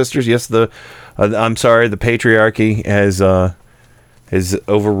Resistor Sisters. Yes, I'm sorry, the patriarchy has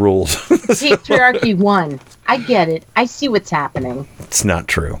overruled. Patriarchy won. I get it. I see what's happening. It's not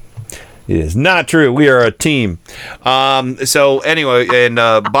true. It is not true. We are a team. So anyway, and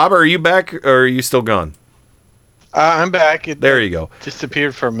Bobber, are you back or are you still gone? I'm back. There you go.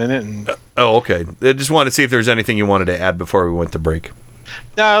 Disappeared for a minute. And Oh, okay. I just wanted to see if there's anything you wanted to add before we went to break.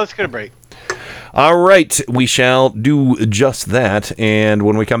 no, let's go to break. All right, we shall do just that. And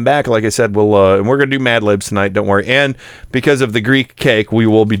when we come back, like I said, we're going to do Mad Libs tonight. Don't worry. And because of the Greek cake, we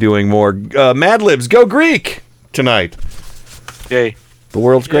will be doing more Mad Libs. Go Greek tonight. Yay. The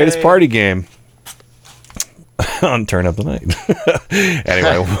world's greatest party game on Turn Up the Night.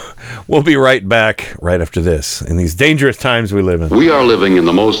 Anyway, we'll be right back right after this in these dangerous times we live in. We are living in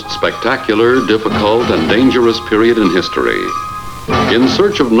the most spectacular, difficult, and dangerous period in history. In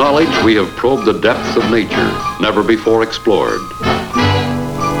search of knowledge, we have probed the depths of nature, never before explored.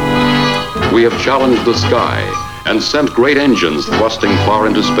 We have challenged the sky and sent great engines thrusting far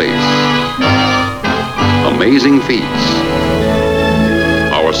into space. Amazing feats.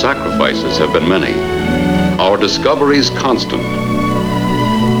 Our sacrifices have been many, our discoveries constant,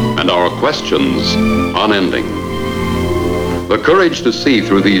 and our questions unending. The courage to see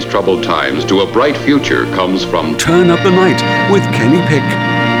through these troubled times to a bright future comes from Turn Up the Night with Kenny Pick.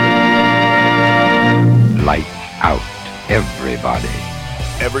 Light out, everybody.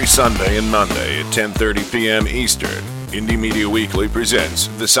 Every Sunday and Monday at 10:30 p.m. Eastern, Indie Media Weekly presents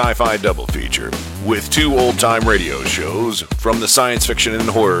the Sci-Fi Double Feature with 2 old-time radio shows from the science fiction and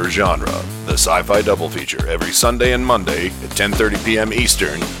horror genre. The Sci-Fi Double Feature every Sunday and Monday at 10:30 p.m.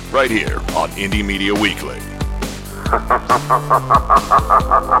 Eastern, right here on Indie Media Weekly.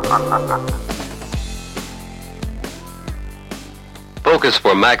 Focus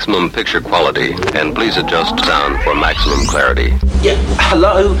for maximum picture quality, and please adjust sound for maximum clarity. Yeah,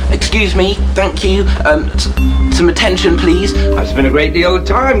 hello, excuse me, thank you. Some attention, please. I've spent a great deal of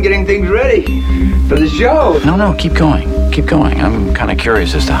time getting things ready for the show. No, keep going. Keep going. I'm kind of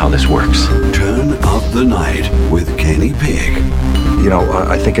curious as to how this works. Turn up the night with Kenny Pig. You know,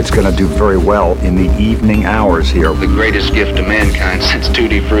 I think it's going to do very well in the evening hours here. The greatest gift to mankind since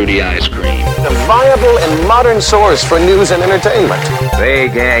Tutti Frutti ice cream. A viable and modern source for news and entertainment. Hey,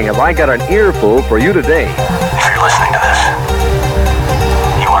 gang, have I got an earful for you today? If you're listening to this,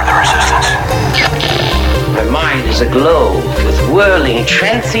 you are the Resistance. My mind is aglow with whirling,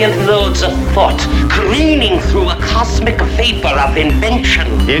 transient loads of thought, careening through a cosmic vapor of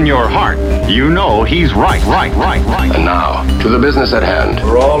invention. In your heart, you know he's right. And now, to the business at hand.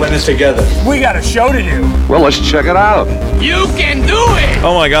 We're all in this together. We got a show to do. Well, let's check it out. You can do it!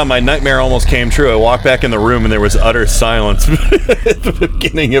 Oh my god, my nightmare almost came true. I walked back in the room and there was utter silence at the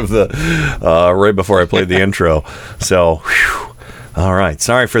beginning of the right before I played the intro. So, whew. All right.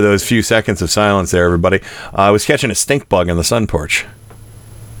 Sorry for those few seconds of silence there, everybody. I was catching a stink bug in the sun porch.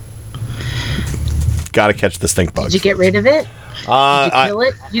 Got to catch the stink bug. Did you get rid of it? Did you kill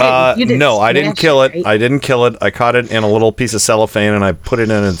it? You didn't no, I didn't smash kill it. right? I didn't kill it. I caught it in a little piece of cellophane and I put it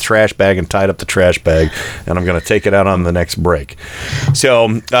in a trash bag and tied up the trash bag. And I'm going to take it out on the next break.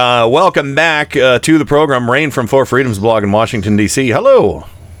 So, welcome back to the program. Rain from Four Freedoms blog in Washington, D.C. Hello.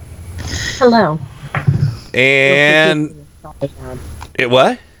 Hello. And it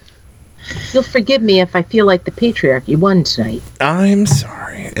what? You'll forgive me if I feel like the patriarchy won tonight. I'm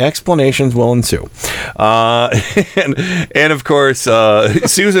sorry. Explanations will ensue. And of course,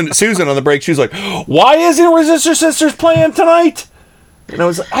 Susan on the break, she was like, "Why isn't Resistor Sisters playing tonight?" And I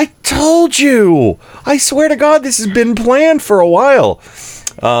was like, "I told you. I swear to God, this has been planned for a while."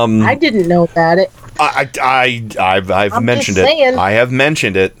 I didn't know about it. I've mentioned it. saying. I have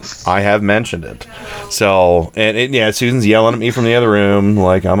mentioned it. So, and Susan's yelling at me from the other room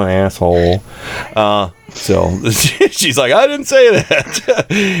like I'm an asshole. So she's like, I didn't say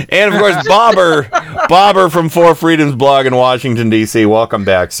that. And of course, Bobber from Four Freedoms blog in Washington, D.C. Welcome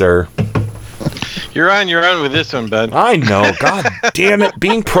back, sir. You're on with this one, bud. I know. God damn it.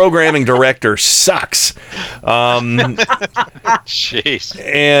 Being programming director sucks. Jeez.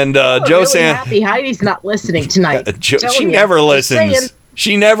 And I'm Joe really happy Heidi's not listening tonight. She never listens.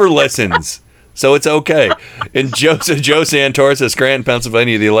 She never listens. So it's okay. And Joe Santoris of Scranton,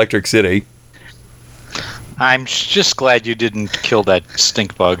 Pennsylvania, the Electric City. I'm just glad you didn't kill that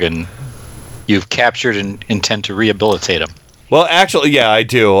stink bug and you've captured and intend to rehabilitate him. Well, actually, yeah, I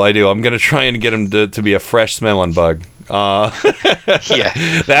do. I'm going to try and get him to be a fresh smelling bug. Yeah,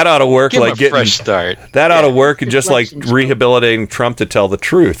 that ought to work. Give like him a getting fresh start. That ought to work, and just like rehabilitating Trump to tell the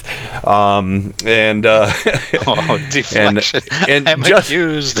truth. Deflection. And I'm just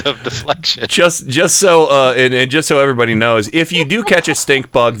accused of deflection. Just so just so everybody knows, if you do catch a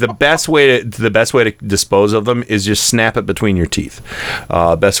stink bug, the best way to dispose of them is just snap it between your teeth.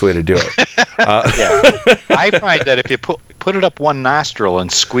 Best way to do it. I find that if you put it up one nostril and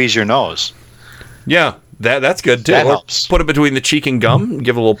squeeze your nose. Yeah. That's good too. That Or helps. put it between the cheek and gum,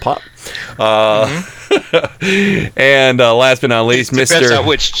 give it a little pop. And last but not least, Depends on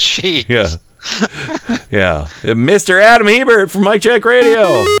which cheek. Yeah, Mr. Adam Hebert from Mike Check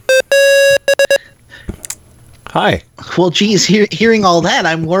Radio. Hi. Well, geez, hearing all that,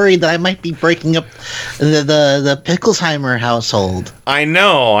 I'm worried that I might be breaking up the Picklesheimer household. I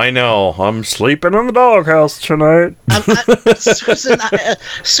know. I'm sleeping in the doghouse tonight.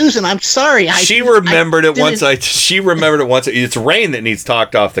 Susan, I'm sorry. She remembered it once. It's Rain that needs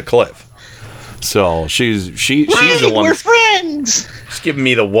talked off the cliff. So she's the one. We're friends. She's giving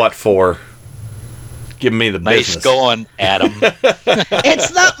me the what for. Give me the business. Nice going, Adam.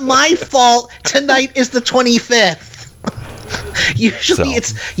 It's not my fault. Tonight is the 25th.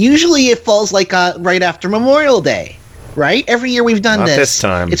 Usually it falls like right after Memorial Day, right? Every year we've done Not this. this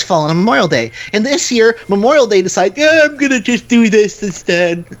time. It's fallen on Memorial Day, and this year Memorial Day decided, I'm gonna just do this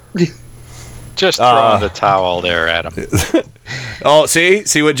instead. Just throw in the towel there, Adam. Oh, see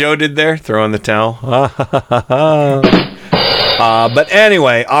what Joe did there? Throw in the towel. But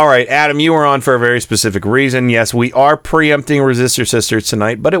anyway, all right, Adam, you were on for a very specific reason. Yes, we are preempting Resistor Sisters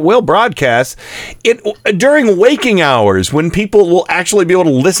tonight, but it will broadcast during waking hours when people will actually be able to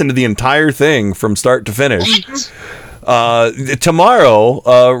listen to the entire thing from start to finish. Tomorrow,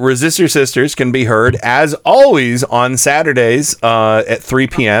 Resistor Sisters can be heard, as always, on Saturdays at 3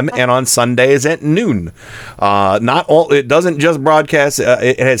 p.m. and on Sundays at noon. It doesn't just broadcast.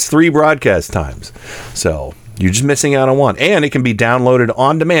 It has 3 broadcast times. So you're just missing out on one. And it can be downloaded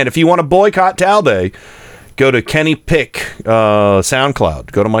on demand. If you want to boycott Tal Day, go to Kenny Pick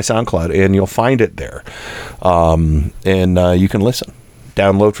SoundCloud. Go to my SoundCloud, and you'll find it there. And you can listen.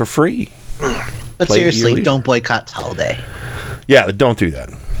 Download for free. But seriously, don't boycott Tal Day. Yeah, don't do that.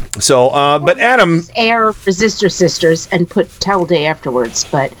 So, but Adam... Air Resistor Sisters and put Tal Day afterwards.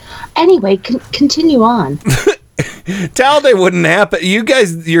 But anyway, continue on. Tal Day wouldn't happen. You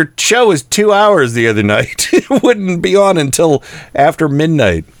guys, your show was 2 hours the other night. It wouldn't be on until after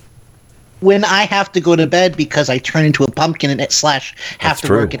midnight. When I have to go to bed because I turn into a pumpkin and have to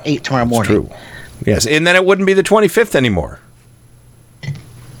work at 8 tomorrow morning. True. Yes, and then it wouldn't be the 25th anymore.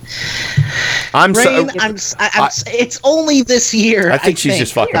 It's only this year. I think she's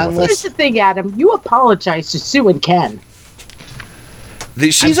just fucking with us. Here's the thing, Adam. You apologize to Sue and Ken.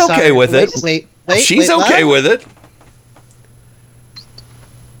 She's okay with it. Wait, she's okay with it.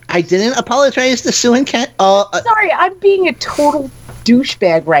 I didn't apologize to Sue and Ken. Sorry, I'm being a total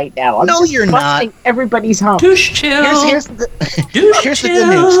douchebag right now. No, you're not. Everybody's home. Douche chill. Here's the good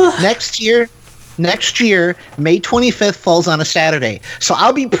news. Next year, May 25th falls on a Saturday, so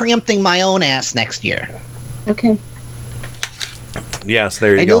I'll be preempting my own ass next year. Okay. Yes,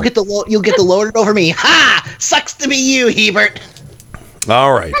 there you and go. You'll get to load it over me. Ha! Sucks to be you, Hebert.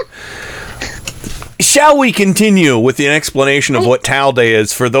 All right. Shall we continue with the explanation of what Tal Day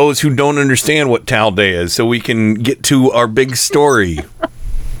is for those who don't understand what Tal Day is, so we can get to our big story?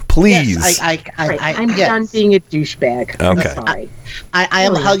 Please. Yes, I'm done being a douchebag. Okay. Sorry. I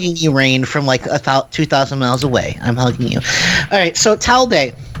am hugging you, Rain, from like 2,000 miles away. I'm hugging you. All right, so Tal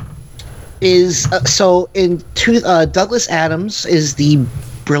Day is Douglas Adams is the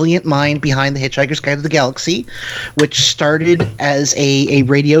brilliant mind behind The Hitchhiker's Guide to the Galaxy, which started as a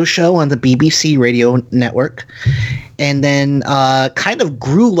radio show on the BBC radio network, and then kind of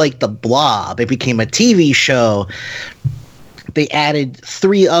grew like the Blob. It became a TV show. They added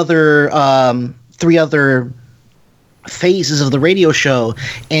three other phases of the radio show,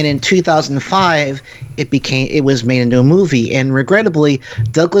 and in 2005 it was made into a movie. And regrettably,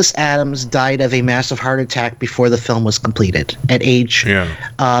 Douglas Adams died of a massive heart attack before the film was completed at age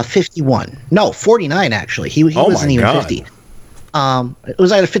 51. No, 49 actually. He wasn't even 50. It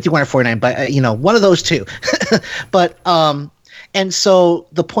was either 51 or 49, but one of those two. But and so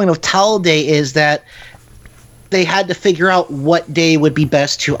the point of Tal Day is that they had to figure out what day would be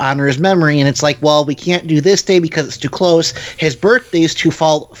best to honor his memory. And it's like, well, we can't do this day because it's too close. His birthday is too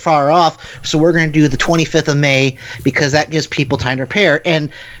far off. So we're going to do the 25th of May because that gives people time to prepare. And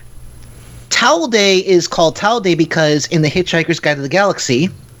Tal Day is called Tal Day because in The Hitchhiker's Guide to the Galaxy,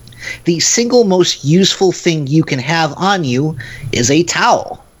 the single most useful thing you can have on you is a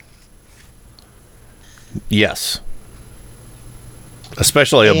towel. Yes.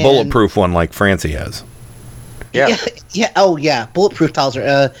 Especially a bulletproof one like Francie has. Yeah. Oh, yeah. Bulletproof towels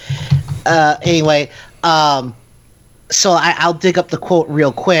are. Anyway, so I'll dig up the quote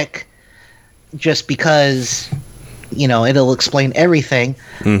real quick, just because, it'll explain everything.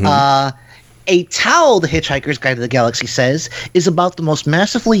 Mm-hmm. A towel, The Hitchhiker's Guide to the Galaxy says, is about the most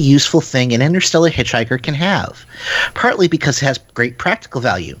massively useful thing an interstellar hitchhiker can have, partly because it has great practical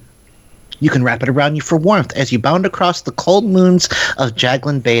value. You can wrap it around you for warmth as you bound across the cold moons of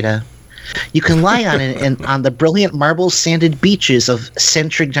Jaglin Beta. You can lie on it on the brilliant marble-sanded beaches of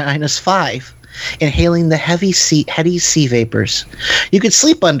Centriginus 5, inhaling the heady sea vapors. You could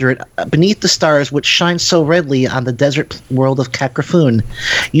sleep under it beneath the stars which shine so redly on the desert world of Kakrafoon.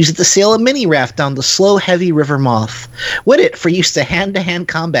 Use it to sail a mini-raft down the slow, heavy River Moth. With it for use to hand-to-hand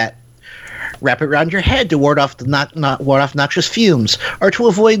combat. Wrap it around your head to ward off noxious fumes, or to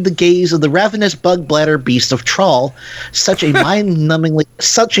avoid the gaze of the ravenous bug bladder beast of Troll. Such a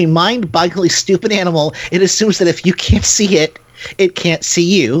mind-bogglingly stupid animal, it assumes that if you can't see it, it can't see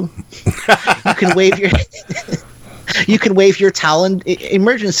you. You can wave your towel in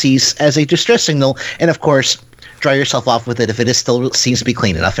emergencies as a distress signal, and of course, dry yourself off with it if it still seems to be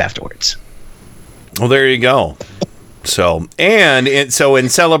clean enough afterwards. Well, there you go. So in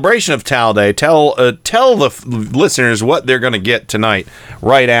celebration of Tal Day, tell the listeners what they're going to get tonight,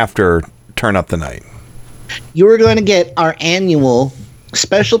 right after Turn Up the Night. You are going to get our annual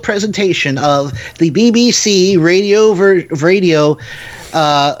special presentation of the BBC radio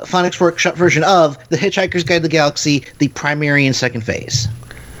Phonics Workshop version of The Hitchhiker's Guide to the Galaxy, the primary and second phase.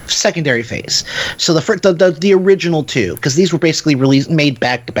 secondary phase. So the original 2, because these were basically made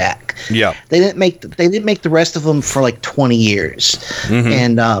back to back. Yeah. They didn't make the rest of them for like 20 years,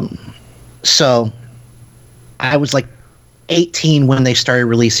 and so I was like 18 when they started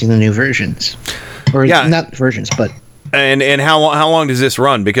releasing the new versions, or not versions, but. And how long does this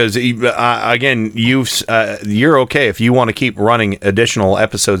run? Because again, you're okay if you want to keep running additional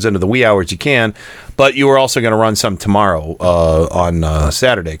episodes into the wee hours, you can, but you were also going to run some tomorrow on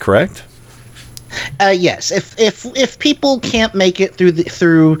Saturday, correct? Yes. If people can't make it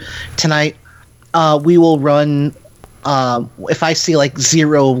through tonight, we will run. If I see like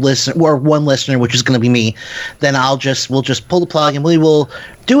 0 listener or 1 listener, which is going to be me, then we'll just pull the plug and we will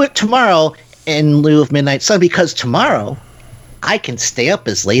do it tomorrow in lieu of Midnight Sun, because tomorrow I can stay up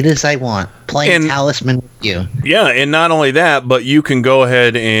as late as I want playing Talisman with you. Yeah, and not only that, but you can go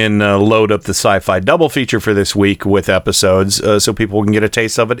ahead and load up the Sci-Fi double feature for this week with episodes, so people can get a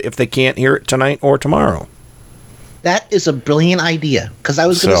taste of it if they can't hear it tonight or tomorrow. That is a brilliant idea, because I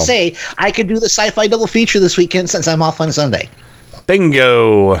was going to say I could do the Sci-Fi double feature this weekend since I'm off on Sunday.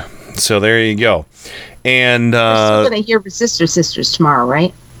 Bingo! So there you go. And we're still going to hear Resistor Sisters tomorrow,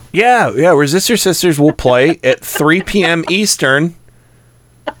 right? Yeah, Resistor Sisters will play at 3 p.m. Eastern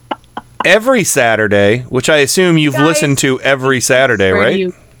every Saturday, which I assume you've listened to every Saturday,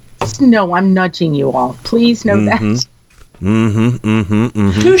 right? No, I'm nudging you all. Please know that. But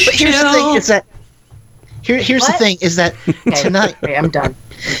here's the thing is that here's the thing is that tonight I'm done.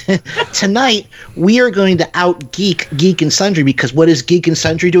 Tonight we are going to out Geek and Sundry, because what is Geek and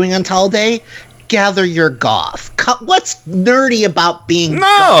Sundry doing on Tall Day? Gather your goth. What's nerdy about being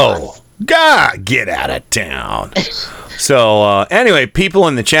goth? God, get out of town. So, anyway, people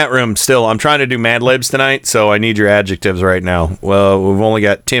in the chat room still, I'm trying to do Mad Libs tonight, so I need your adjectives right now. Well, we've only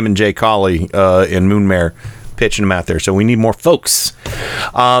got Tim and Jay Colley in Moonmare pitching them out there, so we need more folks.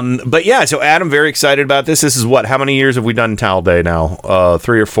 But yeah, so Adam, very excited about this. This is what? How many years have we done Towel Day now?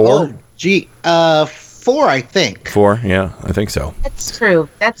 3 or 4? Oh, gee, 4, I think. 4, yeah, I think so. That's true,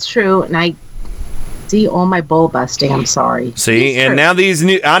 and I see all my bull busting. I'm sorry. See, and now these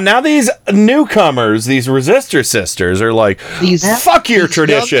newcomers, these Resistor Sisters, are like, fuck your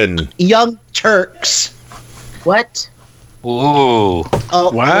tradition. Young Turks. What? Ooh.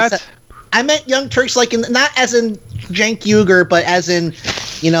 Oh, what? I meant Young Turks, like not as in Cenk Uygur, but as in,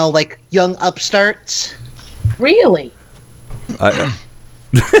 like young upstarts. Really?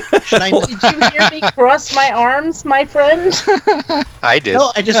 Did you hear me cross my arms, my friend? I did.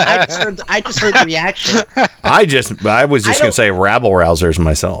 No, I just heard the reaction. I was just gonna say rabble rousers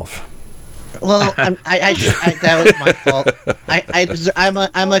myself. Well, that was my fault.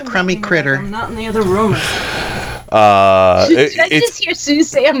 I'm a crummy critter. I'm not in the other room. Did I just hear Sue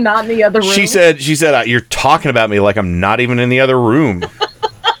say I'm not in the other room? She said, you're talking about me like I'm not even in the other room.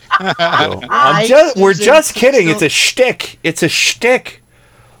 We're just kidding. It's a shtick. It's a shtick.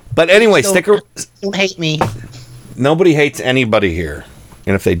 But anyway, don't hate me. Nobody hates anybody here,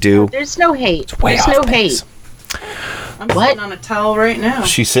 and if they do, there's no hate. There's no hate. I'm sitting on a towel right now.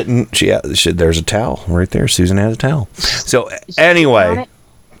 She's sitting. There's a towel right there. Susan has a towel. So anyway,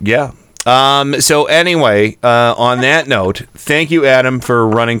 yeah. So anyway, on that note, thank you, Adam, for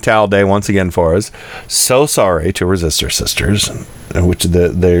running Towel Day once again for us. So sorry to Resistor Sisters, which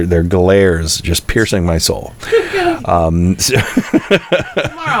their glares just piercing my soul. Tomorrow,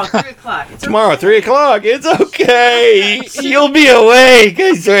 3 o'clock. Tomorrow, 3 o'clock. It's okay. You'll be awake.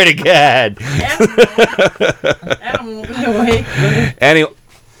 I swear to God. Adam won't be awake.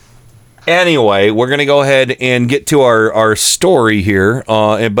 Anyway, we're going to go ahead and get to our story here.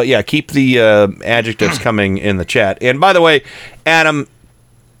 But yeah, keep the adjectives coming in the chat. And by the way, Adam,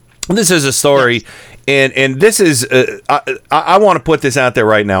 this is a story, and this is, I want to put this out there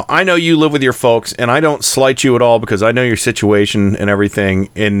right now. I know you live with your folks, and I don't slight you at all because I know your situation and everything.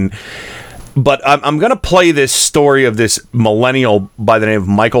 But I'm going to play this story of this millennial by the name of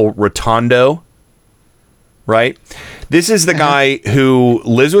Michael Rotondo. Right? This is the guy who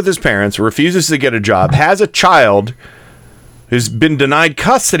lives with his parents, refuses to get a job, has a child who's been denied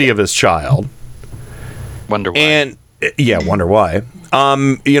custody of his child. Wonder why. And wonder why.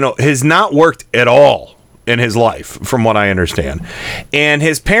 Has not worked at all in his life, from what I understand. And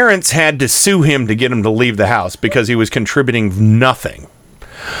his parents had to sue him to get him to leave the house because he was contributing nothing.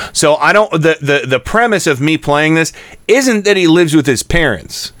 So the premise of me playing this isn't that he lives with his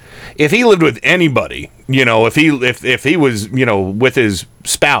parents. If he lived with anybody, if he was, with his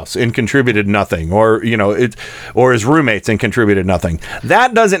spouse and contributed nothing, or his roommates and contributed nothing,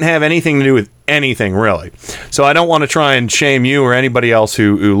 that doesn't have anything to do with anything really. So I don't want to try and shame you or anybody else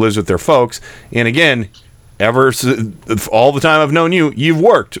who lives with their folks. And again, all the time I've known you, you've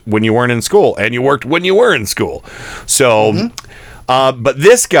worked when you weren't in school, and you worked when you were in school. So, but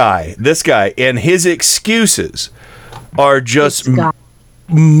this guy, and his excuses are just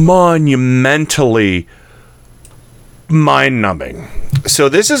monumentally mind-numbing. So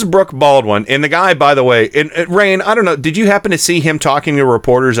this is Brooke Baldwin, and the guy, by the way, and Rain, I don't know, did you happen to see him talking to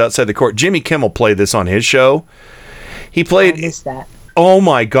reporters outside the court? Jimmy Kimmel played this on his show. He played. I missed that. Oh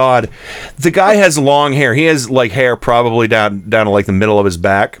my God, the guy has long hair. He has like hair probably down to like the middle of his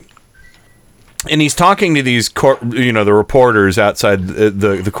back. And he's talking to these the reporters outside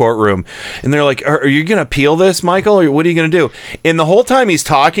the courtroom, and they're like, "Are you going to appeal this, Michael, or what are you going to do?" And the whole time he's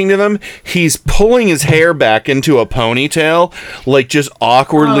talking to them, he's pulling his hair back into a ponytail, like just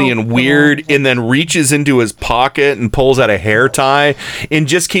awkwardly and weird, and then reaches into his pocket and pulls out a hair tie, and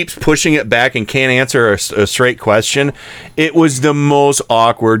just keeps pushing it back and can't answer a straight question. It was the most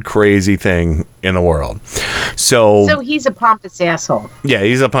awkward, crazy thing in the world. So he's a pompous asshole. Yeah,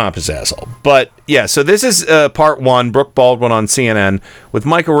 he's a pompous asshole. But yeah, so this is part one, Brooke Baldwin on CNN with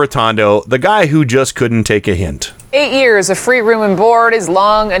Michael Rotondo, the guy who just couldn't take a hint. 8 years of free room and board is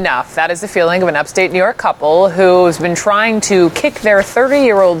long enough. That is the feeling of an upstate New York couple who's been trying to kick their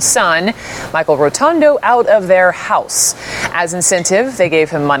 30-year-old son, Michael Rotondo, out of their house. As incentive, they gave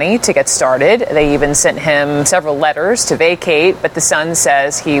him money to get started. They even sent him several letters to vacate, but the son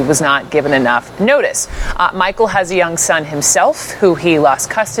says he was not given enough notice. Michael has a young son himself who he lost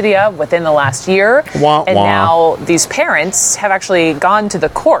custody of within the last year. Now these parents have actually gone to the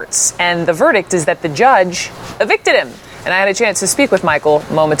courts, and the verdict is that the judge evicted him. And I had a chance to speak with Michael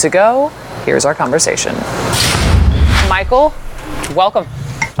moments ago. Here's our conversation. Michael, welcome.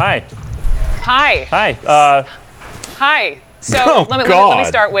 Hi. Hi. Hi. Hi. So let me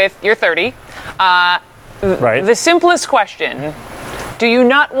start with, you're 30. Right. The simplest question, do you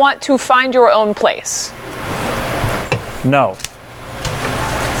not want to find your own place? No.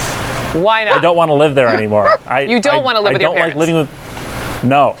 Why not? I don't want to live there anymore. You don't want to live with your parents? I don't like living with...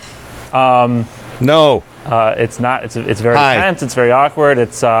 No. No. It's not. It's very tense. It's very awkward.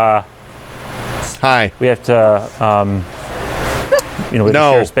 It's. Hi. We have to. We have to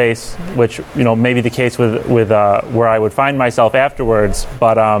share space, which may be the case with where I would find myself afterwards.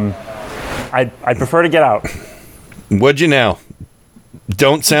 But I'd prefer to get out. Would you now?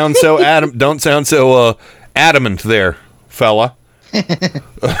 Don't sound so adamant there, fella.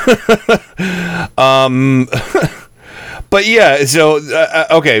 But yeah, so,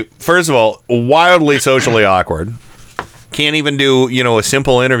 okay, first of all, wildly socially awkward. Can't even do, a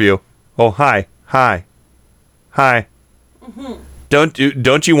simple interview. Oh, hi. Mm-hmm.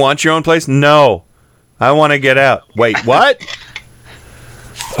 Don't you want your own place? No. I want to get out. Wait, what?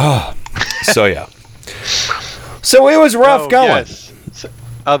 Oh, so yeah. So it was rough going. Yes.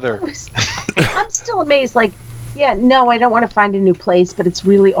 Other. I'm still amazed. Like, I don't want to find a new place, but it's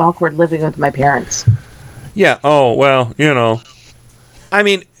really awkward living with my parents. Yeah. Oh well. I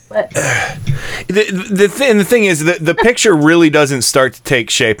mean, the thing is that the picture really doesn't start to take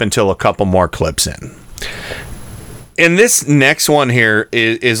shape until a couple more clips in. And this next one here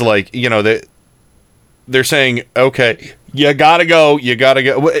is like they're saying, okay, you gotta go.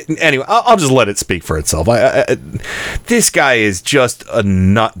 Anyway, I'll just let it speak for itself. This guy is just a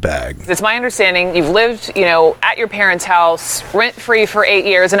nutbag. It's my understanding you've lived, at your parents' house, rent-free for 8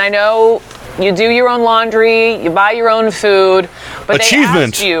 years, and I know you do your own laundry, you buy your own food, but they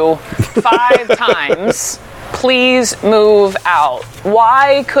asked you 5 times, please move out.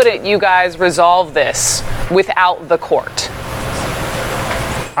 Why couldn't you guys resolve this without the court?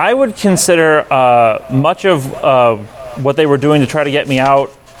 I would consider much of what they were doing to try to get me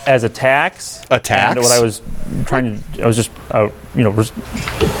out as a tax. A tax? And what I was trying to,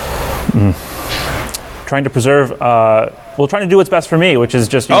 trying to preserve, trying to do what's best for me, which is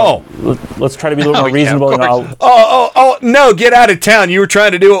just, let's try to be a little more reasonable. No, get out of town. You were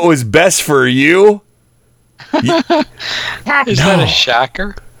trying to do what was best for you? Is that a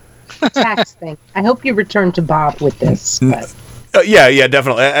shocker? Tax thing. I hope you return to Bob with this. But. Yeah,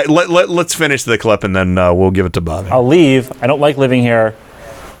 definitely. Let's finish the clip and then we'll give it to Bob. I'll leave. I don't like living here,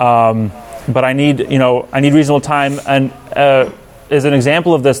 but I need reasonable time. And as an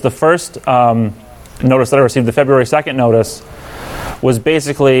example of this, the first notice that I received, the February 2nd notice, was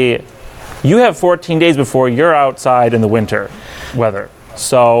basically, you have 14 days before you're outside in the winter weather.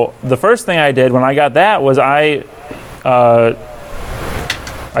 So the first thing I did when I got that was I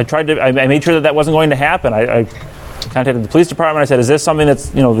made sure that wasn't going to happen. I contacted the police department. I said, is this something that's,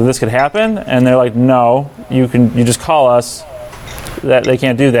 that this could happen? And they're like, no, you just call us. That they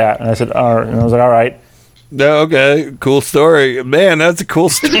can't do that. And I said, and I was like, all right. Okay, cool story. Man, that's a cool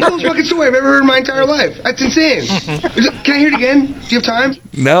It's story. the coolest fucking story I've ever heard in my entire life. That's insane. Can I hear it again? Do you have time?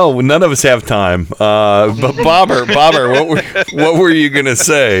 No, none of us have time. But Bobber, what were you gonna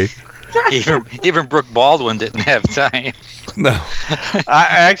say? Even Brooke Baldwin didn't have time. No,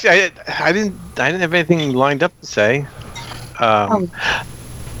 I didn't have anything lined up to say.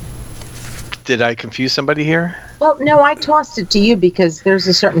 Did I confuse somebody here? Well, no, I tossed it to you because there's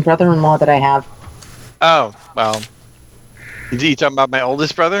a certain brother-in-law that I have. Oh, well. You talking about my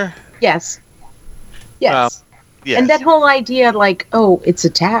oldest brother? Yes. Yes. Yes. And that whole idea, like, oh, it's a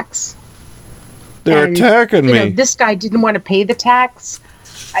tax. they're And, attacking you me. know, this guy didn't want to pay the tax.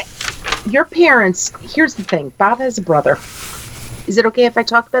 Your parents, here's the thing. Bob has a brother. Is it okay if I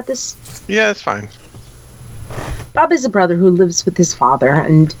talk about this? Yeah, it's fine. Bob is a brother who lives with his father,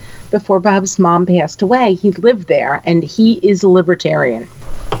 and before Bob's mom passed away, he lived there, and he is a libertarian.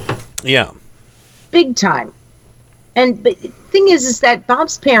 Yeah. Big time. And the thing is that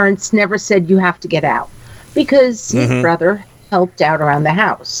Bob's parents never said you have to get out, because his brother helped out around the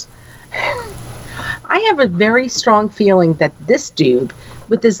house. I have a very strong feeling that this dude,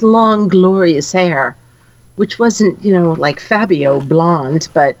 with his long, glorious hair, which wasn't, like Fabio blonde,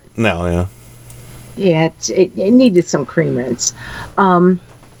 but No, yeah. yeah, it needed some cream rinse. Some.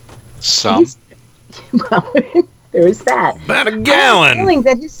 Well, there was that. About a I have a gallon. feeling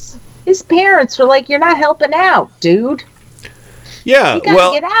that his parents were like, "You're not helping out, dude. Yeah, You gotta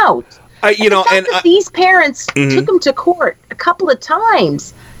well, get out." The fact that these parents took him to court a couple of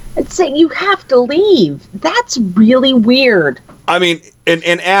times and say you have to leave. That's really weird. I mean, and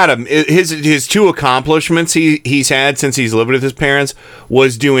Adam, his two accomplishments he's had since he's lived with his parents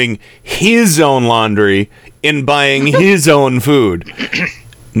was doing his own laundry and buying his own food.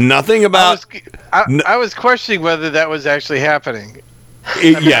 Nothing about. I was questioning whether that was actually happening.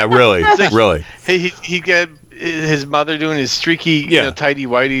 Yeah, really, really. He got his mother doing his streaky, tidy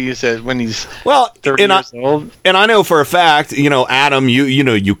whitey said when he's 30 years old. And I know for a fact, Adam,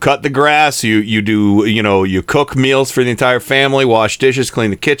 you cut the grass, you do, you cook meals for the entire family, wash dishes,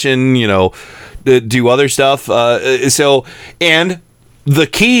 clean the kitchen, do other stuff. And the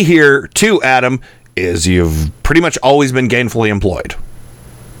key here too, Adam, is you've pretty much always been gainfully employed,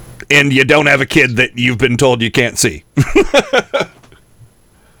 and you don't have a kid that you've been told you can't see.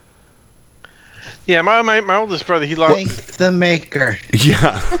 Yeah, my oldest brother, he lost. Thank the maker.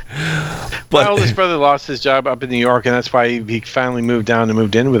 Yeah. My oldest brother lost his job up in New York, and that's why he finally moved down and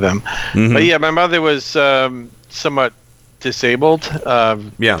moved in with them. But yeah, my mother was somewhat disabled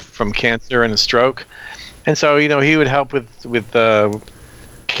from cancer and a stroke. And so, he would help with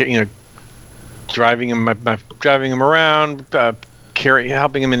driving him around,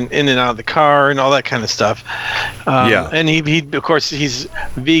 helping him in and out of the car and all that kind of stuff. And he of course he's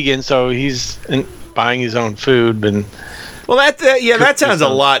vegan, so he's buying his own food and. Well, that sounds a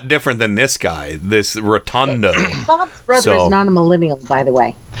lot different than this guy, this Rotundo. Bob's brother is not a millennial, by the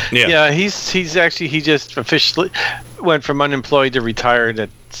way. Yeah, he's actually he just officially went from unemployed to retired at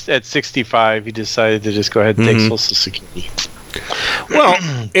 65. He decided to just go ahead and take Social Security. Well,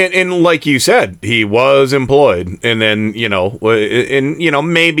 and like you said, he was employed, and then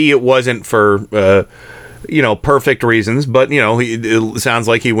maybe it wasn't for perfect reasons, but it sounds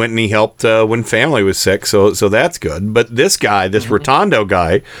like he went and he helped when family was sick, so that's good. But this guy, this Rotundo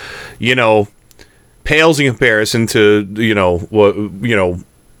guy, pales in comparison to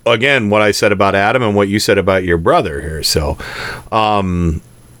again what I said about Adam and what you said about your brother here. So,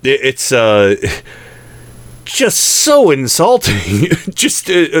 it's just so insulting. Just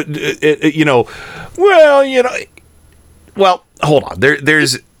well, hold on.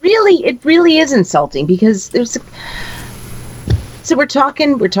 There's it really is insulting because so we're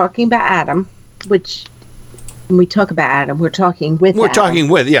talking about Adam, which when we talk about Adam, we're talking with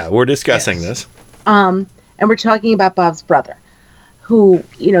we're discussing this. And we're talking about Bob's brother, who,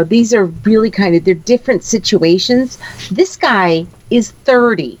 these are really they're different situations. This guy is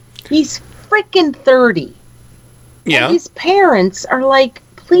 30. He's freaking 30. Yeah. And his parents are like,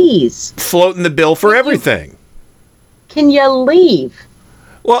 please. Floating the bill for everything. Can you leave?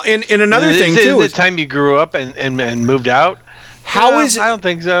 Well, and another thing, too. Is the time you grew up and moved out? How is it? I don't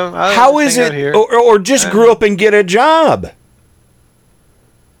think so. How is it? Or just grew up and get a job?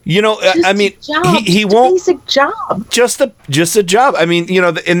 I mean, he won't. Basic job. Just a job. I mean,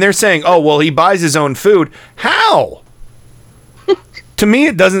 and they're saying, oh, well, he buys his own food. How? To me,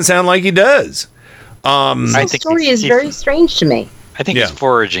 it doesn't sound like he does. The story is very strange to me. I think he's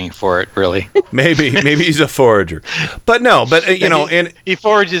foraging for it, really. Maybe he's a forager, but and he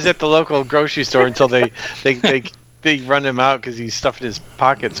forages at the local grocery store until they run him out because he's stuffing his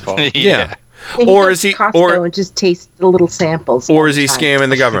pockets full. Yeah. Or goes is he to Costco and just taste the little samples? Or is he scamming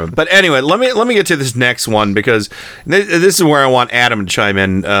the government? But anyway, let me get to this next one, because this is where I want Adam to chime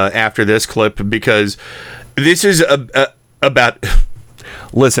in after this clip, because this is about.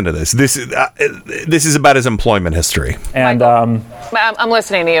 Listen to this. This is about his employment history. And I'm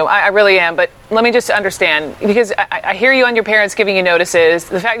listening to you. I really am. But let me just understand, because I hear you on your parents giving you notices.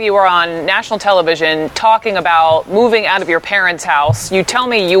 The fact that you were on national television talking about moving out of your parents' house. You tell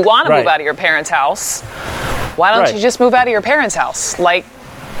me you want to move out of your parents' house. Why don't you just move out of your parents' house, like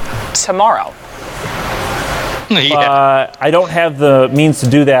tomorrow? I don't have the means to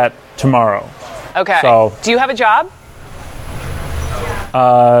do that tomorrow. Okay. So, do you have a job?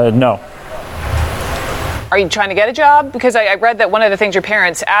 No. Are you trying to get a job? Because I read that one of the things your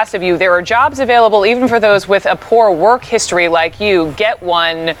parents asked of you, there are jobs available even for those with a poor work history like you. Get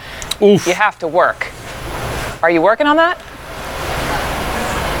one. Oof. You have to work. Are you working on that?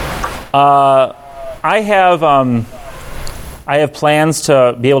 I have plans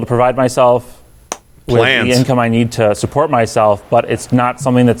to be able to provide myself with the income I need to support myself, but it's not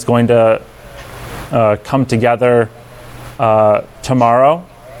something that's going to come together tomorrow.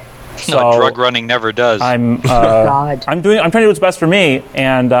 So drug running never does. I'm trying to do what's best for me,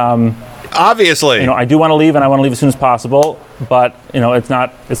 and obviously, I do want to leave, and I want to leave as soon as possible. But it's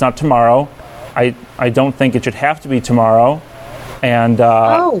not tomorrow. I don't think it should have to be tomorrow. And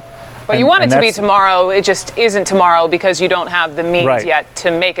but you want it to be tomorrow. It just isn't tomorrow because you don't have the means yet to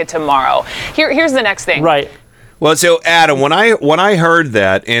make it tomorrow. Here's the next thing. Right. Well, so Adam, when I heard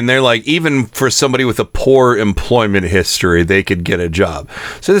that, and they're like, even for somebody with a poor employment history, they could get a job.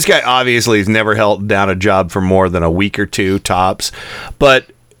 So this guy obviously has never held down a job for more than a week or two tops. But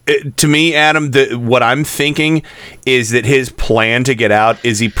to me, Adam, what I'm thinking is that his plan to get out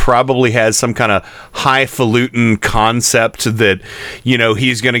is he probably has some kind of highfalutin concept that,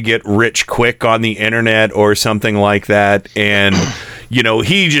 he's going to get rich quick on the internet or something like that. And,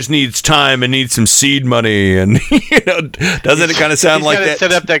 he just needs time and needs some seed money. And, doesn't it kind of sound like that?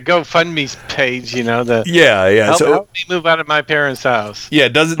 Set up that GoFundMe page, Yeah. Help me move out of my parents' house. Yeah.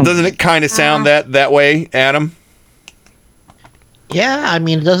 Doesn't it kind of sound that way, Adam? Yeah,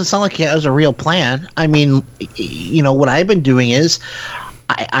 it doesn't sound like he has a real plan. What I've been doing is,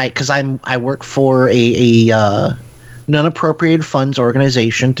 I work for a non-appropriated funds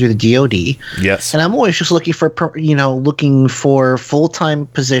organization through the DoD. Yes, and I'm always just looking for full-time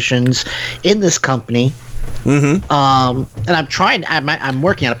positions in this company. Mm-hmm. And I'm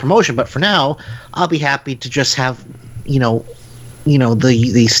working on a promotion, but for now, I'll be happy to just have,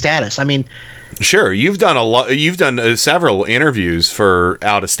 the status. Sure, you've done a lot. You've done several interviews for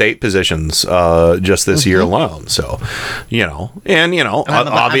out-of-state positions just this year alone. So,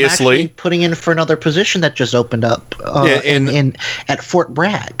 obviously I'm putting in for another position that just opened up in at Fort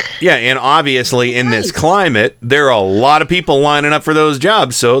Bragg. Yeah, and obviously in this climate, there are a lot of people lining up for those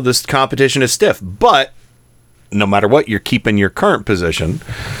jobs. So this competition is stiff, but no matter what, you're keeping your current position.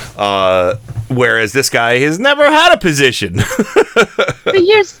 Whereas this guy has never had a position. But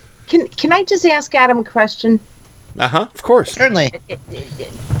here's. Can I just ask Adam a question? Of course. Certainly.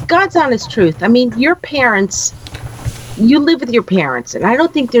 God's honest truth. Your parents, you live with your parents, and I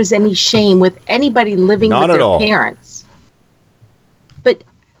don't think there's any shame with anybody living with their parents. But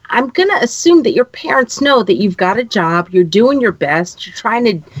I'm going to assume that your parents know that you've got a job, you're doing your best, you're trying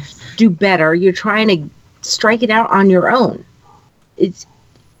to do better, you're trying to strike it out on your own.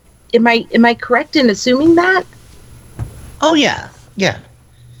 Am I correct in assuming that? Oh, yeah. Yeah.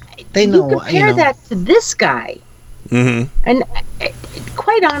 They know. You compare that to this guy. Mm-hmm. And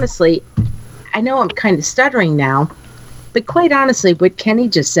quite honestly, I know I'm kind of stuttering now, but quite honestly, what Kenny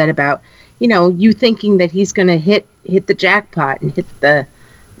just said about, you thinking that he's going to hit the jackpot and hit the,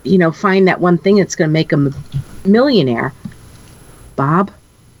 find that one thing that's going to make him a millionaire. Bob,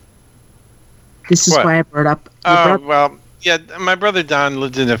 this is why I brought up. Well, yeah, my brother Don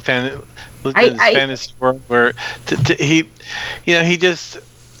lived in a fantasy world where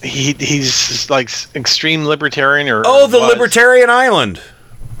he's like extreme libertarian the Libertarian Island.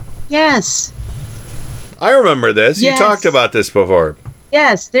 Yes. I remember this. Yes. You talked about this before.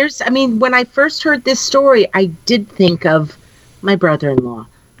 Yes, when I first heard this story, I did think of my brother-in-law.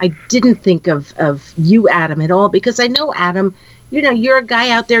 I didn't think of you, Adam, at all, because I know, Adam, you're a guy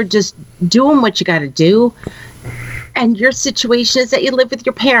out there just doing what you got to do. And your situation is that you live with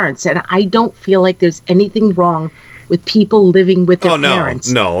your parents, and I don't feel like there's anything wrong with people living with their parents.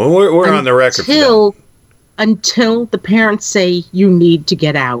 No, we're on the record until the parents say you need to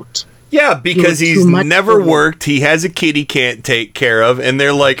get out. Yeah, because he's never worked. He has a kid he can't take care of, and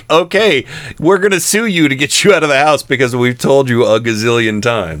they're like, "Okay, we're going to sue you to get you out of the house because we've told you a gazillion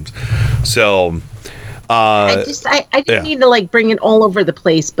times." So, I didn't need to like bring it all over the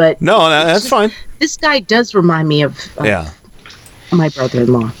place, but no, that's fine. This guy does remind me of my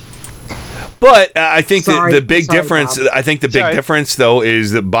brother-in-law. But I think the big difference. Bob. I think the big difference, though,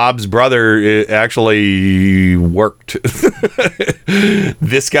 is that Bob's brother actually worked.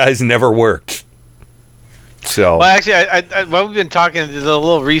 This guy's never worked. So, well, actually, I what we've been talking, there's a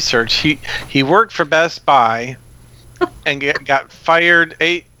little research. He worked for Best Buy, and got fired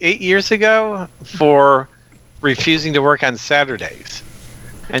eight years ago for refusing to work on Saturdays,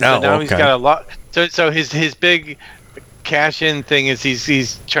 and so now he's got a lot. So his big cash in thing is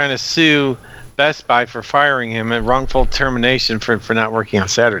he's trying to sue Best Buy for firing him and wrongful termination for not working on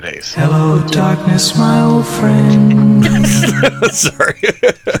Saturdays. Hello, darkness, my old friend. Sorry.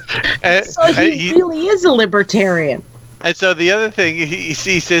 So he really is a libertarian. And so the other thing, he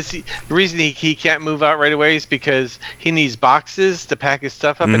says the reason he can't move out right away is because he needs boxes to pack his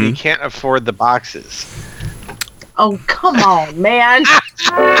stuff up, and he can't afford the boxes. Oh, come on, man.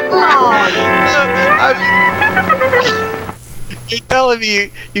 Come on. You're telling me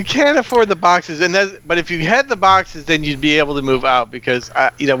you can't afford the boxes, but if you had the boxes, then you'd be able to move out because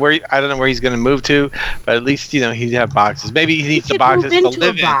I don't know where he's going to move to, but at least he'd have boxes. Maybe he needs the boxes to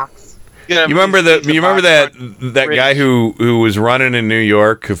live in. You remember that guy who was running in New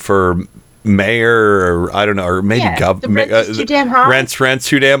York for mayor, or I don't know, or maybe governor. Rent's too damn high. Rent's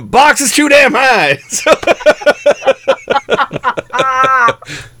too damn. Boxes too damn high.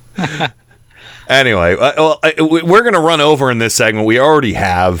 Anyway, we're going to run over in this segment. We already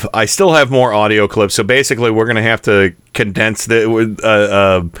have. I still have more audio clips, so basically we're going to have to condense bust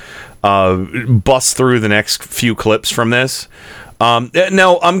through the next few clips from this.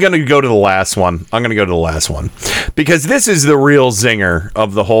 No, I'm going to go to the last one. Because this is the real zinger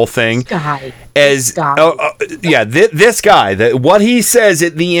of the whole thing. This guy, what he says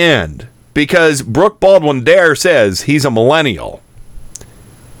at the end, because Brooke Baldwin-Dare says he's a millennial.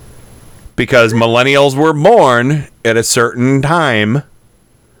 Because millennials were born at a certain time,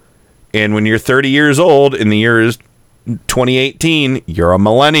 and when you're 30 years old in the year is 2018, you're a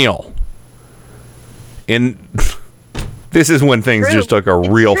millennial. And this is when things just took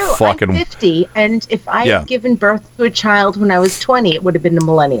a real fucking... I'm 50, and if I had given birth to a child when I was 20, it would have been a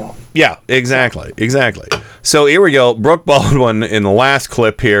millennial. Yeah, exactly. So here we go. Brooke Baldwin in the last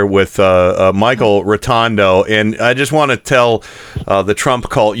clip here with Michael Rotondo, and I just want to tell the Trump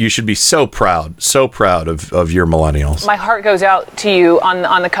cult, you should be so proud of your millennials. My heart goes out to you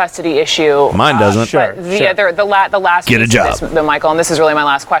on the custody issue. Mine doesn't. Sure. The last get a job, Michael, and this is really my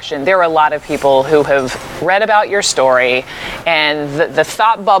last question. There are a lot of people who have read about your story, and the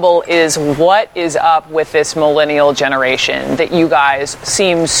thought bubble is what is up with this millennial generation that you guys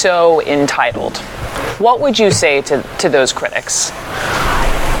seem so entitled. What would you say to those critics?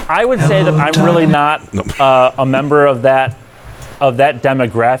 I would say that I'm really not a member of that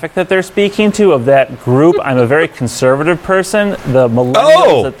demographic that they're speaking to, of that group. I'm a very conservative person. The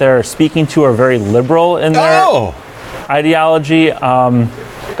millennials that they're speaking to are very liberal in their ideology.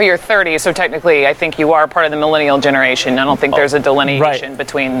 But you're 30, so technically I think you are part of the millennial generation. I don't think there's a delineation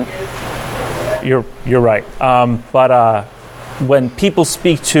between... You're right. But when people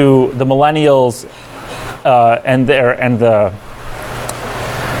speak to the millennials and their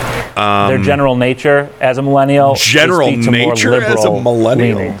general nature as a millennial, leanings,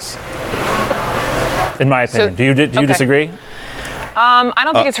 in my opinion. Do you disagree? I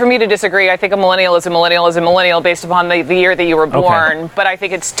don't think it's for me to disagree. I think a millennial is a millennial based upon the year that you were born. Okay. But I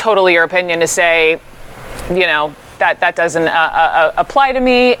think it's totally your opinion to say, that doesn't apply to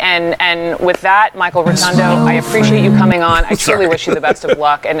me. And with that, Michael Rotondo, I appreciate you coming on. I truly wish you the best of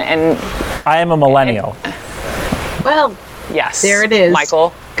luck. And I am a millennial. Well, yes, there it is,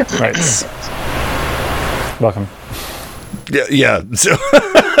 Michael. Right. Welcome. Yeah. So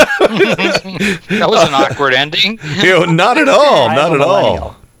that was an awkward ending. Not at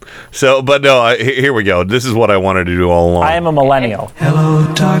all. So, but no, here we go. This is what I wanted to do all along. I am a millennial. Hello,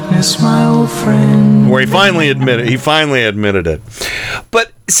 darkness, my old friend. Where he finally admitted it.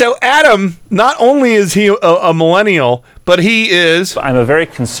 But so Adam, not only is he a millennial, but he is... I'm a very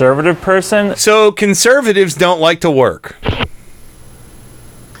conservative person. So conservatives don't like to work.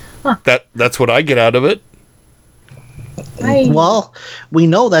 Huh. That's what I get out of it. Well, we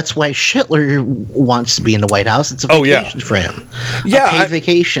know that's why Hitler wants to be in the White House. It's a vacation for him. Yeah,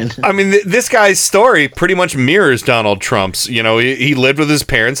 vacation. I mean, this guy's story pretty much mirrors Donald Trump's. He lived with his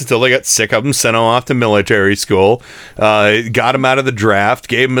parents until they got sick of him, sent him off to military school, got him out of the draft,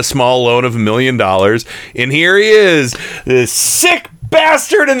 gave him a small loan of $1 million, and here he is, this sick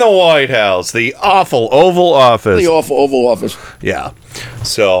bastard in the White House. The awful Oval Office. The awful Oval Office. Yeah.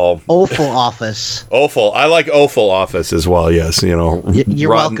 So Awful Office. Awful. I like Awful Office as well. Yes, you know.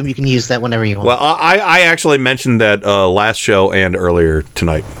 You're welcome. You can use that whenever you want. Well, I actually mentioned that last show and earlier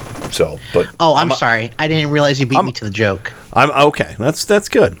tonight. So, but I'm sorry. I didn't realize you beat me to the joke. I'm okay. That's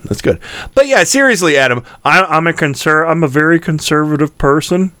good. That's good. But yeah, seriously, Adam, I'm a very conservative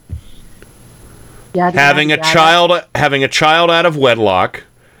person. Having a child out of wedlock,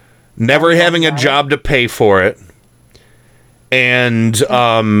 never having a job to pay for it, and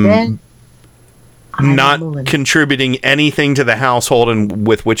not contributing anything to the household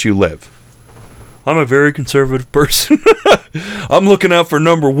with which you live. I'm a very conservative person. I'm looking out for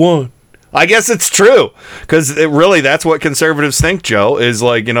number one. I guess it's true, because really that's what conservatives think, Joe, is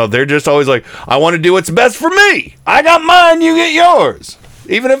like, you know, they're just always like, I want to do what's best for me. I got mine, you get yours.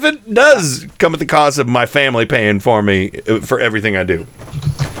 Even if it does come at the cost of my family paying for me for everything I do.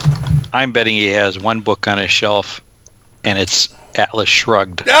 I'm betting he has one book on his shelf, and it's Atlas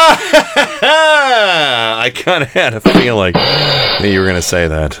Shrugged. I kind of had a feeling that you were going to say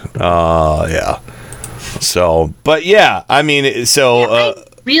that. Yeah. So, but yeah, I mean, so... I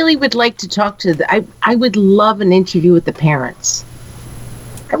really would like to talk to I would love an interview with the parents.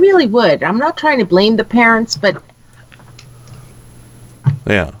 I really would. I'm not trying to blame the parents, but...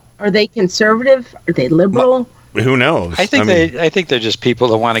 Yeah. Are they conservative? Are they liberal? Who knows? I think they're just people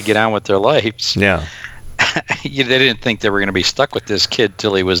that want to get on with their lives. Yeah. They didn't think they were going to be stuck with this kid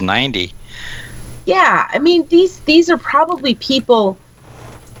till he was 90. Yeah, I mean these are probably people.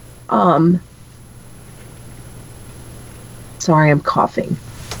 Sorry, I'm coughing.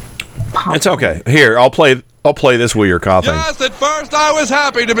 It's okay. Here, I'll play this while you're coughing. Yes, at first I was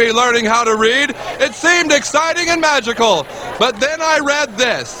happy to be learning how to read. It seemed exciting and magical. But then I read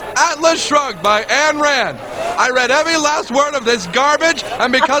this, Atlas Shrugged by Ayn Rand. I read every last word of this garbage,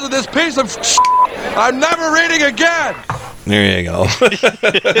 and because of this piece of I'm never reading again. There you go.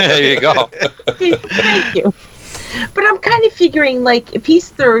 There you go. Thank you. But I'm kind of figuring, like, if he's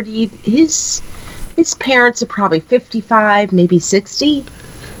 30, his parents are probably 55, maybe 60.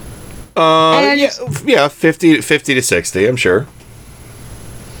 Yeah, 50 to 60, I'm sure.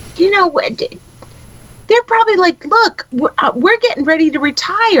 You know, they're probably like, look, we're getting ready to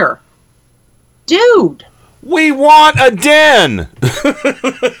retire. Dude. We want a den.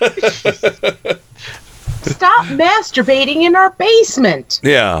 Stop masturbating in our basement.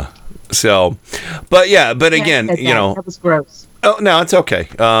 Yeah. So, but again, you know. That was gross. Oh, no, it's okay.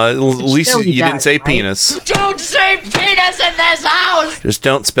 At least you didn't say penis. Don't say penis in this house! Just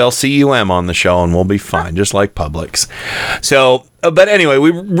don't spell C-U-M on the show and we'll be fine, just like Publix. So, but anyway, we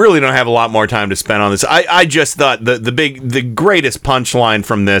really don't have a lot more time to spend on this. I just thought the greatest punchline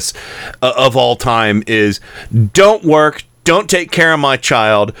from this of all time is don't work, don't take care of my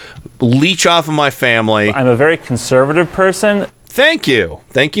child, leech off of my family. I'm a very conservative person. Thank you.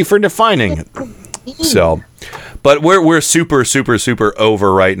 Thank you for defining it. So... But we're super, super, super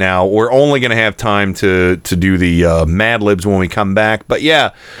over right now. We're only going to have time to do the Mad Libs when we come back. But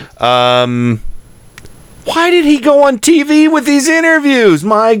yeah, why did he go on TV with these interviews?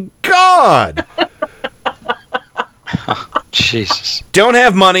 My God. Jesus. Don't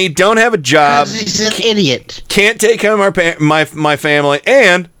have money, don't have a job. He's an idiot. Can't take care of my family,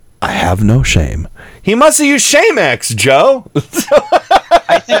 and I have no shame. He must have used Shamex, Joe.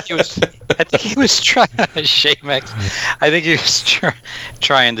 I think he was trying Shamex. I think he was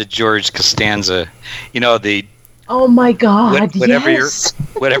trying the George Costanza. You know, the oh my God,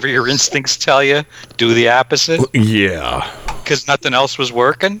 whatever your instincts tell you, do the opposite. Yeah. Because nothing else was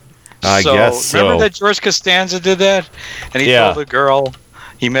working. I guess so. Remember that George Costanza did that, and he told the girl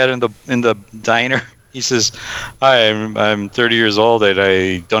he met in the diner. He says, I'm 30 years old and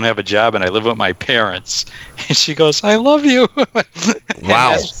I don't have a job and I live with my parents. And she goes, I love you.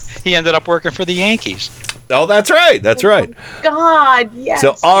 Wow. He ended up working for the Yankees. Oh, that's right. That's right. God, yes.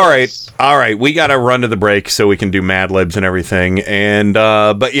 So, all right. We got to run to the break so we can do Mad Libs and everything. And,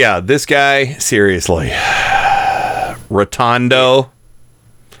 but yeah, this guy, seriously. Rotondo.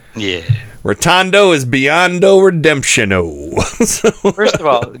 Yeah. Rotondo is beyond redemption. First of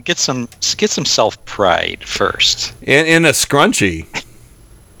all, get some self pride first. In a scrunchie.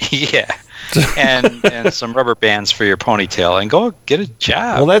 Yeah. And some rubber bands for your ponytail and go get a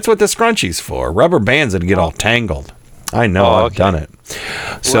job. Well, that's what the scrunchie's for. Rubber bands that get all tangled. I know. I've done it.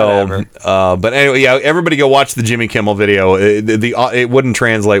 So, but anyway, yeah, everybody go watch the Jimmy Kimmel video. It wouldn't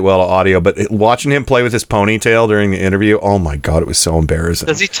translate well to audio, but watching him play with his ponytail during the interview, oh my God, it was so embarrassing.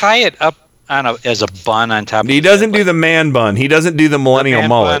 Does he tie it up as a bun on top. He doesn't do the man bun. He doesn't do the millennial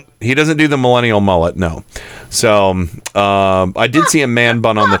mullet. He doesn't do the millennial mullet. No. So I did see a man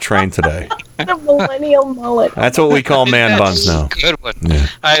bun on the train today. The millennial mullet. That's what we call man buns now. Good one. Yeah.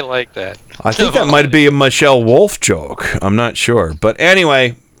 I like that. I think that might be a Michelle Wolf joke. I'm not sure. But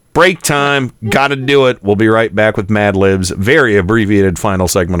anyway, break time. Got to do it. We'll be right back with Mad Libs. Very abbreviated final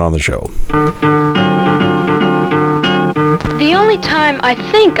segment on the show. The only time I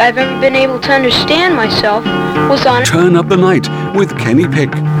think I've ever been able to understand myself was on Turn Up the Night with Kenny Pick.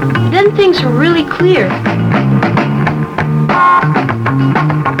 Then things were really clear.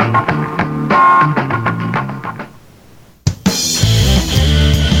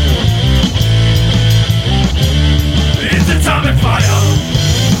 It's atomic fire.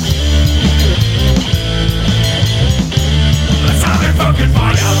 Atomic fucking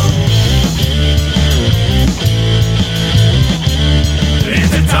fire.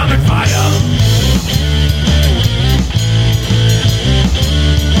 It's atomic fire.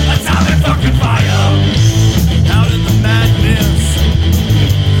 Atomic fucking fire. Out in the madness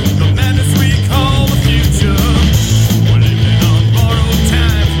we call the future. We're living on borrowed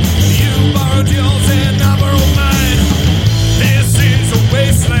time. You borrowed yours and I borrowed mine. This is a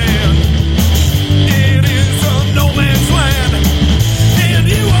wasteland. It is a no man's land. And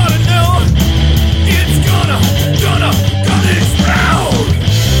you ought to know it's gonna explode.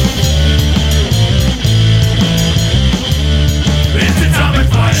 It's atomic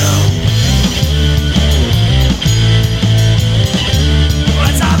fire.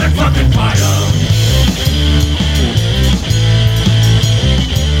 Atomic fucking fire.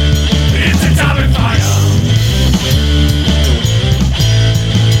 It's atomic fire.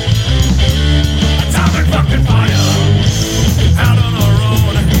 Atomic fucking fire. Out on our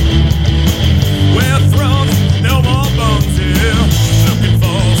own. We're thrown, no more bones here. Looking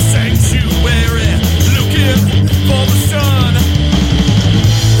for sanctuary. Looking for the sun.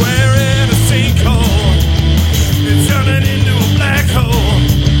 We're in a sinkhole. It's turning into a black hole.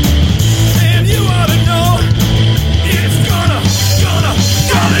 And you ought to know it's gonna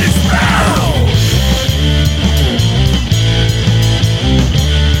explode.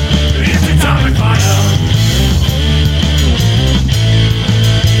 It's atomic fire.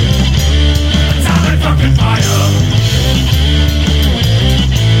 Atomic fucking fire.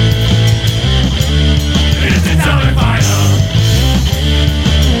 It's atomic fire.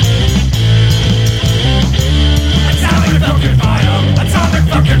 Atomic fucking fire. Atomic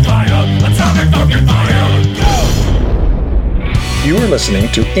fucking fire. Atomic fucking fire. You are listening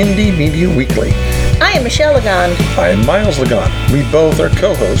to Indie Media Weekly. I am Michelle Lagon. I am Miles Lagon. We both are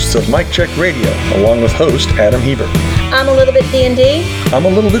co-hosts of Mic Check Radio, along with host Adam Hebert. I'm a little bit D&D. I'm a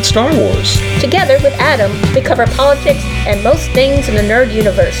little bit Star Wars. Together with Adam, we cover politics and most things in the nerd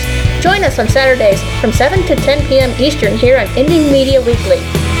universe. Join us on Saturdays from 7 to 10 p.m. Eastern here on Indie Media Weekly.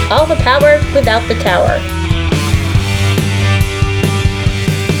 All the power without the tower.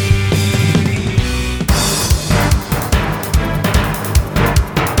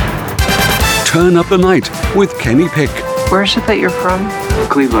 Turn Up the Night with Kenny Pick. Where's it that you're from?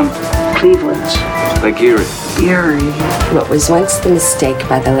 Cleveland. Cleveland. Like Erie. Erie. What was once the mistake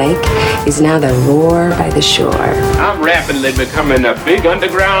by the lake is now the roar by the shore. I'm rapidly becoming a big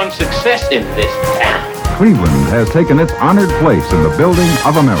underground success in this town. Cleveland has taken its honored place in the building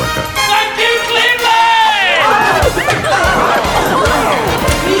of America.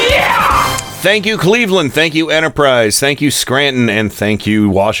 Thank you, Cleveland. Thank you, Enterprise. Thank you, Scranton. And thank you,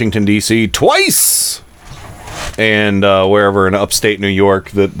 Washington, D.C. twice. And wherever in upstate New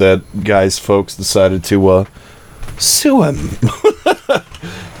York that guy's folks decided to sue him.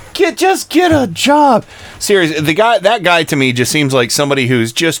 Just get a job. Seriously, that guy to me just seems like somebody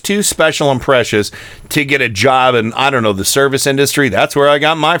who's just too special and precious to get a job in, I don't know, the service industry. That's where I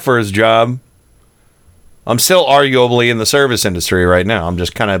got my first job. I'm still arguably in the service industry right now. I'm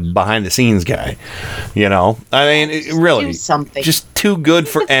just kind of behind the scenes guy. You know? I mean, really. Just too good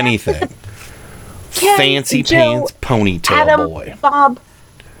for anything. Fancy pants ponytail Adam, boy. Bob,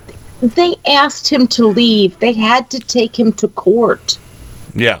 they asked him to leave. They had to take him to court.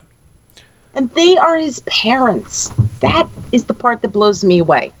 Yeah. And they are his parents. That is the part that blows me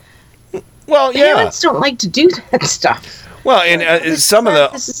away. Well, yeah. Parents don't like to do that stuff. Well, and some of the...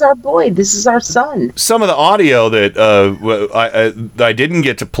 This is our boy. This is our son. Some of the audio that I didn't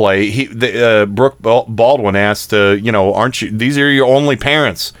get to play, Brooke Baldwin asked, aren't you... These are your only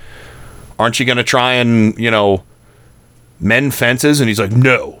parents. Aren't you going to try and, mend fences? And he's like,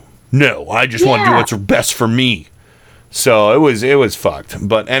 no, I just want to do what's best for me. So it was fucked.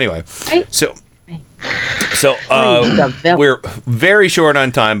 But anyway, So we're very short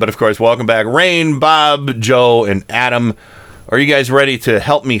on time, but of course, welcome back, Rain, Bob, Joe, and Adam. Are you guys ready to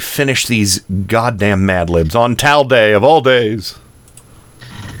help me finish these goddamn Mad Libs on Tal Day of all days?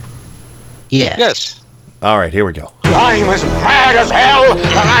 Yeah. Yes. All right, here we go. I'm as mad as hell,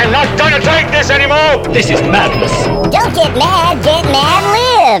 and I'm not gonna take this anymore! This is madness. Don't get mad, get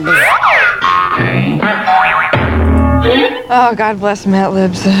Mad Libs. Oh, God bless Mad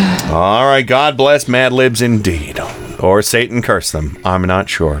Libs. All right, God bless Mad Libs indeed. Or Satan curse them. I'm not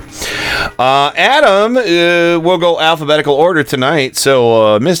sure. Adam, we'll go alphabetical order tonight.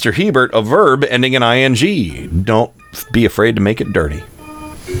 So, Mr. Hebert, a verb ending in ing. Don't be afraid to make it dirty.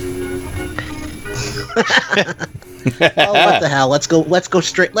 Oh, what the hell? Let's go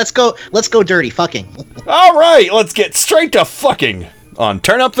straight. Let's go dirty. Fucking. All right, let's get straight to fucking on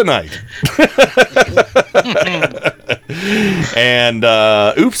Turn Up the Night. And,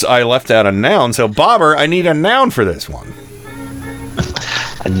 oops, I left out a noun. So, Bobber, I need a noun for this one.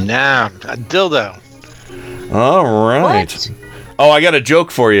 A noun. A dildo. All right. What? Oh, I got a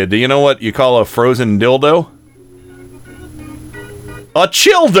joke for you. Do you know what you call a frozen dildo? A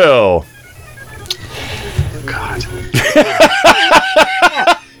childo. God.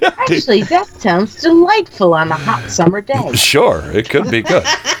 Actually, that sounds delightful on a hot summer day. Sure, it could be good,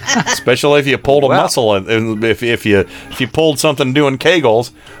 especially if you pulled a muscle, and if you pulled something doing Kegels,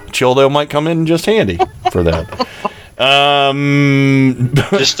 childo might come in just handy for that.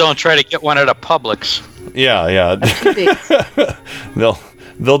 Just don't try to get one at a Publix. Yeah.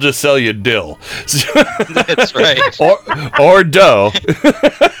 They'll just sell you dill. That's right. Or dough.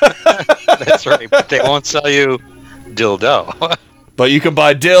 That's right. But they won't sell you dildo. But you can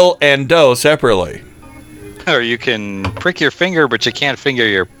buy dill and dough separately. Or you can prick your finger, but you can't finger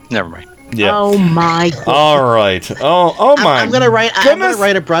your. Never mind. Yeah. Oh my God. All right. Oh my. I'm gonna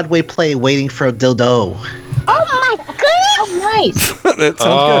write a Broadway play waiting for a dildo. Oh my goodness! Oh, nice. That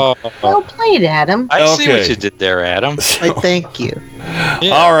sounds good. Well played, Adam. I see what you did there, Adam. Thank you.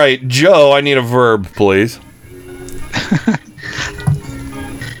 Yeah. All right, Joe, I need a verb, please.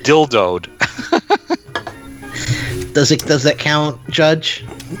 Dildoed. Does that count, Judge?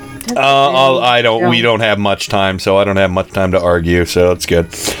 We don't have much time, so I don't have much time to argue, so it's good.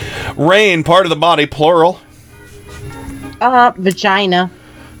 Rain, part of the body, plural. Vagina.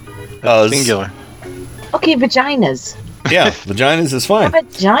 Singular. Okay, vaginas. Yeah, vaginas is fine. How about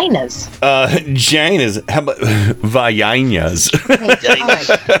vaginas? Vaginas. How about vaginas?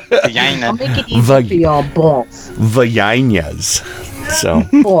 I'll make it easy for y'all, balls. Vaginas. So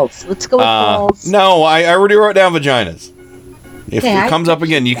balls. Let's go with balls. No, I already wrote down vaginas. If Okay, it comes up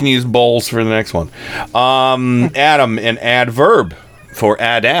again, you can use bowls for the next one. Adam, an adverb for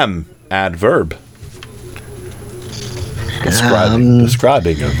Adam. Adverb.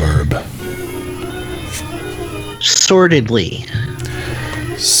 Describing a verb. Sordidly.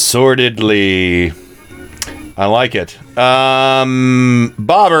 I like it.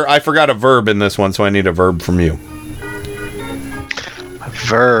 Bobber, I forgot a verb in this one, so I need a verb from you. A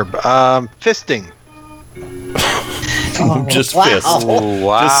verb. Fisting. Just wow. fist. Oh,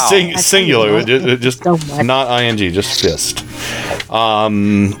 wow. Just singular. Just not ing. Just fist.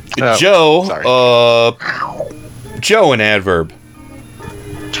 Joe. Joe, an adverb.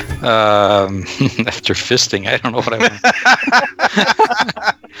 After fisting, I don't know what I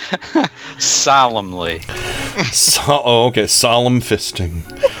want. Solemnly. Okay. Solemn fisting.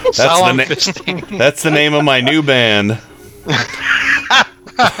 Fisting. That's the name of my new band.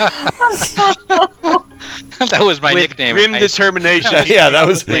 That was my nickname. Grim determination. Yeah, that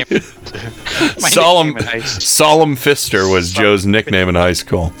was Solemn Solemn Fister was Joe's nickname in high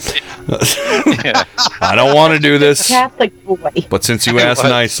school. Yeah. I don't want to do this, Catholic boy. but since you asked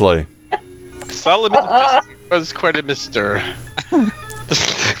nicely, Solomon was quite a mister.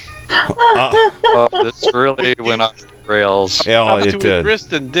 This really went off the rails. Yeah, Up it to his did.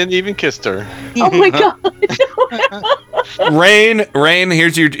 wrist and didn't even kiss her. Oh my God. Rain,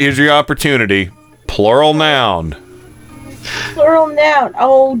 here's your opportunity. Plural noun. Plural noun.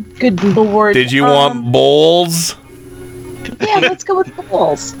 Oh, good Lord. Did you want bowls? Yeah, let's go with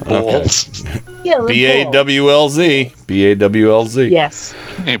balls. Balls. Yeah, let's BAWLZ. BAWLZ. Yes.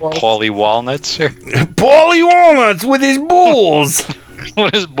 Hey, Paulie Walnuts here. Paulie Walnuts with his balls.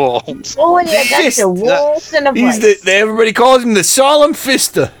 What is balls? Oh, yeah, that's a wolf and a He's vice. everybody calls him the Solemn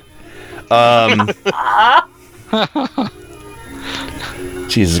Fister.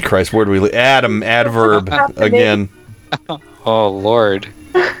 Jesus Christ, where do we live? Adam, adverb again. Oh, Lord.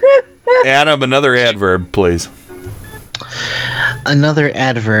 Adam, another adverb, please. Another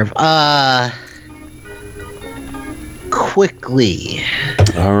adverb. Quickly.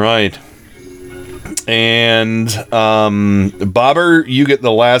 All right. And Bobber, you get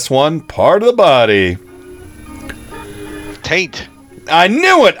the last one. Part of the body. Taint. I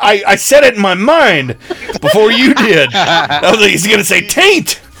knew it. I said it in my mind before you did. I was like, he's going to say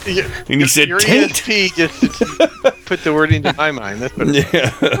taint. And he said your taint. ESP just put the word into my mind. That's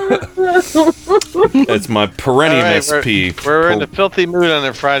what That's my perennial All right, SP. We're in a filthy mood on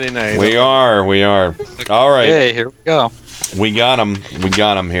a Friday night. We are. All right. Hey, here we go. We got him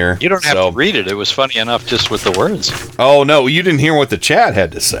here. You don't have to read it. It was funny enough just with the words. Oh, no. You didn't hear what the chat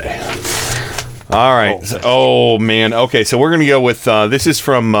had to say. All right. Oh, man. Okay, so we're going to go with, this is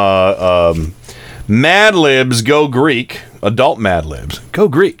from Mad Libs Go Greek. Adult Mad Libs. Go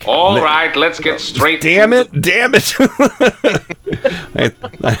Greek. All right, let's get straight. Damn it. Yeah,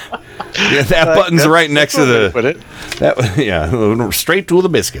 that button's right next to the... straight to the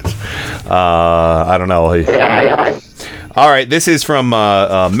biscuits. I don't know. All right, this is from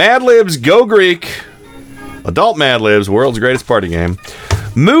Mad Libs Go Greek. Adult Mad Libs, world's greatest party game.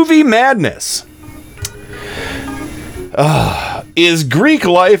 Movie Madness. Is Greek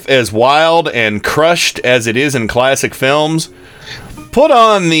life as wild and crushed as it is in classic films? Put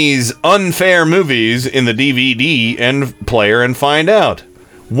on these unfair movies in the DVD and player and find out.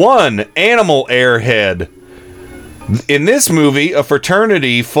 1. Animal Airhead. In this movie, a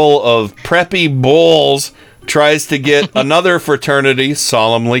fraternity full of preppy bulls tries to get another fraternity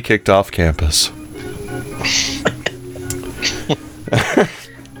solemnly kicked off campus.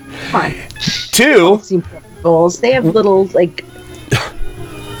 Fine. 2. Bulls. They have little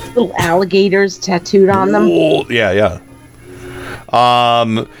alligators tattooed on them. Yeah.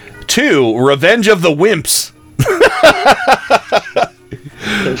 2. Revenge of the Wimps.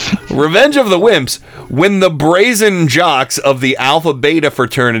 Revenge of the Wimps. When the brazen jocks of the Alpha Beta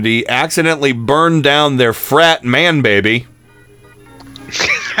fraternity accidentally burn down their frat man baby,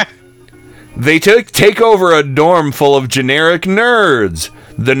 they take over a dorm full of generic nerds.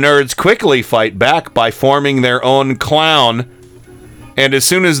 The nerds quickly fight back by forming their own clown, and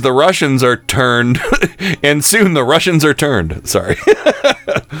soon the Russians are turned. Sorry.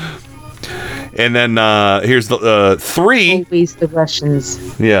 And then here's the 3. Always the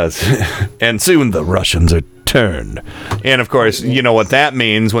Russians. Yes. And soon the Russians are turned. And of course, you know what that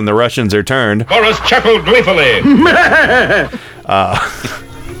means when the Russians are turned. Chorus chuckled gleefully.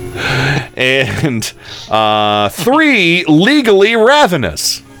 And 3, Legally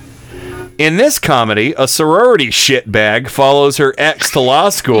Ravenous. In this comedy, a sorority shitbag follows her ex to law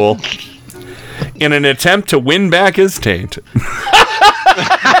school in an attempt to win back his taint.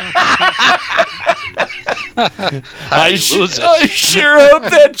 I sure hope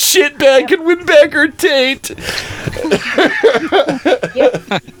that shitbag can win back her taint.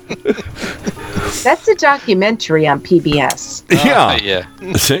 That's a documentary on PBS. Yeah.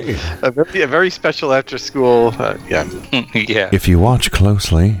 A very special after school. Yeah. If you watch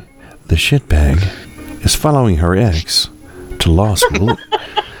closely, the shitbag is following her ex to law school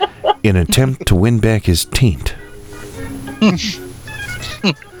in an attempt to win back his taint.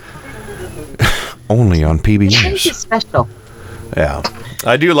 Only on PBS. It's special. Yeah.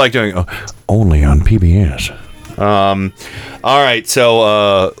 I do like doing only on PBS. All right,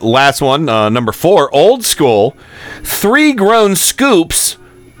 so last one, number 4, Old School. 3 grown scoops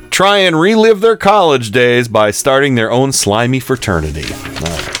try and relive their college days by starting their own slimy fraternity.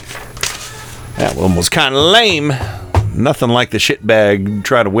 That one was kind of lame. Nothing like the shitbag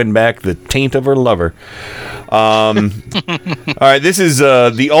try to win back the taint of her lover. All right, this is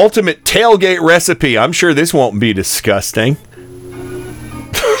the ultimate tailgate recipe. I'm sure this won't be disgusting.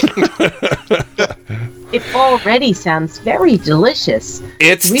 It already sounds very delicious.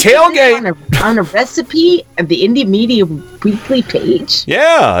 It's We tailgate did this on a recipe at the Indie Media Weekly page.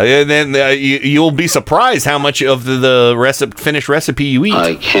 Yeah, and then you'll be surprised how much of the finished recipe you eat.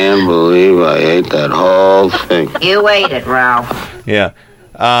 I can't believe I ate that whole thing. You ate it, Ralph. Yeah.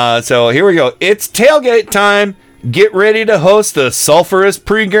 So here we go. It's tailgate time. Get ready to host a sulfurous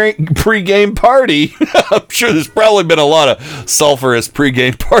pre-game party. I'm sure there's probably been a lot of sulfurous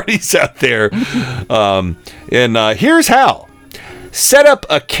pre-game parties out there. And here's how. Set up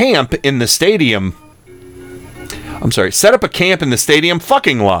a camp in the stadium. Set up a camp in the stadium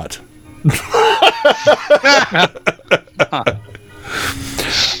fucking lot.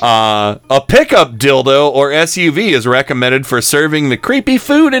 A pickup dildo or SUV is recommended for serving the creepy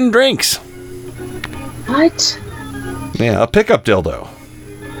food and drinks. What? Yeah, a pickup dildo.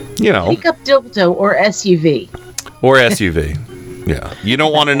 You know. Pickup dildo or SUV. Or SUV. Yeah. You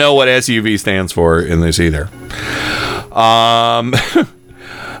don't want to know what SUV stands for in this either.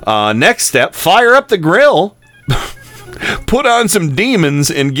 Next step, fire up the grill. Put on some demons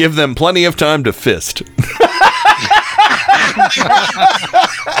and give them plenty of time to fist.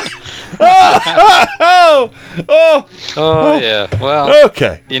 Oh, yeah. Well,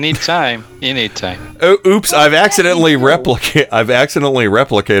 okay. You need time. You need time. Oh, oops! I've accidentally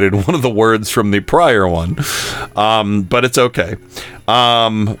replicated one of the words from the prior one, but it's okay.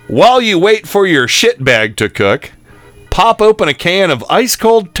 While you wait for your shit bag to cook, pop open a can of ice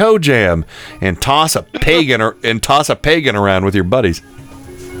cold toe jam and toss a pagan around with your buddies.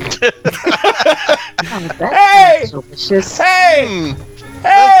 Hey! Delicious. Hey!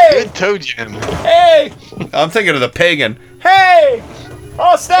 Good toe jam. Hey! I'm thinking of the pagan. Hey!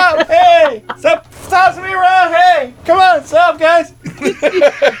 Oh, stop! Hey! Stop me around! Hey! Come on, stop, guys!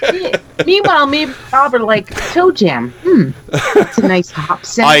 Meanwhile, me and Bob are like, toe jam. That's a nice hop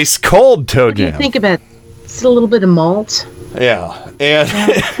scent. Ice cold toe What do you jam. think about just a little bit of malt? Yeah, and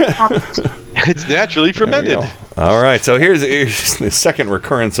it's naturally fermented. All right, so here's the second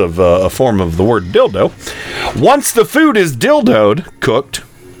recurrence of a form of the word dildo. Once the food is cooked.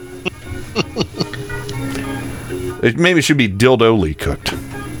 It should be dildoli cooked.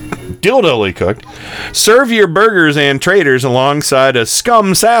 Dildoli cooked. Serve your burgers and traders alongside a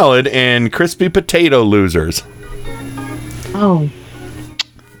scum salad and crispy potato losers. Oh.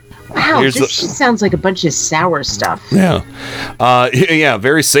 Wow, Here's this just sounds like a bunch of sour stuff. Yeah. Yeah,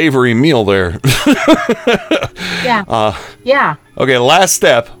 very savory meal there. Yeah. Yeah. Okay, last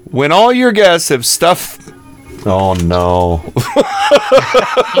step. When all your guests have stuffed... Oh, no.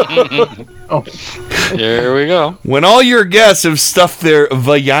 Here we go. When all your guests have stuffed their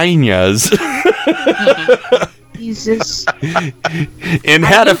vaginas... Jesus. and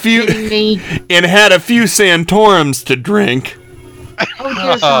had a few Santorums to drink...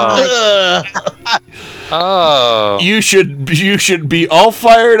 Oh. You should be all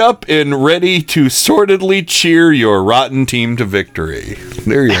fired up and ready to sordidly cheer your rotten team to victory.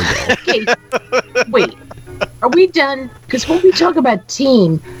 There you go. Okay. Wait. Are we done? Because when we talk about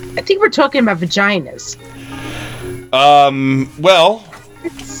team, I think we're talking about vaginas. Well,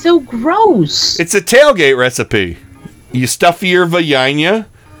 it's so gross. It's a tailgate recipe. You stuff your vagina,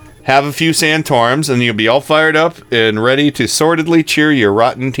 have a few Santorums, and you'll be all fired up and ready to sordidly cheer your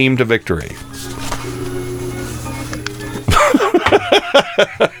rotten team to victory.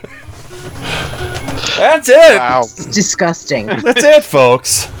 That's it. Wow. It's disgusting. That's it,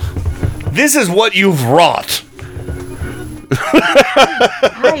 folks. This is what you've wrought.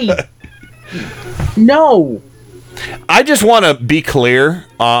 No. I just want to be clear.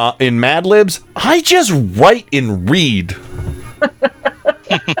 In Mad Libs, I just write and read.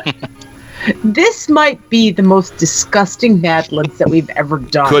 This might be the most disgusting Mad Libs that we've ever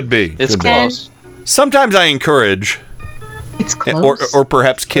done. Could be. It's Could be. close. Sometimes I encourage. It's close. Or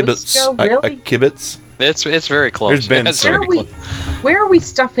perhaps kibitz. Joe, really? Kibitz. It's very close. There's been It's some. very Where are we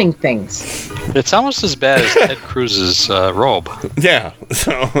stuffing things? It's almost as bad as Ted Cruz's robe. Yeah.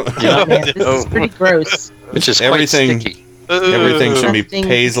 So Yeah, man, this is pretty gross. Which is Everything- quite sticky. everything should be Stuffing,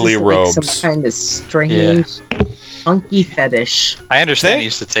 paisley this is like robes. some kind of strange, funky fetish. I understand he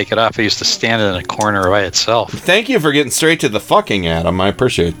used to take it off. He used to stand in a corner by itself. Thank you for getting straight to the fucking, Adam. I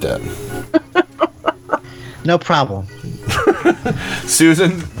appreciate that. No problem.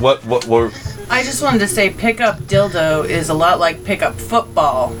 Susan, what were... I just wanted to say pickup dildo is a lot like pickup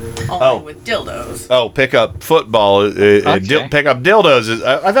football, only with dildos. Oh, pick up football. Pick up dildos.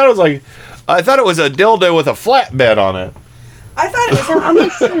 I thought it was like... I thought it was a dildo with a flatbed on it. I thought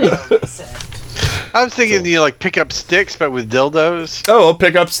it was I was thinking you like pick up sticks, but with dildos. Oh,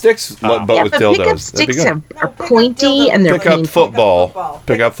 pick up sticks, but with dildos. Pickup sticks are pointy and they're Pick up painful. football.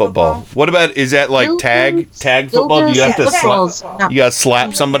 Pick up football. What about, is that like tag football? Do you have to slap? You gotta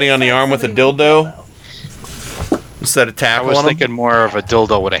slap somebody on the arm with a dildo instead of I tackle was on 'em? thinking more of a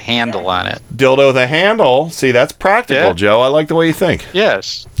dildo with a handle on it. Dildo with a handle. See, that's practical, Yeah. Joe. I like the way you think.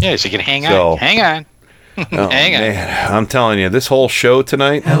 Yes. Yes, you can hang So- on. Hang on. Oh, Hang on. man, I'm telling you, this whole show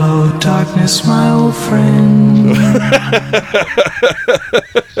tonight. Hello, darkness, my old friend.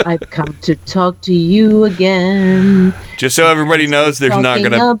 I've come to talk to you again. Just so everybody knows, there's not Talking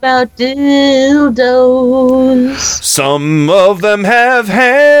gonna. about dildos. Some of them have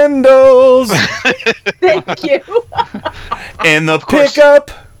handles, Thank you. and the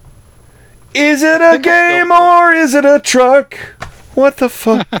pickup. Is it a game or is it a truck? What the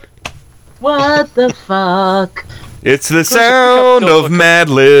fuck? What the fuck? It's the sound of Mad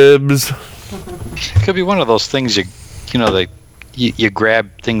Libs. Could be one of those things you grab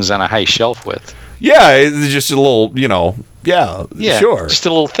things on a high shelf with. Yeah, it's just a little, yeah, Yeah, sure. just a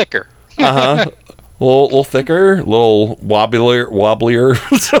little thicker. Uh-huh. A little thicker, a little wobblier.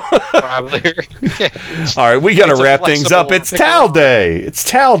 All right, we got to wrap things up. It's towel day. It's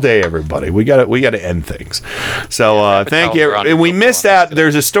towel day, everybody. We got to end things. So thank you. And we missed out.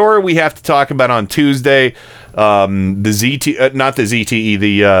 There's a story we have to talk about on Tuesday. The ZT, not the ZTE,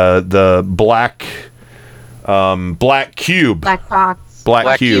 the black cube. Black box.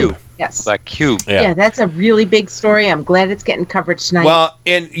 Black cube. Yes. Black cube. Yeah, that's a really big story. I'm glad it's getting coverage tonight. Well,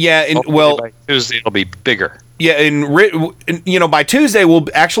 by Tuesday it'll be bigger. Yeah, and by Tuesday we'll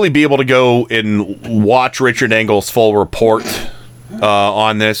actually be able to go and watch Richard Engel's full report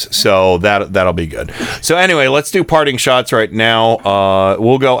on this, so that'll be good. So anyway, let's do parting shots right now.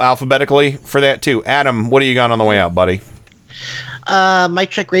 We'll go alphabetically for that too. Adam, what do you got on the way out, buddy?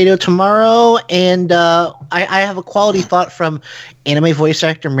 Mike Check Radio tomorrow, and I have a quality thought from anime voice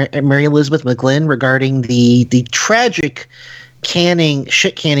actor Mary Elizabeth McGlynn regarding the tragic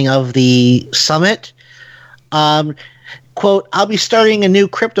shit canning of the summit. Quote, I'll be starting a new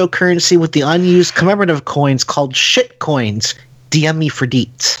cryptocurrency with the unused commemorative coins called shit coins. DM me for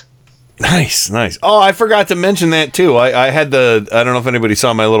deets. Nice. Oh, I forgot to mention that too. I had I don't know if anybody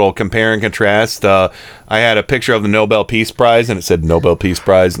saw my little compare and contrast. I had a picture of the Nobel Peace Prize and it said Nobel Peace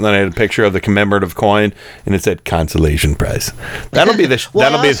Prize, and then I had a picture of the commemorative coin and it said Consolation Prize. That'll be the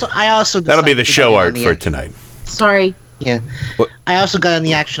that'll be the show art for tonight. Sorry. Yeah. What? I also got in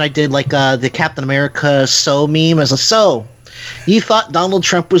the action. I did like the Captain America "so" meme as a "so." You thought Donald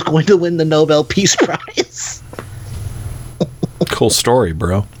Trump was going to win the Nobel Peace Prize? Cool story,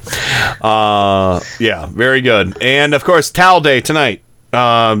 bro. Yeah, very good. And of course, Towel Day tonight.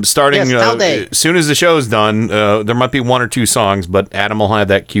 Starting as soon as the show's done. There might be one or two songs, but Adam will have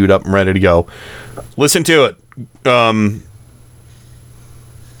that queued up and ready to go. Listen to it.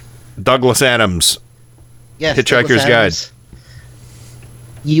 Douglas Adams. Yes, Hitchhiker's Guide.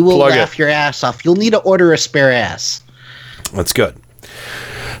 You will laugh your ass off. You'll need to order a spare ass. That's good.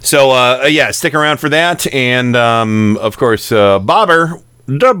 So, stick around for that. And, of course, Bobber,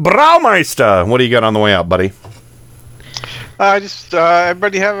 the Braumeister. What do you got on the way out, buddy?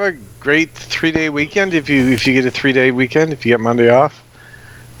 Everybody have a great 3-day weekend. If you get a 3-day weekend, if you get Monday off,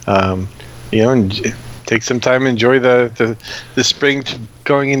 and take some time, enjoy the spring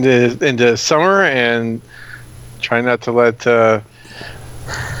going into summer, and try not to let the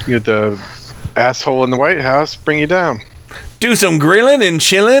asshole in the White House bring you down. Do some grilling and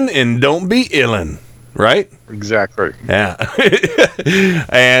chilling and don't be illin', right? Exactly. Yeah.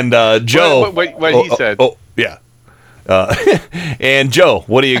 And Joe. What he said. Oh, yeah. And Joe,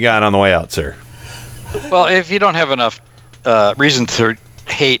 what do you got on the way out, sir? Well, if you don't have enough reason to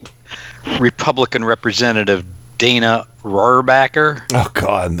hate Republican Representative Dana Rohrabacher. Oh,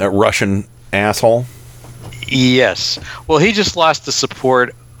 God, that Russian asshole. Yes. Well, he just lost the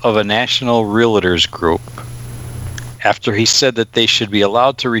support of a national realtors group after he said that they should be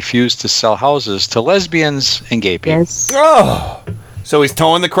allowed to refuse to sell houses to lesbians and gay people. Yes. Oh, so he's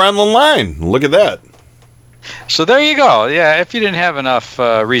towing the Kremlin line. Look at that. So there you go. Yeah, if you didn't have enough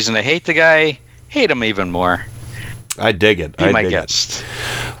reason to hate the guy, hate him even more. I dig it. Be my guest.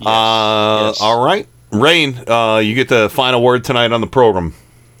 Yes. All right. Rain, you get the final word tonight on the program.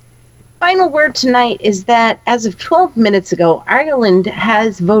 Final word tonight is that as of 12 minutes ago, Ireland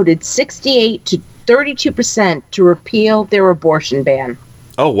has voted 68 to 32% to repeal their abortion ban.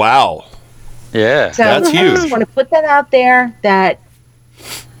 Oh, wow. Yeah, so that's huge. I want to put that out there that,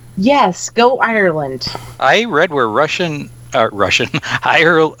 yes, go Ireland. I read where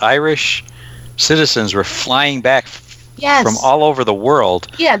Irish citizens were flying back from all over the world.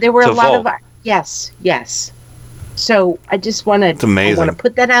 Yeah, there were a lot vote. of... Yes. So I just want to... It's amazing. I want to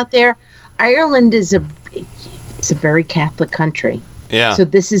put that out there. Ireland is a very Catholic country. Yeah. So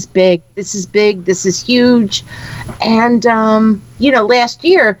this is big. This is huge. And, last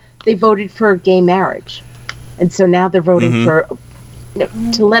year they voted for gay marriage. And so now they're voting for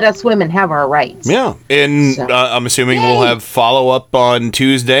to let us women have our rights. Yeah. And I'm assuming we'll have follow-up on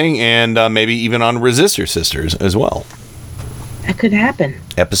Tuesday and maybe even on Resistor Sisters as well. That could happen.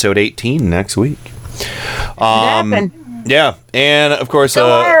 Episode 18 next week. Could happen. Yeah. And, of course... Go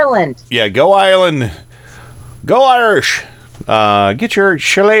Ireland. Yeah, go Ireland. Go Irish. Get your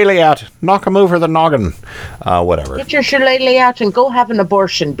shillelagh out. Knock 'em over the noggin. Whatever. Get your shillelagh out and go have an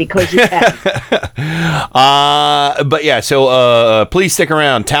abortion because you can. But yeah, so please stick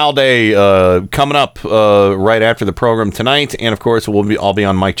around. Towel Day coming up right after the program tonight, and of course I'll be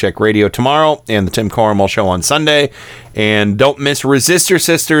on Mike Check Radio tomorrow and the Tim Corrimal Show on Sunday. And don't miss Resistor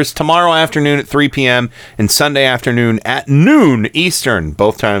Sisters tomorrow afternoon at 3 p.m. and Sunday afternoon at noon Eastern.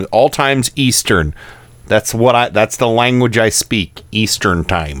 Both times, all times Eastern. That's the language I speak, Eastern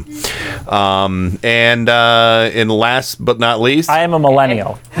time. And last but not least, I am a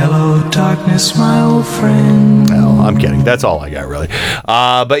millennial. Hello, darkness, my old friend. No, I'm kidding. That's all I got, really.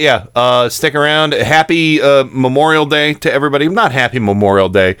 But yeah, stick around. Happy Memorial Day to everybody. Not happy Memorial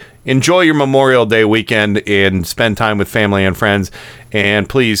Day. Enjoy your Memorial Day weekend and spend time with family and friends. And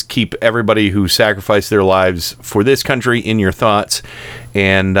please keep everybody who sacrificed their lives for this country in your thoughts.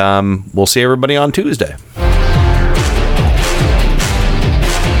 And we'll see everybody on Tuesday.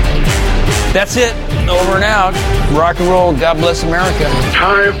 That's it. Over and out. Rock and roll. God bless America.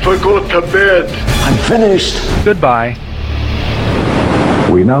 Time for go to bed. I'm finished. Goodbye.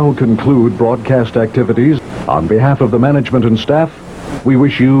 We now conclude broadcast activities. On behalf of the management and staff, we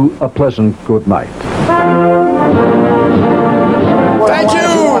wish you a pleasant good night. Thank you.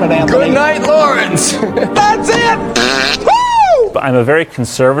 Good night, Lawrence. That's it. Woo! I'm a very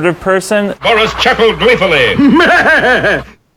conservative person. Boris chuckled gleefully.